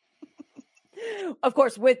them. Of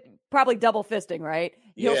course, with probably double fisting, right?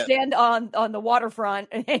 You'll stand on the waterfront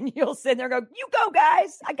and you'll sit there and go, you go,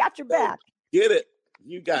 guys. I got your back. Get it.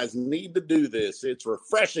 You guys need to do this. It's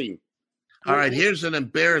refreshing. All right, here's an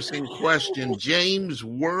embarrassing question. James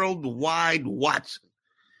Worldwide Watson.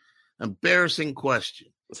 Embarrassing question.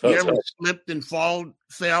 You ever slipped and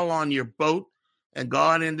fell on your boat and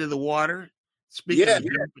gone into the water? Speaking of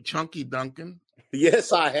chunky dunking.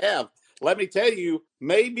 Yes, I have. Let me tell you,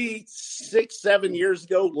 maybe 6-7 years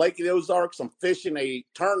ago, Lake of the Ozarks, I'm fishing a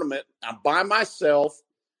tournament. I'm by myself.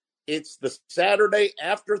 It's the Saturday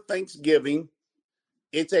after Thanksgiving.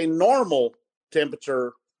 It's a normal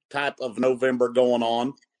temperature type of November going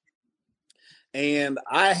on. And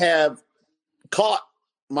I have caught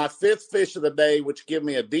my 5th fish of the day, which give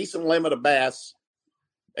me a decent limit of bass.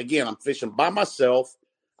 Again, I'm fishing by myself.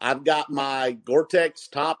 I've got my Gore-Tex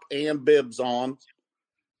top and bibs on.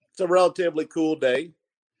 a relatively cool day.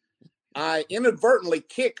 I inadvertently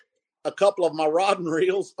kick a couple of my rod and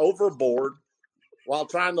reels overboard while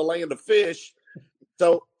trying to land a fish.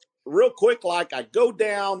 So real quick, like I go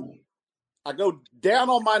down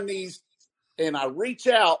on my knees and I reach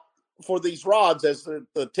out for these rods as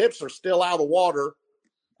the tips are still out of the water.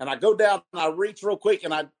 And I go down and I reach real quick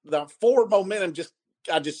and the forward momentum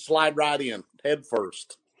I just slide right in head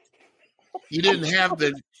first. You didn't have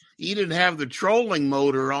the trolling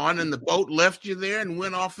motor on and the boat left you there and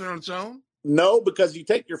went off on its own? No, because you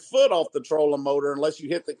take your foot off the trolling motor unless you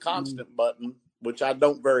hit the constant button, which I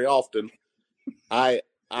don't very often. I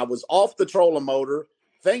was off the trolling motor.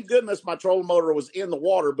 Thank goodness my trolling motor was in the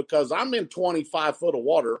water because I'm in 25 foot of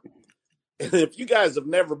water. And if you guys have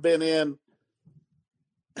never been in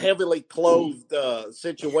heavily clothed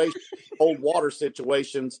situations, cold water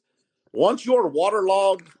situations, once you're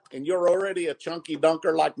waterlogged and you're already a chunky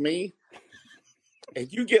dunker like me,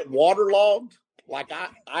 and you get waterlogged like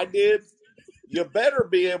I did, you better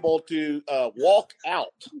be able to walk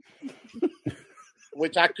out,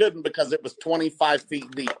 which I couldn't because it was 25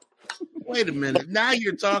 feet deep. Wait a minute. Now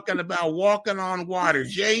you're talking about walking on water.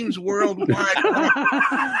 James Worldwide.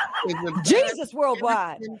 Jesus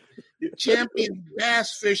Worldwide. Champion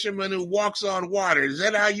bass fisherman who walks on water. Is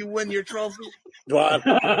that how you win your trophy?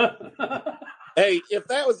 Hey, if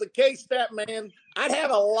that was the case, Statman, I'd have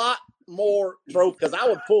a lot more trophies because I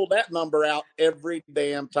would pull that number out every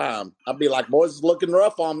damn time. I'd be like, boys, it's looking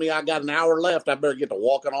rough on me. I got an hour left. I better get to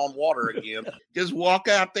walking on water again. Just walk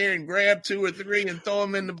out there and grab 2 or 3 and throw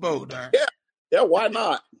them in the boat. Huh? Yeah, why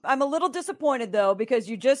not? I'm a little disappointed, though, because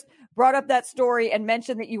you just brought up that story and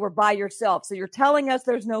mentioned that you were by yourself. So you're telling us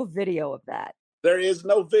there's no video of that. There is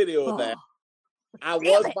no video of that. I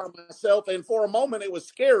was by myself, and for a moment it was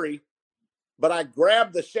scary, but I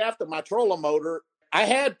grabbed the shaft of my trolling motor. I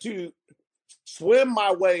had to swim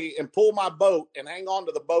my way and pull my boat and hang on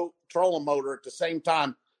to the boat trolling motor at the same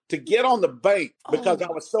time to get on the bank because I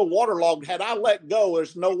was so waterlogged. Had I let go,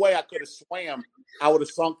 there's no way I could have swam. I would have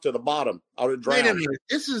sunk to the bottom. I would have drowned. Wait a minute.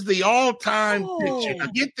 This is the all-time picture. Now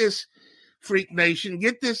get this, Freak Nation.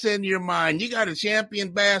 Get this in your mind. You got a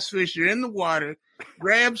champion bass fisher in the water,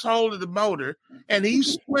 grabs hold of the motor, and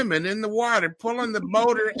he's swimming in the water, pulling the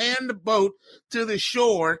motor and the boat to the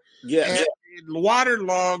shore. Yes.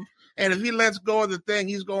 Waterlogged. And if he lets go of the thing,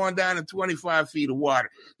 he's going down in 25 feet of water.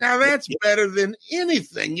 Now, that's better than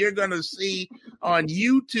anything you're going to see on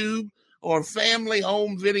YouTube or family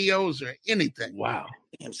home videos or anything. Wow.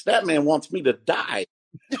 And Statman wants me to die.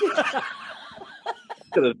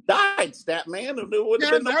 Could have died, Statman.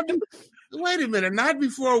 Wait a minute. Not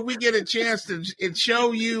before we get a chance to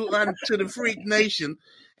show you to the Freak Nation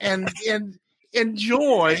and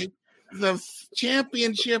enjoy the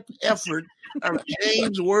championship effort of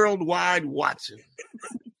James Worldwide Watson.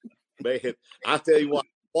 Man, I tell you what, I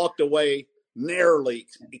walked away narrowly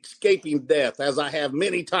escaping death, as I have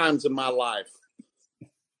many times in my life.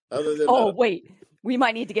 Other than wait. We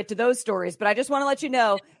might need to get to those stories, but I just want to let you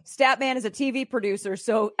know, Statman is a TV producer.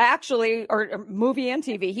 So actually, or movie and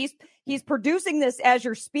TV, he's producing this as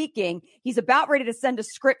you're speaking. He's about ready to send a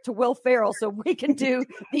script to Will Ferrell so we can do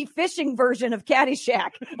the fishing version of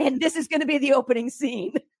Caddyshack. And this is going to be the opening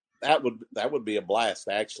scene. That would be a blast,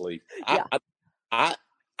 actually. Yeah. I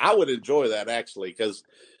would enjoy that, actually, because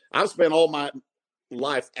I've spent all my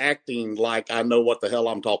life acting like I know what the hell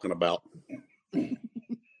I'm talking about.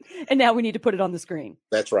 And now we need to put it on the screen.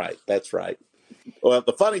 That's right. Well,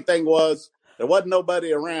 the funny thing was there wasn't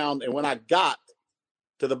nobody around. And when I got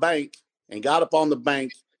to the bank and got up on the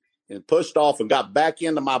bank and pushed off and got back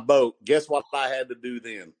into my boat, guess what I had to do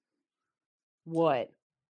then? What?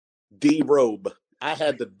 Derobe. I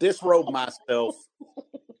had to disrobe myself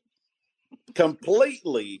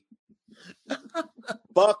completely,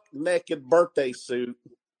 buck naked birthday suit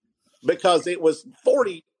because it was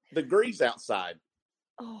 40 degrees outside.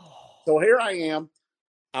 So here I am.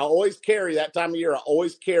 I always carry that time of year. I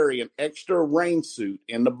always carry an extra rain suit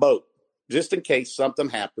in the boat just in case something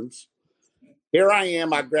happens. Here I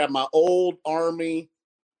am. I grab my old Army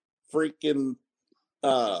freaking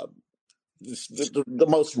the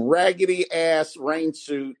most raggedy ass rain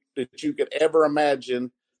suit that you could ever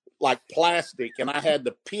imagine, like plastic, and I had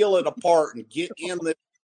to peel it apart and get in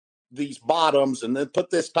these bottoms and then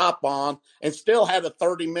put this top on and still had a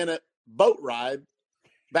 30-minute boat ride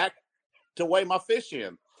back to weigh my fish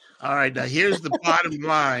in. All right, now here's the bottom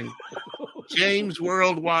line. James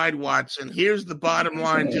Worldwide Watson, here's the bottom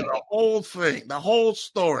line to the whole thing, the whole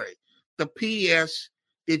story. The P.S.,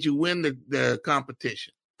 did you win the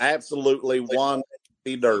competition? Absolutely won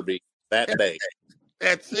the Derby that day.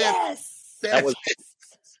 That's it. Yes. That was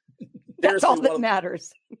That's all that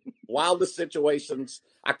matters. wildest situations.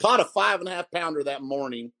 I caught a 5.5 pounder that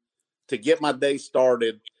morning to get my day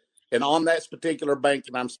started. And on that particular bank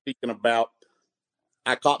that I'm speaking about,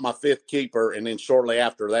 I caught my 5th keeper. And then shortly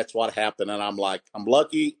after, that's what happened. And I'm like, I'm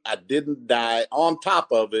lucky I didn't die. On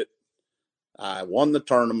top of it, I won the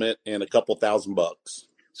tournament and a couple $1,000.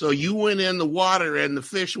 So you went in the water and the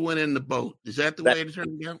fish went in the boat. Is that the way it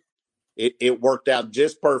turned out? It worked out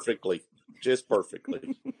just perfectly. Just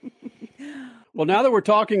perfectly. Well, now that we're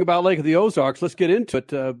talking about Lake of the Ozarks, let's get into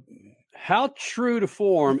it. How true to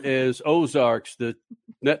form is Ozarks, the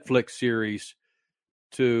Netflix series,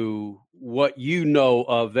 to what you know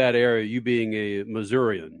of that area, you being a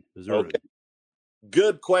Missourian? Okay.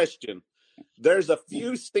 Good question. There's a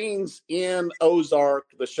few scenes in Ozark,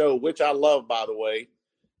 the show, which I love, by the way.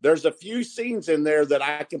 There's a few scenes in there that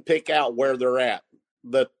I can pick out where they're at.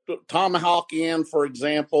 The Tomahawk Inn, for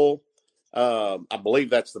example, I believe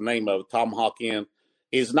that's the name of it, Tomahawk Inn,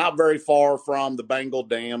 is not very far from the Bengal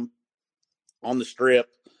Dam on the Strip,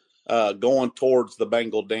 going towards the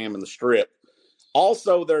Bengal Dam and the Strip.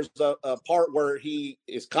 Also, there's a part where he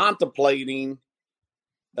is contemplating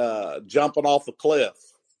jumping off a cliff.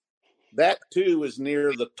 That, too, is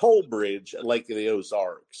near the toll bridge at Lake of the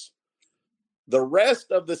Ozarks. The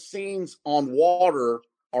rest of the scenes on water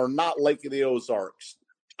are not Lake of the Ozarks.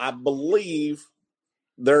 I believe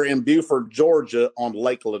they're in Beaufort, Georgia on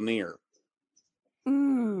Lake Lanier.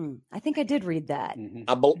 I think I did read that.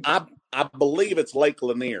 I believe it's Lake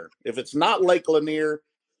Lanier. If it's not Lake Lanier,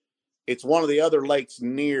 it's one of the other lakes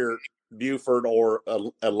near Beaufort or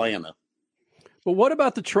Atlanta. But what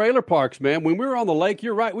about the trailer parks, man? When we were on the lake,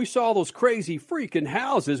 you're right, we saw those crazy freaking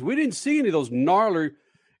houses. We didn't see any of those gnarly,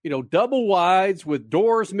 double wides with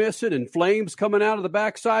doors missing and flames coming out of the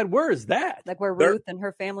backside. Where is that? Like where Ruth and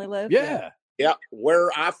her family live? Yeah. Yeah, where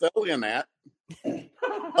I fell in at.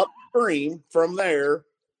 Upstream from there,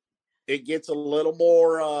 it gets a little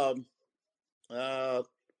more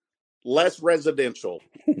less residential.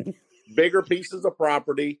 Bigger pieces of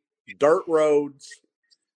property, dirt roads,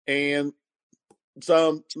 and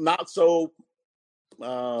some not so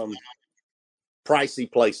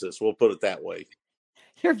pricey places. We'll put it that way.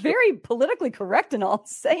 You're very politically correct in all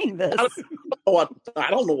saying this.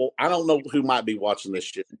 I don't know who might be watching this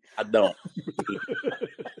shit. I don't.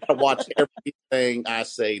 I watch everything I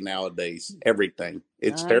say nowadays. Everything.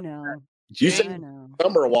 It's terrible. You said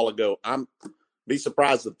Summer a while ago. I'm be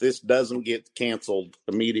surprised if this doesn't get canceled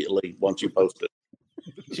immediately once you post it.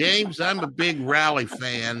 James, I'm a big rally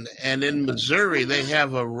fan, and in Missouri they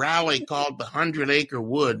have a rally called the 100 Acre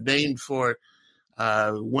Wood, named for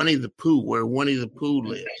Winnie the Pooh, where Winnie the Pooh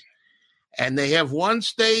lives. And they have one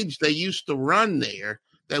stage they used to run there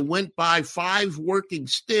that went by 5 working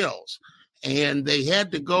stills. And they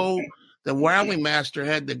had to go, the rally master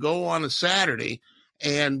had to go on a Saturday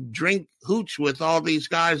and drink hooch with all these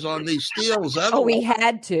guys on these stills. We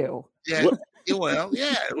had to. Yeah, well,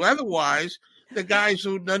 yeah. Otherwise, the guys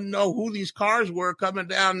who didn't know who these cars were coming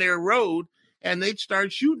down their road, and they'd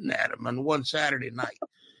start shooting at them on one Saturday night.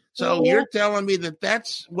 So you're telling me that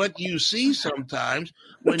that's what you see sometimes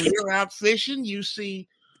when you're out fishing? You see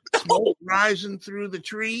smoke rising through the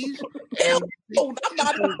trees? And I'm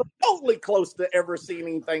not remotely close to ever seeing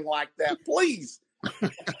anything like that. Please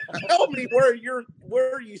tell me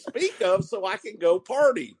where you speak of so I can go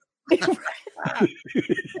party.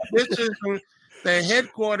 This is the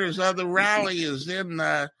headquarters of the rally is in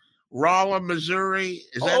Rolla, Missouri.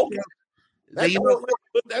 Is that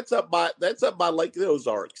that's up by Lake of the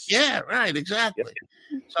Ozarks. Yeah, right, exactly.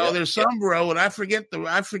 So there's some road. I forget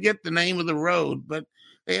the name of the road, but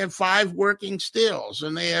they have 5 working stills,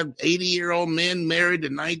 and they have 80-year-old men married to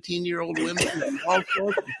 19-year-old women. And all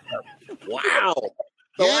sorts of stuff. Wow.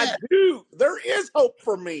 So I do. There is hope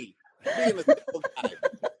for me being a still guy.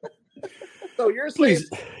 So you're saying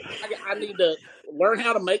I need to learn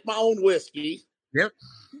how to make my own whiskey. Yep.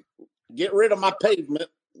 Get rid of my pavement.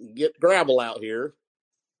 Get gravel out here,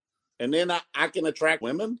 and then I can attract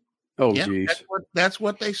women. Oh, geez. That's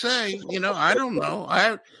what they say. I don't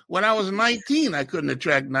know. When I was 19, I couldn't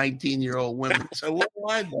attract 19-year-old women. So what do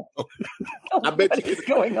I know? I bet you what's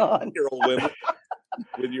going on. Year-old women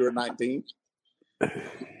when you were 19.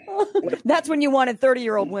 That's when you wanted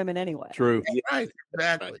 30-year-old women anyway. True. Right.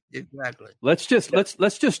 Exactly. Let's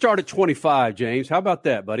just start at 25, James. How about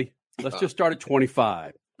that, buddy? Let's just start at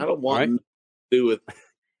 25. I don't want to do with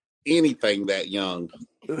anything that young.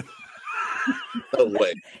 No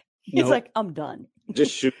way. He's like, I'm done.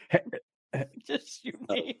 Just shoot. Just shoot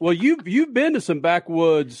me. Well, you've been to some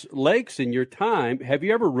backwoods lakes in your time. Have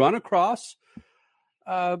you ever run across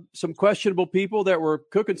some questionable people that were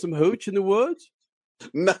cooking some hooch in the woods?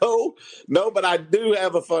 No, but I do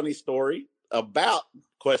have a funny story about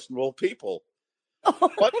questionable people.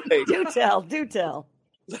 One day, Do tell.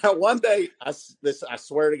 One day, I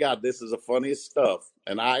swear to God, this is the funniest stuff.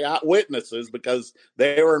 And I got witnesses because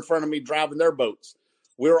they were in front of me driving their boats.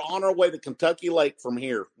 We were on our way to Kentucky Lake from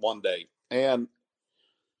here one day. And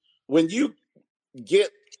when you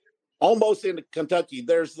get almost into Kentucky,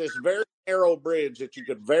 there's this very narrow bridge that you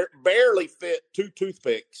could barely fit 2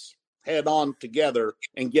 toothpicks head on together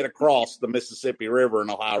and get across the Mississippi River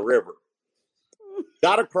and Ohio River.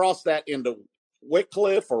 Got across that into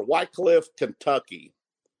Wycliffe, Kentucky.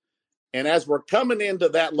 And as we're coming into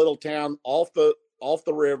that little town off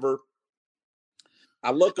the river,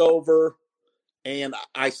 I look over and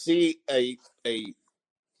I see a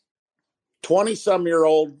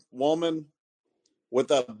 20-some-year-old woman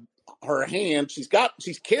with her hand. She's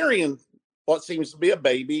carrying what seems to be a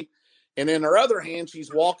baby. And in her other hand,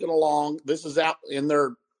 she's walking along. This is out in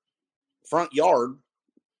their front yard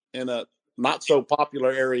in a not so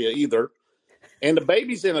popular area either. And the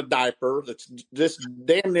baby's in a diaper that's just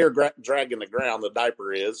damn near dragging the ground. The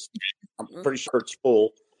diaper is. I'm pretty sure it's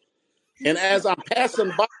full. And as I'm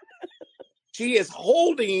passing by, she is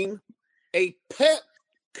holding a pet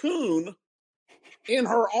coon in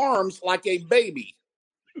her arms like a baby.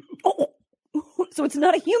 Oh, so it's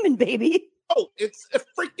not a human baby. Oh, it's a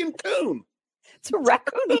freaking coon. It's a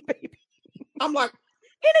raccoon baby. I'm like,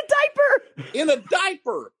 in a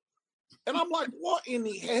diaper. And I'm like, what in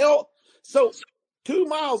the hell? So 2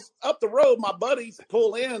 miles up the road, my buddies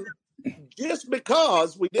pull in just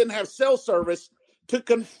because we didn't have cell service to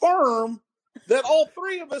confirm that all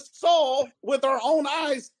 3 of us saw with our own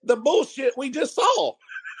eyes the bullshit we just saw.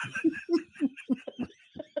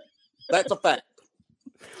 That's a fact.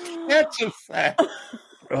 That's a fact.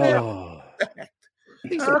 Oh.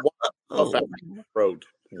 He said, road.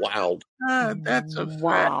 Wild. That's a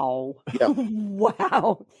wow. Yeah.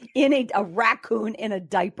 Wow. In a raccoon in a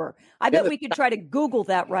diaper. I bet we could try to Google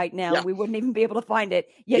that right now. Yeah. We wouldn't even be able to find it.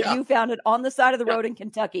 Yet you found it on the side of the road in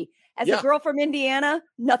Kentucky. As a girl from Indiana,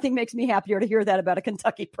 nothing makes me happier to hear that about a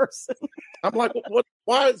Kentucky person. I'm like, what?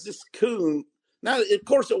 Why is this coon? Now, of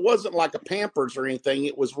course, it wasn't like a Pampers or anything.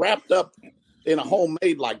 It was wrapped up in a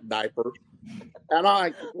homemade like diaper. And I'm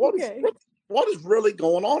like, what is really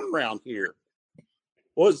going on around here?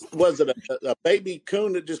 Was it a baby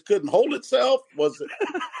coon that just couldn't hold itself? Was it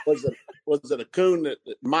a coon that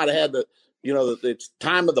might have had it's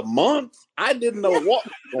time of the month? I didn't know what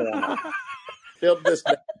was going on. Till this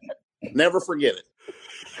day. Never forget it.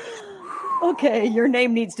 Okay, your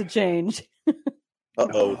name needs to change.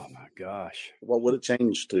 Uh-oh. Oh my gosh. What would it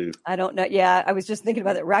change to? I don't know. Yeah, I was just thinking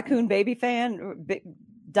about that. Raccoon baby fan,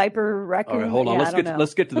 diaper raccoon. All right, hold on. Yeah,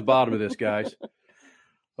 Let's get to the bottom of this, guys.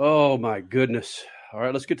 Oh my goodness. All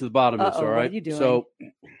right, let's get to the bottom of this. All right. What are you doing? So,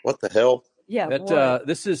 what the hell? Yeah.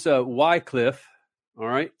 This is Wycliffe. All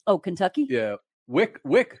right. Oh, Kentucky. Yeah.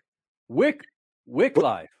 Wycliffe.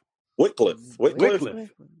 Wycliffe.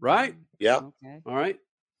 Right. Yeah. Okay. All right.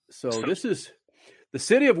 So this is the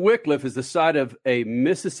city of Wycliffe is the site of a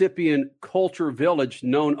Mississippian culture village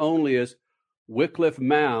known only as Wycliffe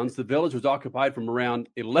Mounds. The village was occupied from around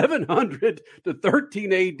 1100 to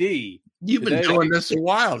 13 AD. You've been doing this a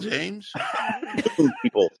while, James.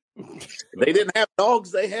 People. They didn't have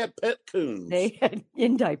dogs. They had pet coons. They had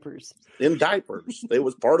in diapers. In diapers. They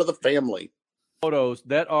was part of the family. Photos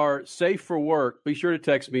that are safe for work. Be sure to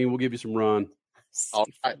text me and we'll give you some run. All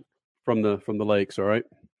right. From the lakes. All right.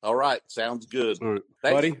 All right. Sounds good. All right.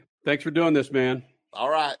 Buddy, thanks for doing this, man. All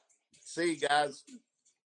right. See you guys.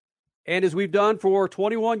 And as we've done for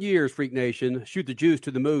 21 years, Freak Nation, shoot the juice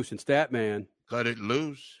to the moose and Statman. Cut it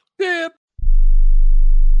loose. Dip.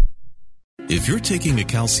 If you're taking a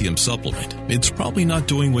calcium supplement, it's probably not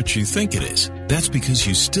doing what you think it is. That's because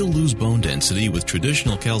you still lose bone density with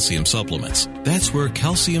traditional calcium supplements. That's where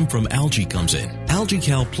calcium from algae comes in.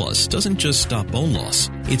 AlgaeCal Plus doesn't just stop bone loss.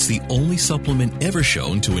 It's the only supplement ever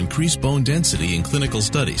shown to increase bone density in clinical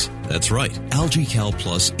studies. That's right. AlgaeCal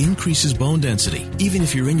Plus increases bone density, even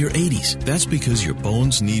if you're in your 80s. That's because your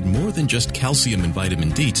bones need more than just calcium and vitamin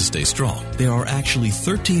D to stay strong. There are actually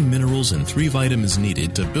 13 minerals and 3 vitamins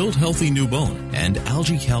needed to build healthy new bone. And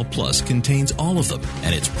AlgaeCal Plus contains all of them,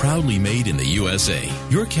 and it's proudly made in the USA.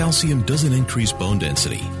 Your calcium doesn't increase bone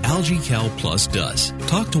density. AlgaeCal Plus does.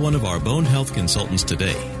 Talk to one of our bone health consultants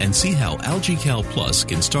today and see how AlgaeCal Plus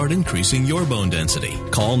can start increasing your bone density.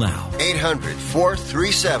 Call now.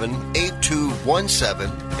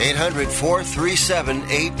 800-437-8217.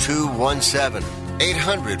 800-437-8217.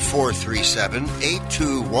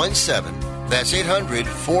 800-437-8217. That's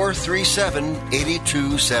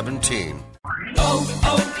 800-437-8217.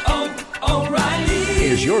 O'Reilly.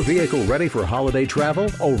 Is your vehicle ready for holiday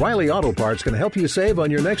travel? O'Reilly Auto Parts can help you save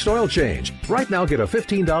on your next oil change. Right now, get a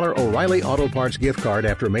 $15 O'Reilly Auto Parts gift card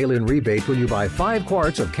after mail-in rebate when you buy 5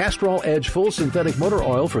 quarts of Castrol Edge full synthetic motor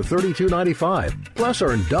oil for $32.95. Plus,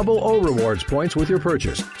 earn double O Rewards points with your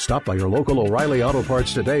purchase. Stop by your local O'Reilly Auto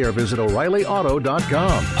Parts today or visit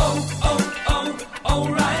O'ReillyAuto.com.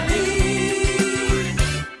 O'Reilly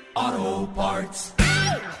Auto Parts.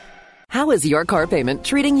 How is your car payment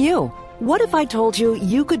treating you? What if I told you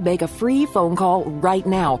you could make a free phone call right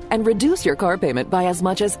now and reduce your car payment by as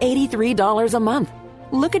much as $83 a month?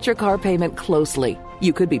 Look at your car payment closely.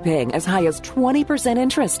 You could be paying as high as 20%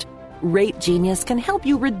 interest. Rate Genius can help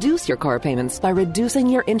you reduce your car payments by reducing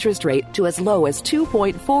your interest rate to as low as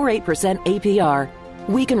 2.48% APR.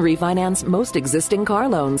 We can refinance most existing car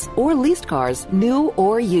loans or leased cars, new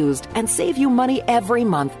or used, and save you money every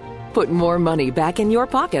month. Put more money back in your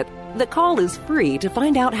pocket. The call is free to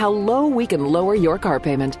find out how low we can lower your car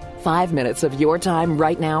payment. 5 minutes of your time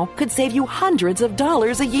right now could save you hundreds of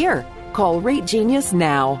dollars a year. Call Rate Genius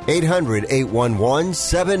now.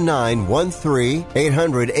 800-811-7913.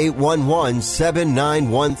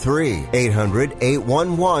 800-811-7913.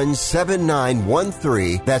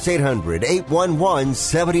 800-811-7913. That's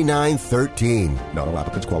 800-811-7913. Not all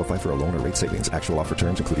applicants qualify for a loan or rate savings. Actual offer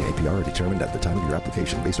terms, including APR, are determined at the time of your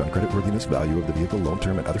application based on creditworthiness, value of the vehicle, loan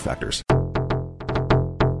term, and other factors.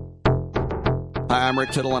 Hi, I'm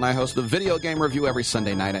Rick Tittle, and I host the Video Game Review every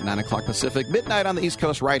Sunday night at 9 o'clock Pacific, midnight on the East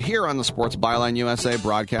Coast, right here on the Sports Byline USA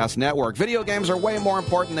Broadcast Network. Video games are way more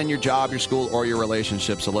important than your job, your school, or your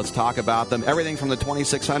relationship, so let's talk about them. Everything from the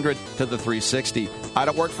 2600 to the 360. I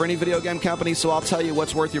don't work for any video game company, so I'll tell you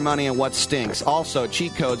what's worth your money and what stinks. Also,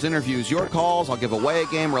 cheat codes, interviews, your calls. I'll give away a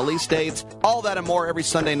game, release dates, all that and more every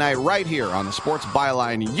Sunday night right here on the Sports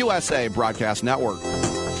Byline USA Broadcast Network.